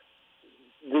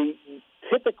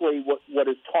 Typically, what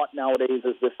is taught nowadays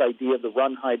is this idea of the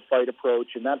run, hide, fight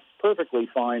approach, and that's perfectly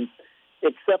fine,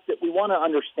 except that we want to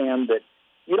understand that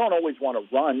you don't always want to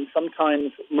run.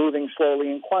 Sometimes moving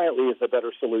slowly and quietly is a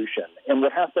better solution. And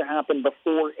what has to happen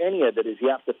before any of it is you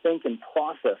have to think and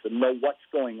process and know what's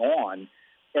going on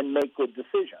and make good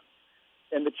decisions.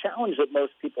 And the challenge that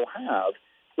most people have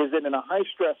is that in a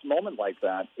high-stress moment like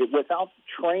that, without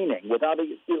training, without at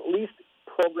least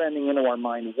programming into our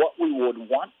mind what we would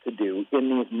want to do in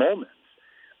these moments,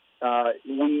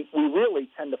 we really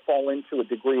tend to fall into a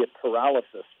degree of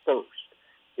paralysis first.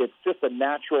 It's just a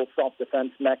natural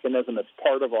self-defense mechanism. It's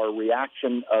part of our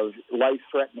reaction of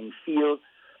life-threatening fear.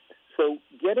 So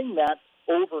getting that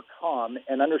overcome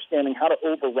and understanding how to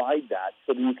override that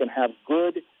so that you can have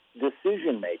good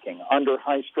decision-making under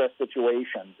high-stress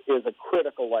situations is a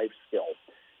critical life skill.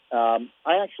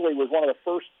 I actually was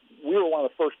we were one of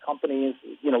the first companies,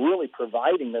 really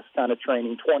providing this kind of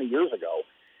training 20 years ago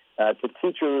to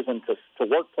teachers and to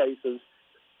workplaces.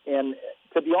 And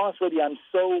to be honest with you, I'm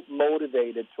so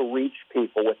motivated to reach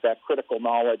people with that critical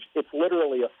knowledge. It's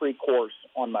literally a free course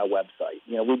on my website.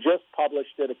 We just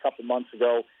published it a couple months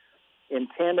ago in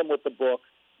tandem with the book.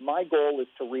 My goal is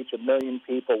to reach 1 million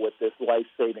people with this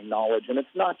life-saving knowledge. And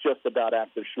it's not just about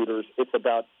active shooters. It's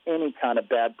about any kind of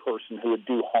bad person who would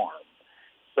do harm.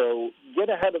 So get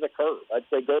ahead of the curve. I'd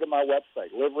say go to my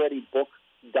website.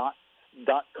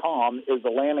 LiveReadyBook.com is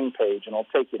the landing page, and I'll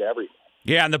take you to everything.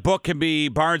 Yeah, and the book can be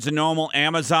Barnes & Noble,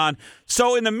 Amazon.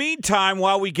 So in the meantime,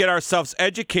 while we get ourselves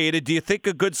educated, do you think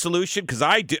a good solution, because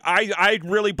I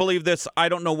really believe this, I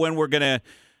don't know when we're going to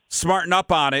smarten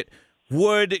up on it,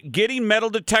 would getting metal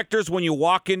detectors when you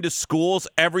walk into schools,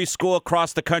 every school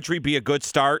across the country, be a good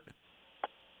start?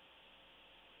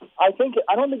 I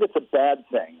don't think it's a bad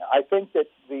thing. I think that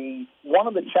one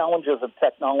of the challenges of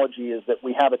technology is that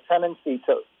we have a tendency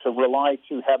to rely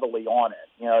too heavily on it.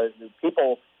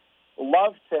 People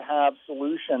love to have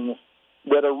solutions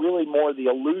that are really more the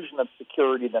illusion of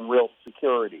security than real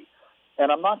security.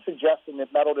 And I'm not suggesting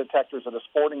that metal detectors at a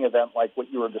sporting event like what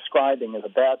you were describing is a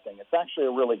bad thing. It's actually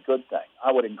a really good thing.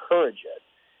 I would encourage it.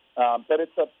 But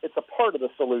it's a part of the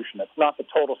solution. It's not the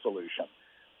total solution.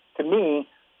 To me,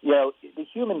 the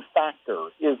human factor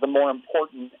is the more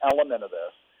important element of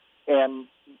this. And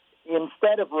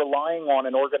instead of relying on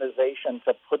an organization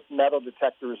to put metal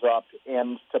detectors up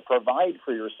and to provide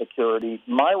for your security,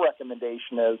 my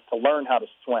recommendation is to learn how to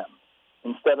swim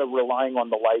instead of relying on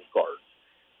the lifeguards.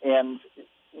 And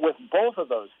with both of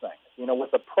those things,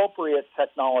 with appropriate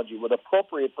technology, with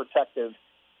appropriate protective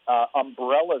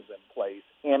umbrellas in place,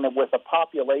 and with a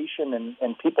population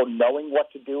and people knowing what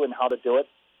to do and how to do it,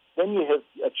 then you have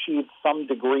achieved some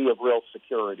degree of real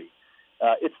security.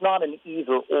 It's not an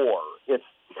either or. It's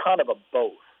kind of a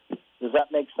both. Does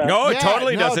that make sense? No, it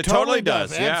totally does. It totally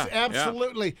does. Yeah,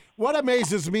 absolutely. Yeah. What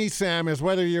amazes me, Sam, is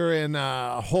whether you're in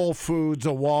Whole Foods, a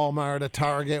Walmart, a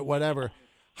Target, whatever,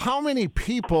 how many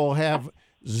people have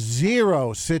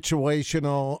zero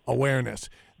situational awareness?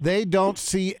 They don't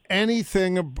see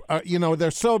anything,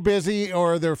 they're so busy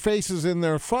or their face is in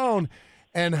their phone.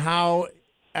 And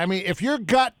if your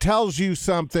gut tells you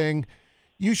something,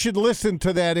 you should listen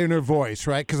to that inner voice,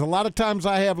 right? Because a lot of times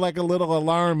I have like a little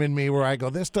alarm in me where I go,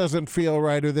 this doesn't feel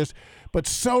right or this. But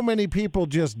so many people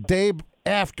just day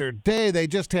after day, they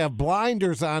just have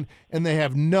blinders on and they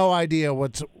have no idea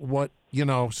what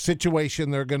situation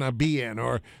they're going to be in,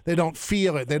 or they don't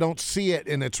feel it, they don't see it,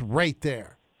 and it's right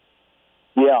there.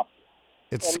 Yeah.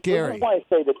 It's scary. That's why I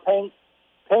say that paying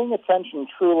attention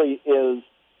truly is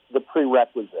the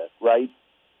prerequisite, right?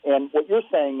 And what you're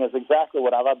saying is exactly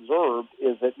what I've observed,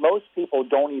 is that most people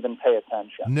don't even pay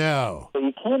attention. No. So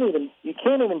you can't even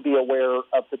be aware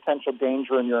of potential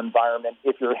danger in your environment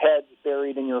if your head's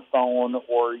buried in your phone,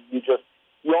 or you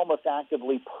almost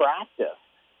actively practice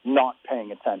not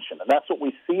paying attention. And that's what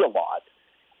we see a lot.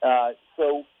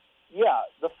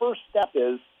 The first step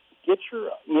is get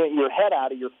your head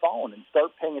out of your phone and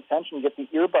start paying attention. Get the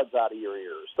earbuds out of your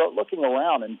ears. Start looking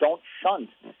around and don't shunt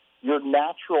your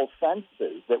natural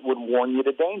senses that would warn you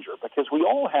to danger, because we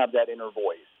all have that inner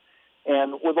voice.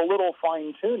 And with a little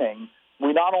fine-tuning,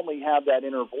 we not only have that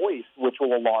inner voice, which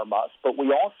will alarm us, but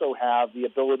we also have the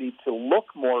ability to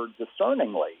look more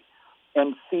discerningly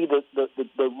and see the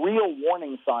real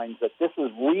warning signs that this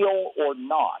is real or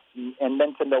not, and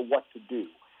then to know what to do.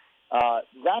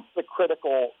 That's the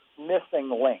critical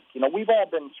missing link. We've all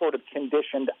been sort of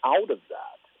conditioned out of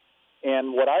that.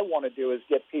 And what I want to do is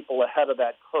get people ahead of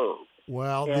that curve.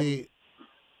 Well, the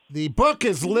book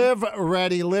is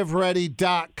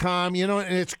liveready.com.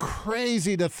 And it's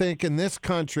crazy to think in this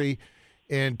country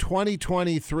in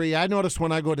 2023, I notice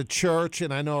when I go to church,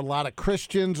 and I know a lot of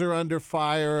Christians are under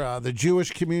fire, the Jewish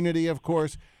community, of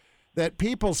course, that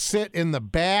people sit in the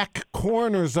back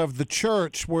corners of the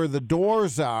church where the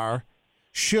doors are,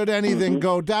 should anything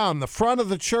go down. The front of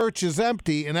the church is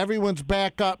empty, and everyone's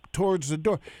back up towards the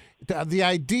door. The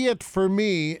idea for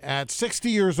me at 60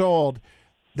 years old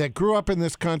that grew up in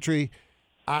this country,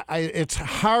 it's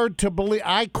hard to believe.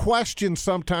 I question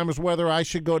sometimes whether I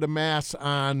should go to Mass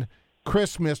on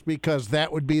Christmas, because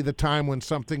that would be the time when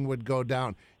something would go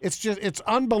down. It's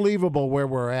unbelievable where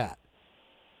we're at.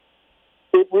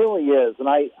 It really is. And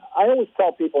I always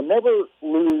tell people, never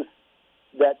lose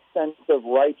that sense of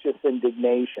righteous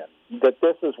indignation that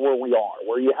this is where we are,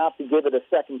 where you have to give it a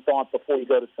second thought before you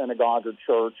go to synagogue or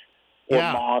church or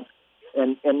mosque,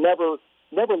 and never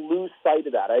lose sight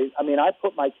of that. I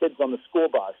put my kids on the school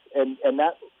bus, and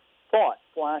that thought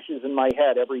flashes in my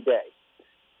head every day.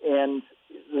 And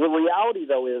the reality,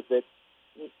 though, is that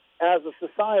as a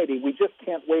society, we just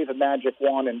can't wave a magic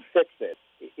wand and fix it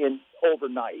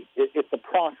overnight. It's a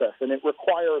process, and it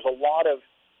requires a lot of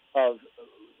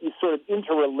sort of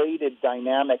interrelated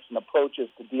dynamics and approaches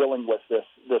to dealing with this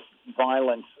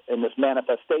violence and this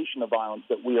manifestation of violence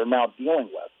that we are now dealing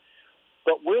with.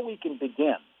 But where we can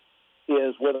begin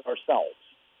is with ourselves,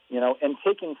 and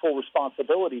taking full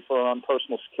responsibility for our own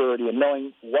personal security and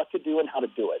knowing what to do and how to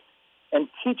do it, and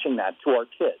teaching that to our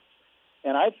kids.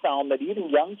 And I've found that even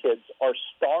young kids are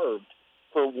starved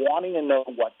for wanting to know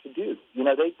what to do.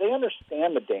 They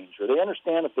understand the danger. They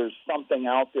understand if there's something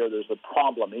out there, there's a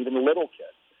problem, even little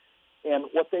kids. And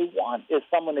what they want is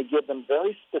someone to give them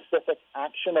very specific,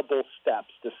 actionable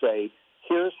steps to say,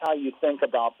 here's how you think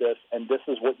about this, and this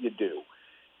is what you do.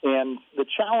 And the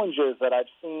challenges that I've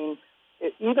seen,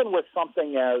 even with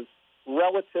something as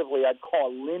relatively, I'd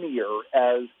call linear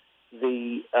as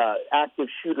the active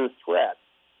shooter threat.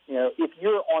 If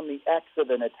you're on the X of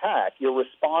an attack, your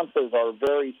responses are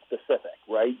very specific,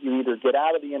 right? You either get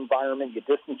out of the environment, you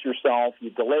distance yourself, you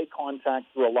delay contact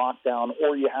through a lockdown,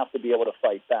 or you have to be able to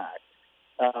fight back.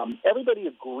 Everybody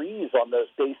agrees on those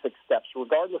basic steps,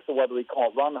 regardless of whether we call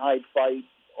it run, hide, fight,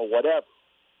 or whatever.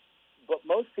 But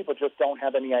most people just don't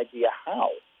have any idea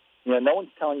how. No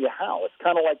one's telling you how. It's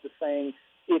kind of like the saying,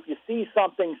 if you see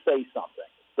something, say something.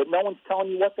 But no one's telling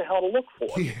you what the hell to look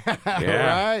for.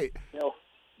 Yeah. Right.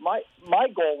 My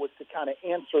goal was to kind of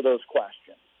answer those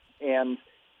questions and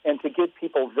to give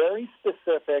people very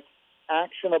specific,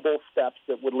 actionable steps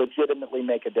that would legitimately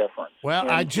make a difference. Well,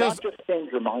 not just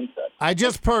change your mindset. I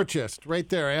just purchased right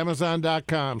there,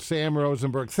 Amazon.com, Sam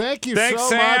Rosenberg. Thank you Thanks, so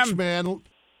Sam. much, man.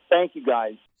 Thank you,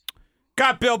 guys.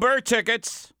 Got Bill Burr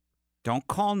tickets. Don't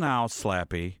call now,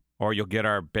 Slappy, or you'll get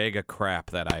our bag of crap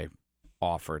that I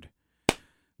offered.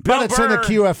 But it's in a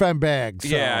QFM bag. So,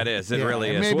 yeah, it is. It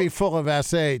really is. It may be full of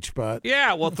SH, but...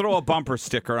 Yeah, we'll throw a bumper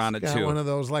sticker on it, got too. One of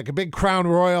those, like a big Crown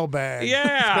Royal bag.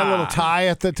 Yeah. It's got a little tie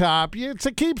at the top. It's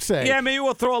a keepsake. Yeah, maybe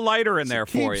we'll throw a lighter in there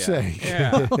for you.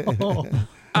 Yeah.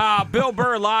 Bill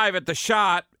Burr live at The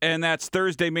Shot, and that's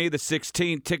Thursday, May the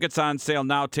 16th. Tickets on sale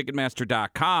now,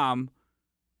 Ticketmaster.com.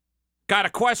 Got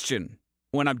a question.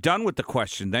 When I'm done with the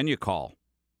question, then you call.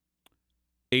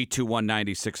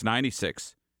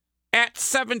 821-9696. At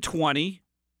 7:20,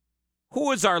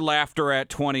 who is our laughter at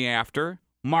 20 after?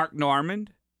 Mark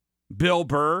Normand, Bill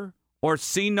Burr, or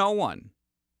C no one?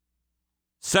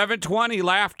 7:20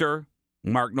 laughter.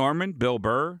 Mark Normand, Bill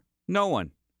Burr, no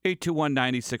one.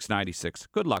 821-9696.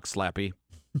 Good luck, Slappy.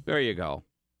 There you go.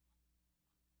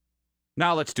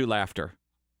 Now let's do laughter.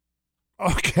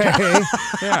 Okay.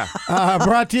 Yeah.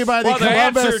 Brought to you by the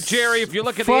Columbus answer, Jerry, if you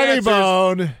look at the Funny answers,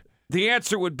 Bone. The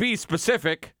answer would be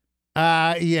specific.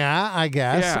 Yeah, I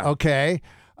guess. Yeah. Okay.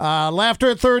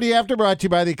 Laughter at 30 after brought to you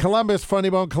by the Columbus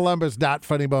Funny Bone,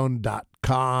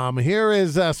 columbus.funnybone.com. Here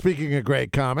is, speaking of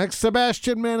great comics,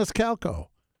 Sebastian Maniscalco.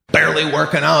 Barely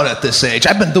working out at this age.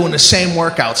 I've been doing the same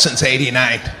workout since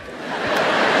 '89.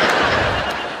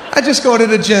 I just go to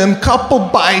the gym, couple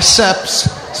biceps,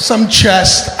 some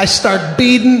chest. I start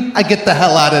beating, I get the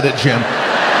hell out of the gym.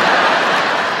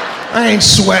 I ain't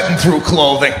sweating through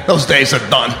clothing. Those days are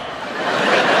done.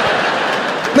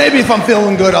 Maybe if I'm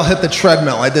feeling good, I'll hit the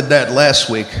treadmill. I did that last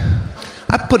week.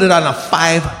 I put it on a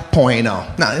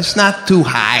 5.0. Now, it's not too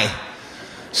high.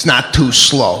 It's not too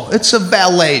slow. It's a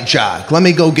valet jog. Let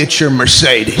me go get your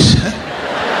Mercedes.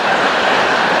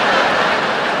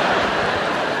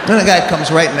 Then a guy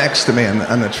comes right next to me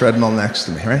on the treadmill next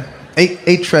to me, right?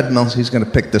 Eight treadmills. He's going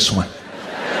to pick this one.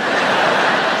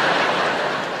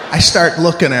 I start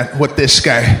looking at what this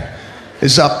guy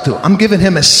is up to. I'm giving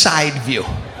him a side view.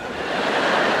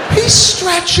 He's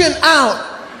stretching out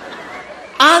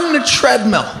on the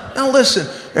treadmill. Now listen,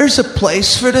 there's a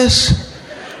place for this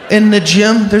in the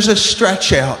gym. There's a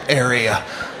stretch out area.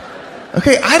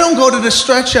 Okay, I don't go to the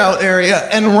stretch out area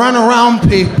and run around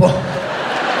people.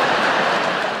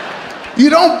 You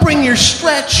don't bring your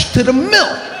stretch to the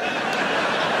mill.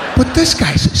 But this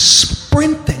guy's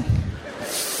sprinting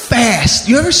fast.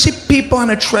 You ever see people on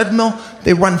a treadmill?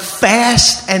 They run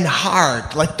fast and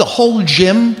hard. Like the whole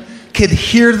gym could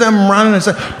hear them running. It's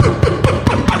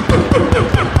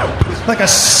like a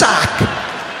sock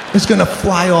is going to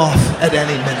fly off at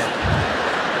any minute.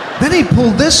 Then he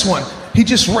pulled this one. He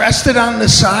just rested on the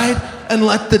side and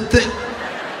let the thing...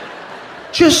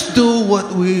 Just do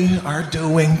what we are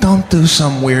doing. Don't do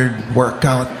some weird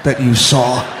workout that you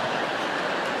saw.